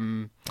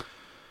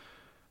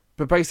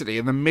 But basically,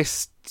 in the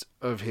midst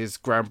of his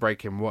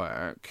groundbreaking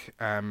work,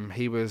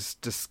 he was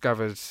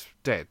discovered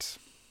dead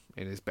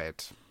in his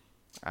bed.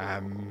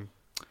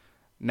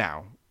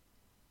 Now,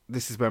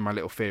 this is where my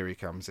little theory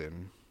comes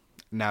in.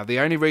 Now, the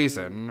only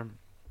reason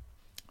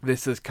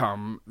this has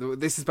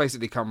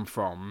basically come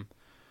from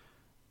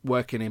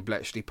working in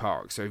Bletchley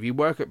Park. So if you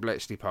work at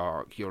Bletchley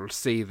Park, you'll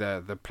see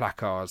the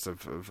placards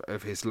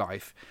of his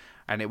life,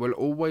 and it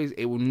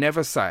will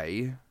never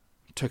say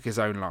took his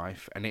own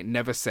life, and it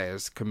never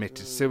says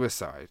committed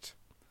suicide.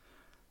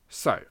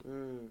 So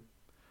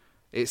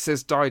it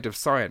says died of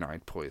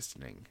cyanide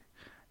poisoning.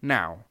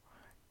 Now,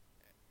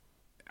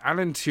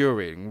 Alan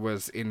Turing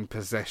was in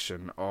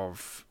possession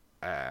of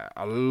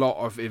a lot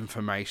of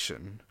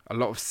information, a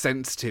lot of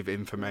sensitive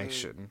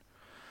information,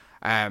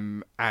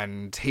 and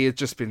he had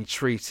just been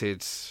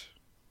treated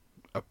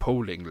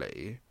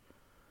appallingly.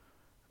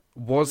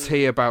 Was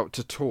he about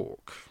to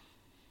talk?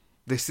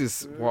 This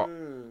is what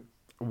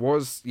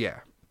was he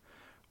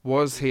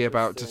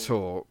about to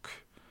talk?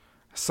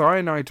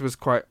 Cyanide was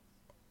quite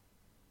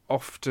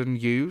often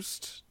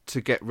used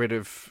to get rid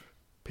of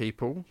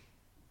people.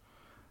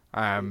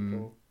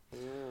 And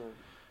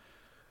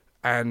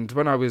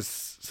when I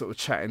was sort of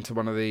chatting to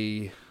one of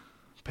the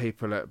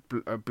people at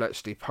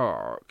Bletchley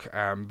Park,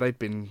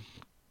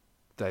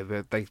 they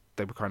were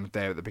kind of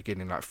there at the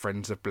beginning, like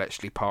friends of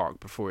Bletchley Park,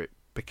 before it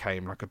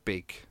became like a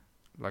big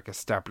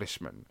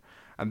establishment,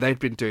 and they'd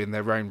been doing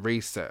their own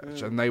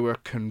research, and they were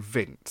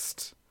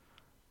convinced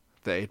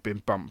that he'd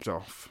been bumped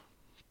off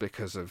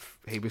because of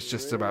he was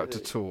just about to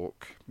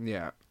talk.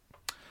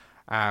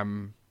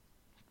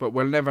 But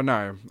we'll never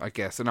know, I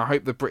guess, and I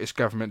hope the British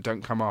government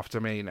don't come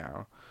after me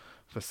now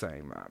for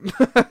saying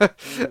that.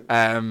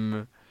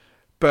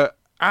 But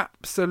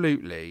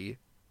absolutely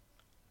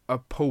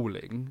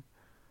appalling.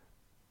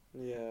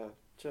 Yeah,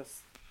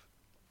 just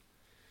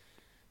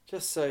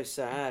so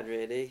sad,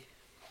 really.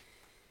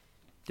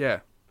 Yeah,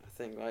 I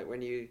think I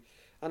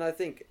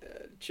think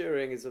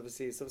Turing is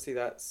obviously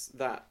that's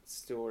that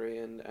story,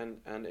 and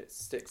it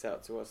sticks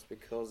out to us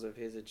because of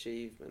his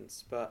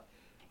achievements. But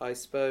I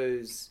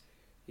suppose,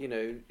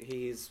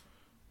 his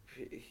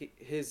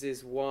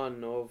is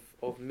one of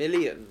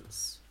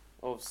millions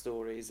of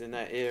stories in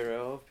that era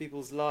of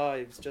people's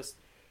lives just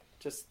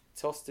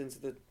tossed into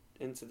the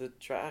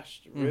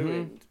trash,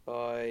 ruined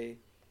by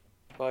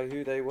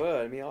who they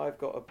were. I mean,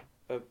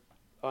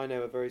 I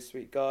know a very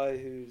sweet guy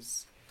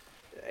who's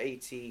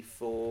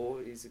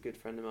 84. He's a good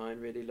friend of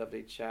mine, really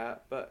lovely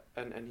chap,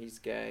 and he's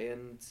gay,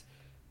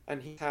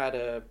 and he had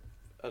a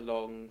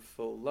long,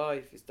 full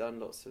life. He's done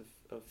lots of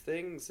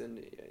things,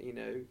 and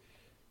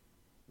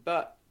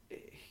but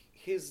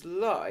his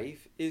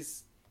life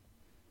is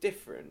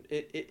different.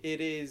 It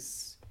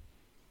is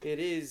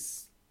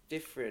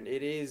different.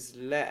 It is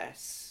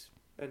less,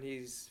 and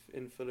he's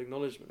in full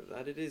acknowledgement of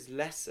that. It is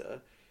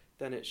lesser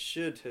than it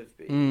should have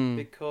been,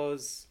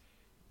 because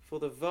for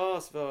the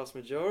vast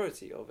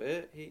majority of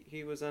it,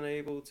 he was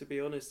unable to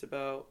be honest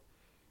about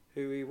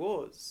who he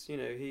was.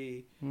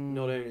 He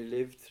not only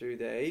lived through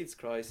the AIDS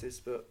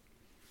crisis, but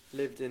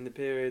lived in the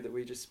period that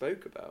we just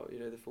spoke about,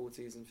 the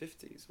 40s and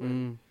 50s,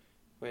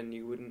 when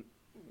you wouldn't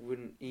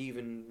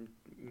even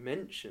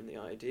mention the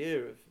idea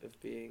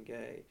of being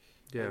gay.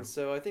 Yeah. And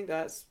so I think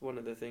that's one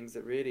of the things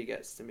that really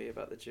gets to me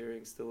about the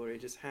Turing story,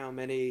 just how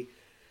many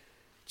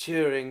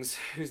Turings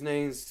whose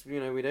names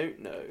we don't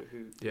know,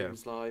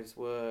 whose lives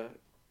were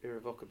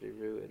irrevocably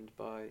ruined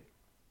by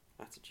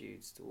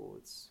attitudes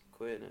towards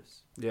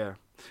queerness. Yeah.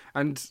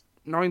 And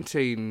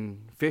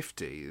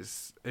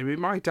 1950s, I mean,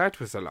 my dad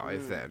was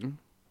alive then.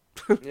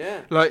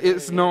 Yeah.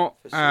 It's not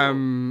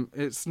sure.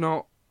 it's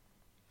not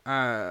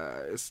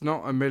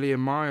a million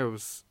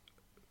miles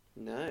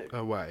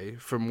away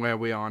from where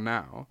we are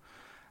now.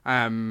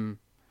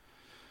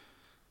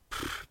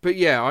 But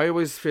yeah, I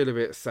always feel a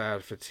bit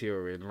sad for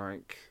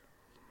Turing.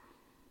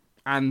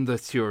 and the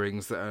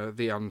Turings that are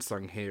the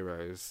unsung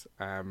heroes.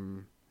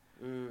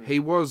 He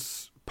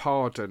was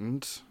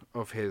pardoned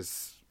of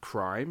his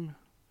crime,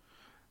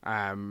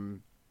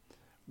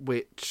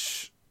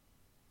 which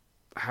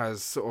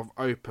has sort of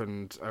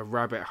opened a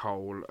rabbit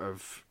hole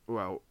of,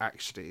 well,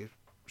 actually,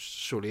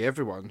 surely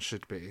everyone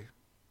should be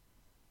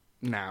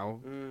now.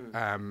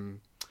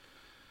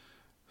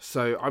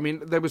 So, I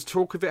mean, there was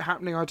talk of it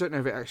happening. I don't know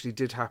if it actually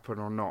did happen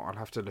or not. I'll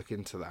have to look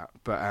into that.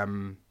 But,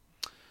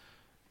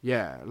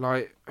 yeah,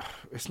 like,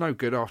 it's no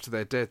good after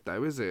they're dead,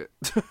 though, is it?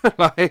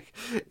 Like,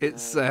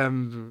 it's,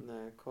 No,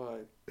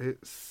 quite.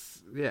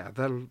 it's, yeah,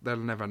 they'll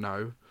never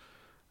know.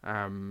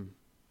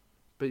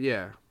 But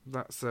yeah,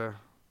 that's a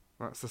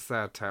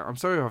sad tale. I'm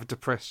sorry I've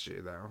depressed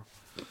you, though.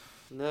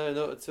 No,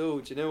 not at all.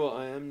 Do you know what?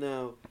 I am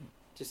now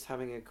just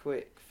having a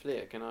quick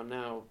flick, and I'm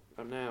now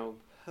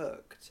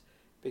hooked,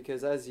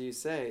 because as you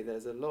say,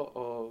 there's a lot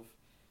of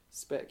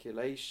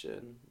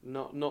speculation,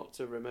 not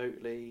to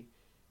remotely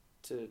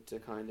to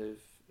kind of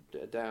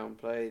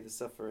downplay the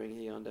suffering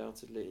he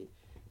undoubtedly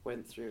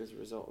went through as a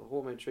result of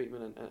hormone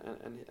treatment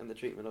and the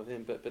treatment of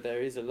him, but there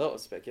is a lot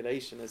of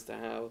speculation as to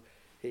how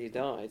he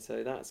died.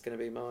 So that's going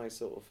to be my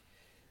sort of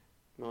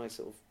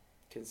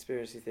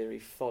conspiracy theory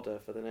fodder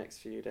for the next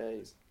few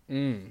days.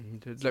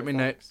 Let me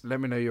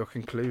know your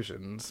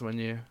conclusions when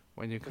you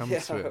come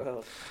to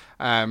it.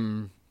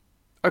 Well.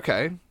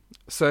 Okay,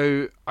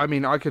 so I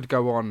mean, I could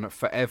go on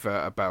forever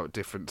about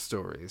different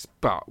stories,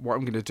 but what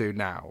I'm going to do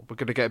now, we're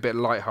going to get a bit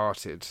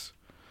lighthearted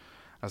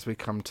as we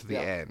come to the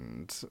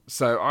end.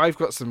 So I've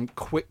got some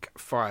quick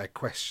fire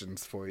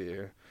questions for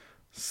you.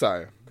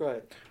 So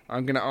Great.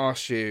 I'm going to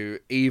ask you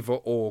either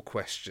or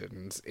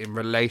questions in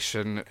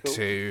relation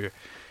to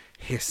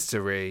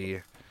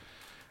history,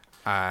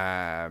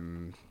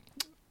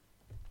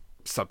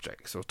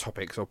 subjects or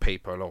topics or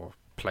people or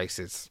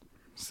places.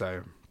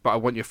 So, but I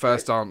want your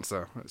first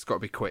answer. It's got to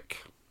be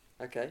quick.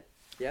 Okay.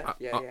 Yeah.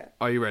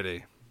 Are you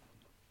ready?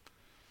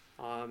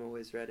 I'm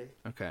always ready.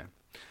 Okay.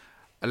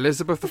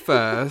 Elizabeth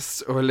I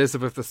or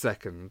Elizabeth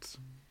II?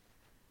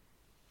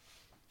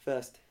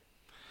 First.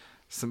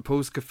 St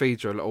Paul's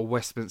Cathedral or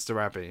Westminster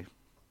Abbey?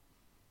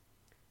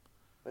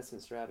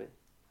 Westminster Abbey.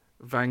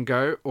 Van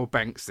Gogh or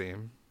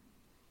Banksy?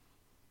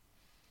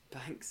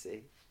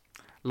 Banksy.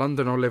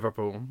 London or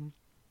Liverpool?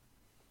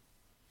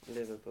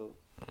 Liverpool.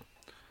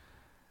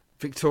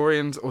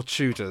 Victorians or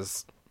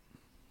Tudors?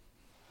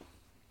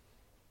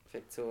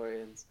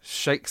 Victorians.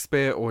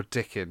 Shakespeare or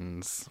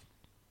Dickens?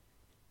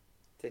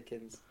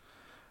 Dickens.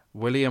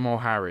 William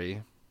or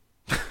Harry?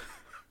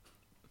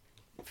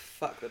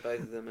 Fuck the both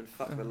of them and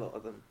fuck the lot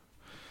of them.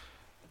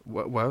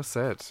 Well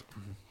said.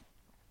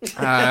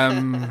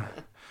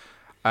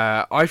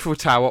 Eiffel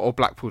Tower or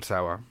Blackpool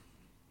Tower?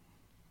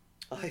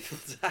 Eiffel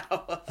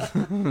Tower.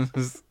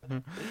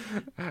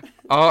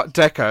 Art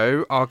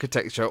Deco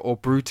architecture or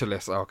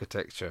Brutalist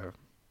architecture?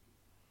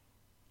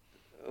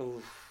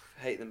 Oh,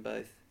 hate them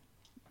both.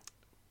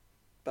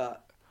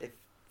 But if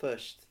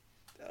pushed,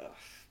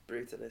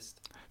 Brutalist.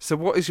 So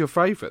what is your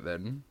favourite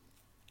then?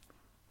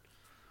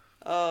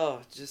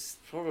 Oh,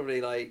 just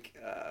probably like,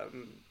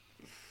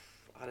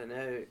 I don't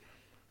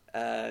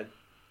know,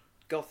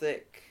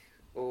 Gothic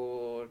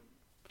or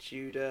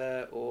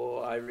Tudor,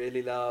 or I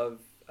really love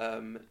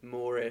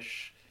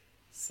Moorish,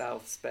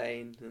 South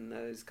Spain, and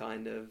those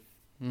kind of.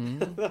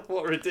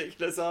 What a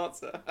ridiculous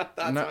answer!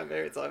 That's my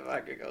favourite type of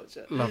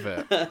agriculture. Love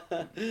it.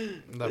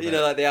 Love it.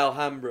 Know, like the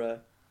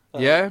Alhambra.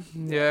 Yeah.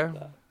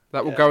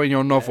 That will go in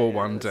your novel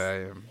one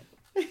day.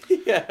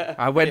 Yeah.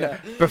 I went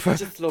before. I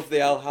just love the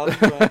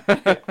Alhambra.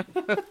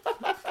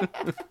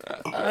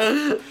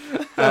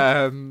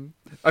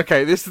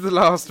 Okay, this is the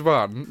last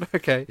one.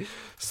 Okay,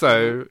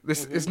 so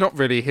this is not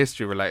really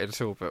history related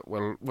at all, but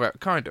well,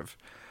 kind of.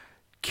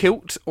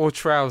 Kilt or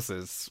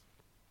trousers?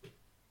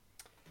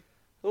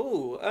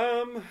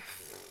 Oh,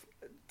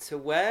 to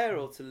wear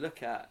or to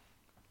look at?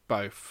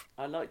 Both.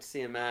 I like to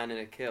see a man in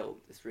a kilt.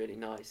 It's really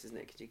nice, isn't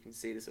it? Because you can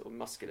see the sort of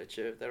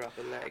musculature of their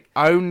upper leg.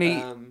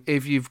 Only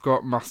if you've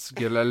got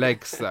muscular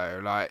legs,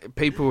 though. Like,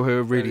 people who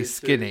are really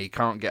skinny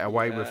can't get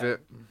away with it.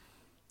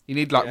 You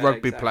need, like,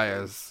 rugby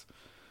players.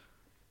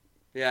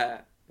 Yeah,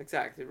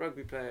 exactly.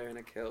 Rugby player in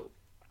a kilt.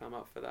 I'm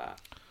up for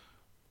that.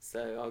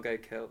 So I'll go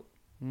kilt.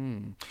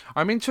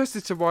 I'm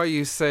interested to why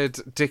you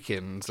said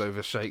Dickens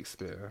over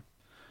Shakespeare.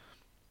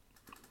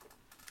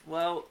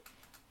 Well,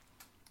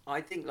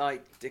 I think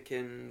like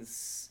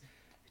Dickens,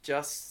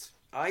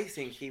 I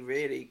think he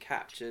really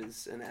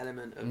captures an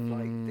element of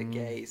like the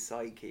gay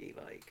psyche.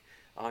 Like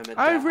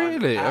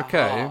really?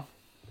 Okay. Heart.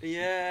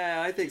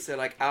 Yeah, I think so.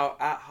 Like at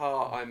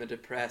heart, I'm a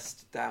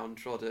depressed,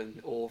 downtrodden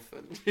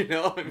orphan. You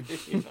know what I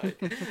mean?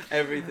 Like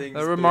everything's.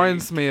 That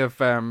reminds me of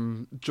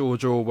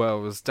George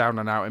Orwell's Down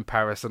and Out in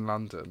Paris and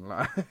London.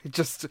 Like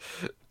just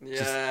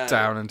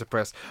down and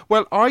depressed.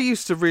 Well, I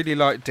used to really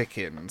like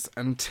Dickens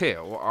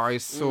until I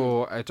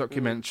saw a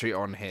documentary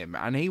on him,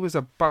 and he was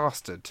a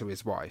bastard to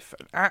his wife,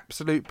 an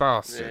absolute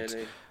bastard.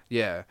 Really?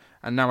 Yeah,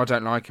 and now I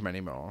don't like him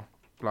anymore.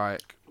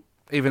 Like,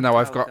 even though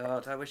I've got.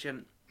 God, I wish you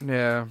hadn't.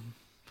 Yeah.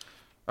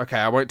 Okay,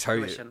 I won't tell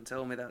you. I wish you hadn't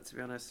told me that, to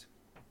be honest.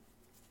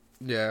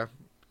 Yeah,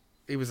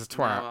 he was a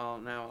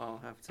twat. Now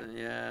I'll have to.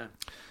 Yeah.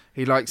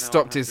 He like Now I'll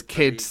stopped have his to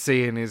kid bloody-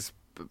 seeing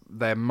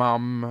their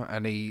mum,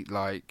 and he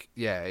like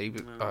he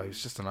was he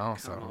was just an Come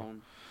arsehole.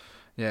 on.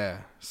 Yeah,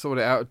 sort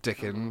it out,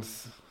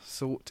 Dickens.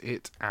 Sort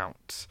it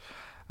out.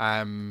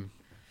 I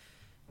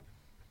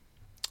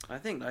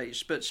think, like,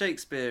 but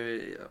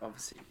Shakespeare,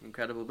 obviously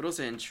incredible, but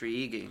also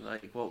intriguing.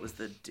 Like, what was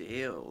the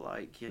deal?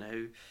 Like, you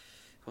know,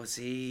 was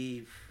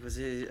he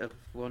a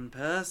one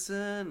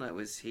person? Like,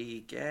 was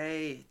he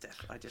gay?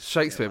 I just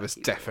Shakespeare feel like was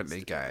he definitely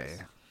to be gay.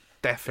 honest.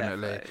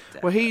 Definitely. Definitely,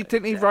 Well, he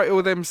definitely. write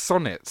all them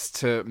sonnets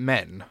to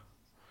men.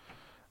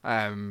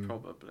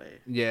 Probably.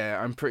 Yeah,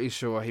 I'm pretty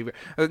sure he.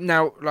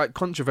 Now, like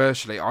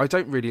controversially, I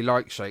don't really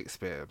like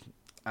Shakespeare.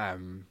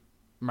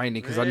 Mainly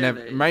because Really?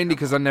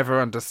 I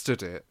never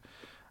understood it.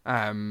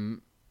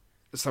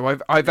 So I've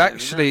Yeah, I mean,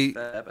 actually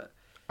that's fair, but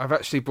I've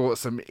actually bought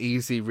some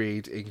easy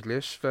read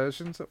English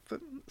versions of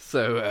them.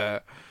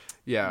 So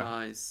yeah,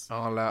 nice.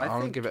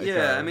 I'll think, give it a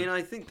yeah, go. I mean,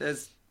 I think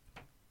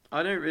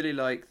I don't really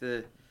like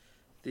the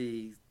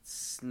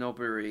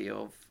snobbery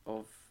of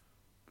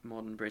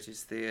modern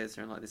British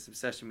theatre and like this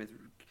obsession with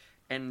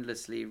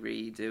endlessly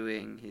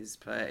redoing his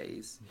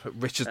plays.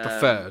 Richard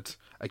III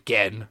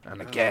again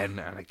and again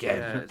and again.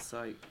 Yeah, it's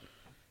like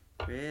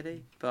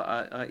really, but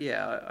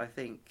I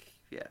think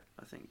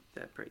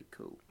they're pretty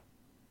cool.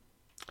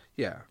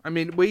 Yeah, I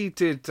mean, we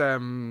did The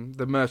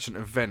Merchant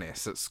of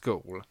Venice at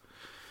school,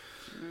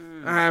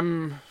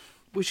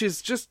 which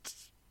is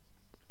just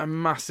a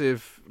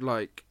massive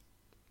like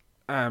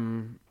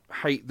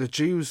hate the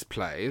Jews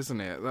play,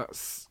 isn't it?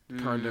 That's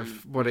kind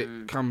of what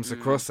it comes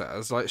across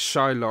as. Like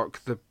Shylock,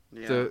 the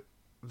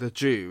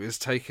Jew, is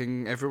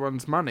taking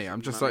everyone's money.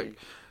 I'm just like,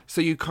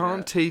 so you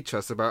can't teach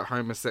us about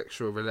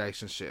homosexual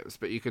relationships,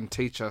 but you can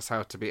teach us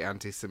how to be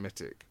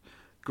anti-Semitic.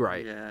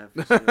 Great. Yeah,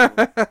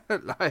 for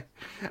sure.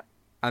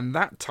 And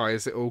that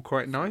ties it all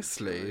quite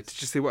nicely. Nice.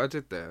 Did you see what I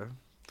did there?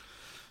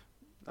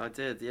 I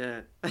did,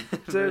 yeah.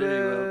 Really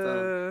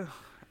well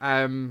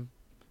done.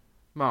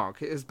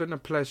 Mark, it has been a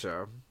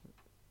pleasure.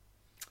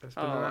 It's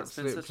been an It's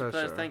been absolute such a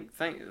pleasure. pleasure.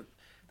 Thank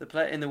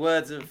in the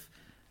words of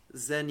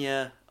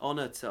Xenia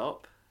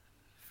Honortop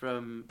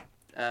from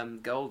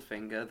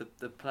Goldfinger,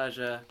 the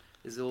pleasure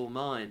is all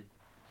mine.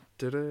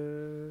 Ta-da.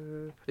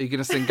 Are you going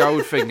to sing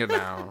Goldfinger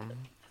now?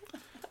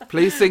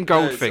 Please sing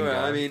Goldfinger. No,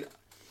 sorry,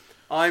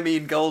 I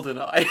mean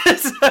Goldeneye,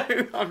 so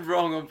I'm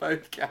wrong on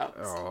both counts.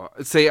 Oh,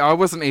 see, I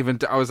wasn't even.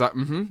 I was like,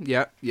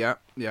 yeah.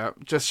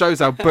 Just shows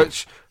how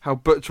butch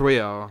we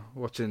are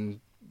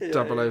watching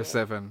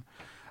 007.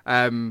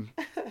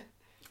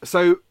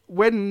 So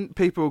when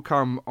people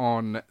come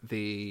on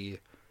the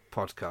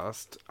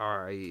podcast,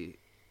 I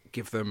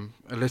give them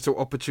a little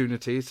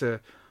opportunity to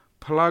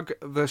plug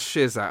the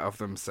shiz out of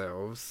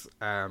themselves,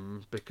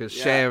 because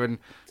share and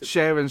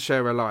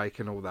share alike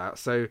and all that.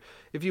 So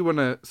if you want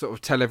to sort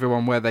of tell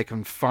everyone where they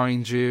can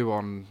find you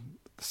on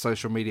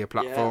social media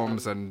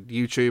platforms and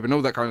YouTube and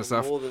all that kind of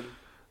stuff.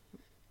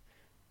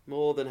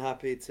 More than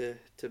happy to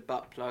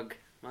butt plug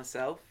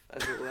myself,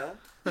 as it were.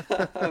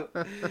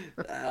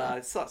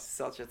 It's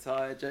such a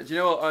tired joke. Do you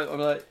know what I'm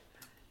like?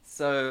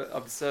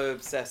 I'm so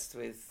obsessed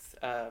with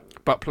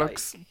butt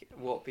plugs. Like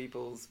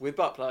with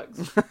butt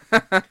plugs.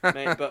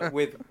 But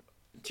do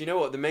you know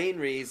what the main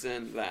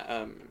reason that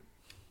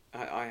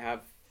I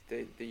have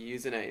the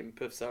username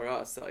Puffs Are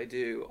Us that I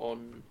do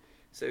on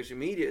social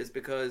media is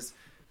because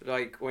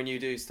like when you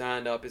do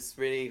stand up, it's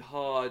really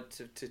hard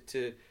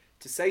to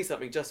say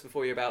something just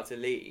before you're about to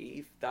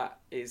leave that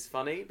is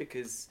funny,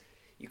 because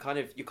you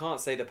can't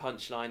say the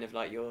punchline of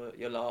like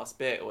your last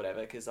bit or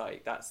whatever, because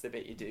like that's the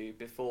bit you do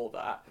before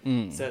that.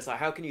 So it's like,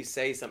 how can you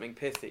say something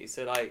pithy?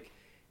 So like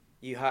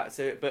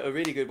but a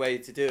really good way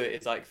to do it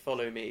is like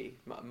follow me.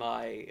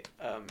 My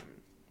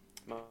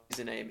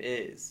username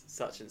is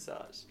such and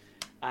such,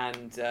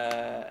 and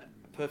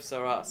Puffs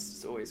Are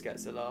Us always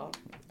gets a laugh.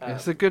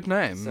 It's a good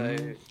name. So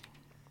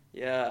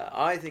yeah,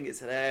 I think it's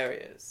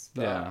hilarious.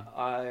 But Yeah.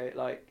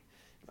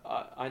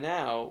 I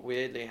now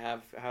weirdly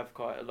have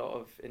quite a lot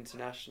of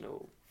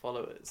international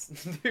followers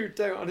who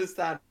don't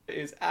understand what it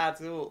is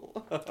at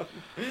all.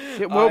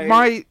 Yeah, well,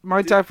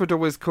 my dad would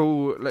always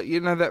call, like,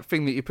 you know that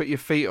thing that you put your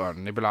feet on,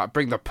 and he'd be like,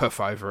 "Bring the puff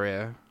over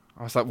here."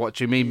 I was like, "What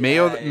do you mean, me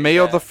or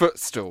the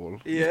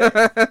footstool?" Yeah,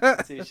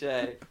 touche.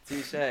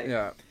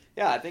 Yeah.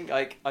 Yeah, I think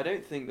I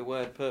don't think the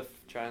word puff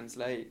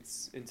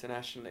translates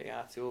internationally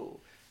at all.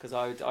 Because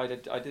I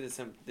did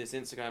this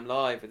Instagram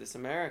live with this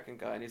American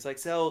guy, and he's like,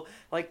 "So,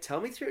 like,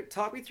 talk me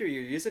through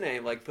your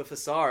username, like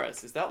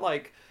Puffosaurus. Is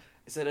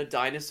it a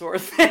dinosaur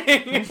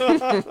thing?"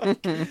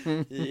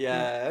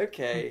 Yeah,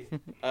 okay.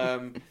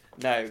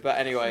 No, but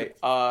anyway,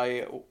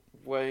 I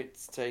won't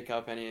take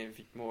up any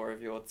more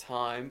of your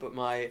time. But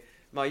my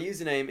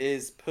username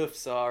is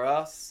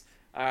Puffsaurus,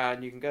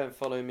 and you can go and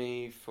follow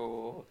me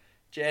for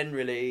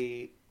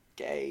generally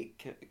gay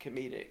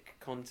comedic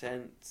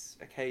content,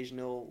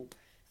 occasional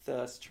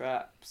thirst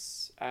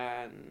traps,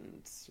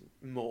 and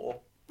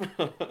more.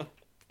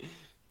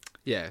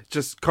 Yeah,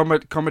 just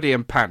comedy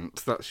and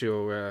pants. That's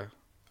your.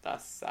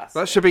 That's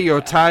that should be your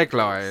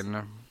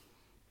tagline.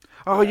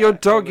 Oh, your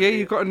dog, yeah, comedy.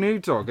 you've got a new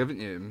dog, haven't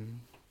you?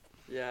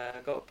 Yeah, I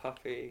got a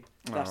puppy,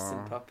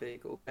 Dachshund puppy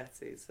called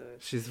Betty. So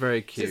She's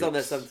very cute. she's on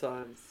there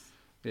sometimes.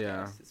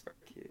 Yeah, She's very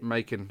cute.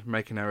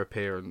 making her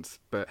appearance.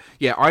 But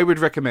yeah, I would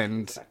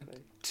recommend Exactly.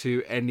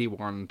 to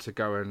anyone to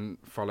go and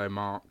follow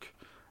Mark.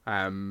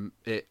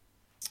 It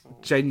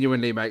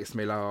genuinely makes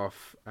me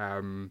laugh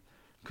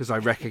because I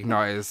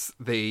recognise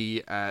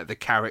the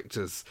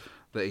characters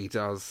that he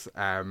does,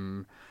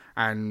 and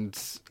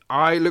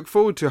I look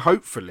forward to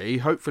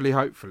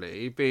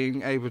hopefully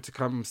being able to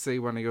come see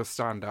one of your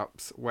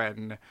stand-ups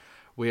when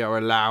we are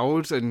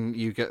allowed and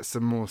you get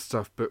some more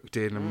stuff booked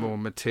in and more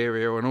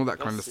material and all that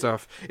kind of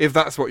stuff. If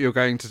that's what you're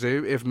going to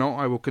do. If not,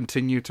 I will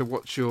continue to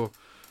watch your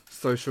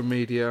social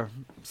media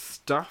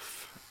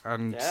stuff.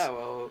 And Yeah,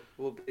 well,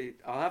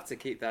 I'll have to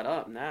keep that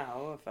up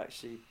now. I've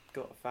actually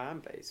got a fan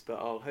base, but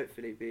I'll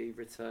hopefully be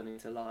returning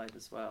to live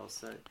as well.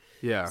 So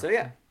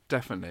yeah.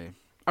 Definitely.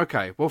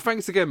 Okay, well,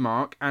 thanks again,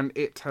 Mark, and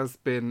it has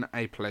been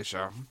a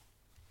pleasure.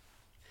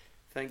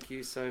 Thank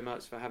you so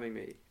much for having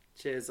me.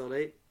 Cheers,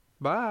 Ollie.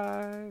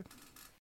 Bye.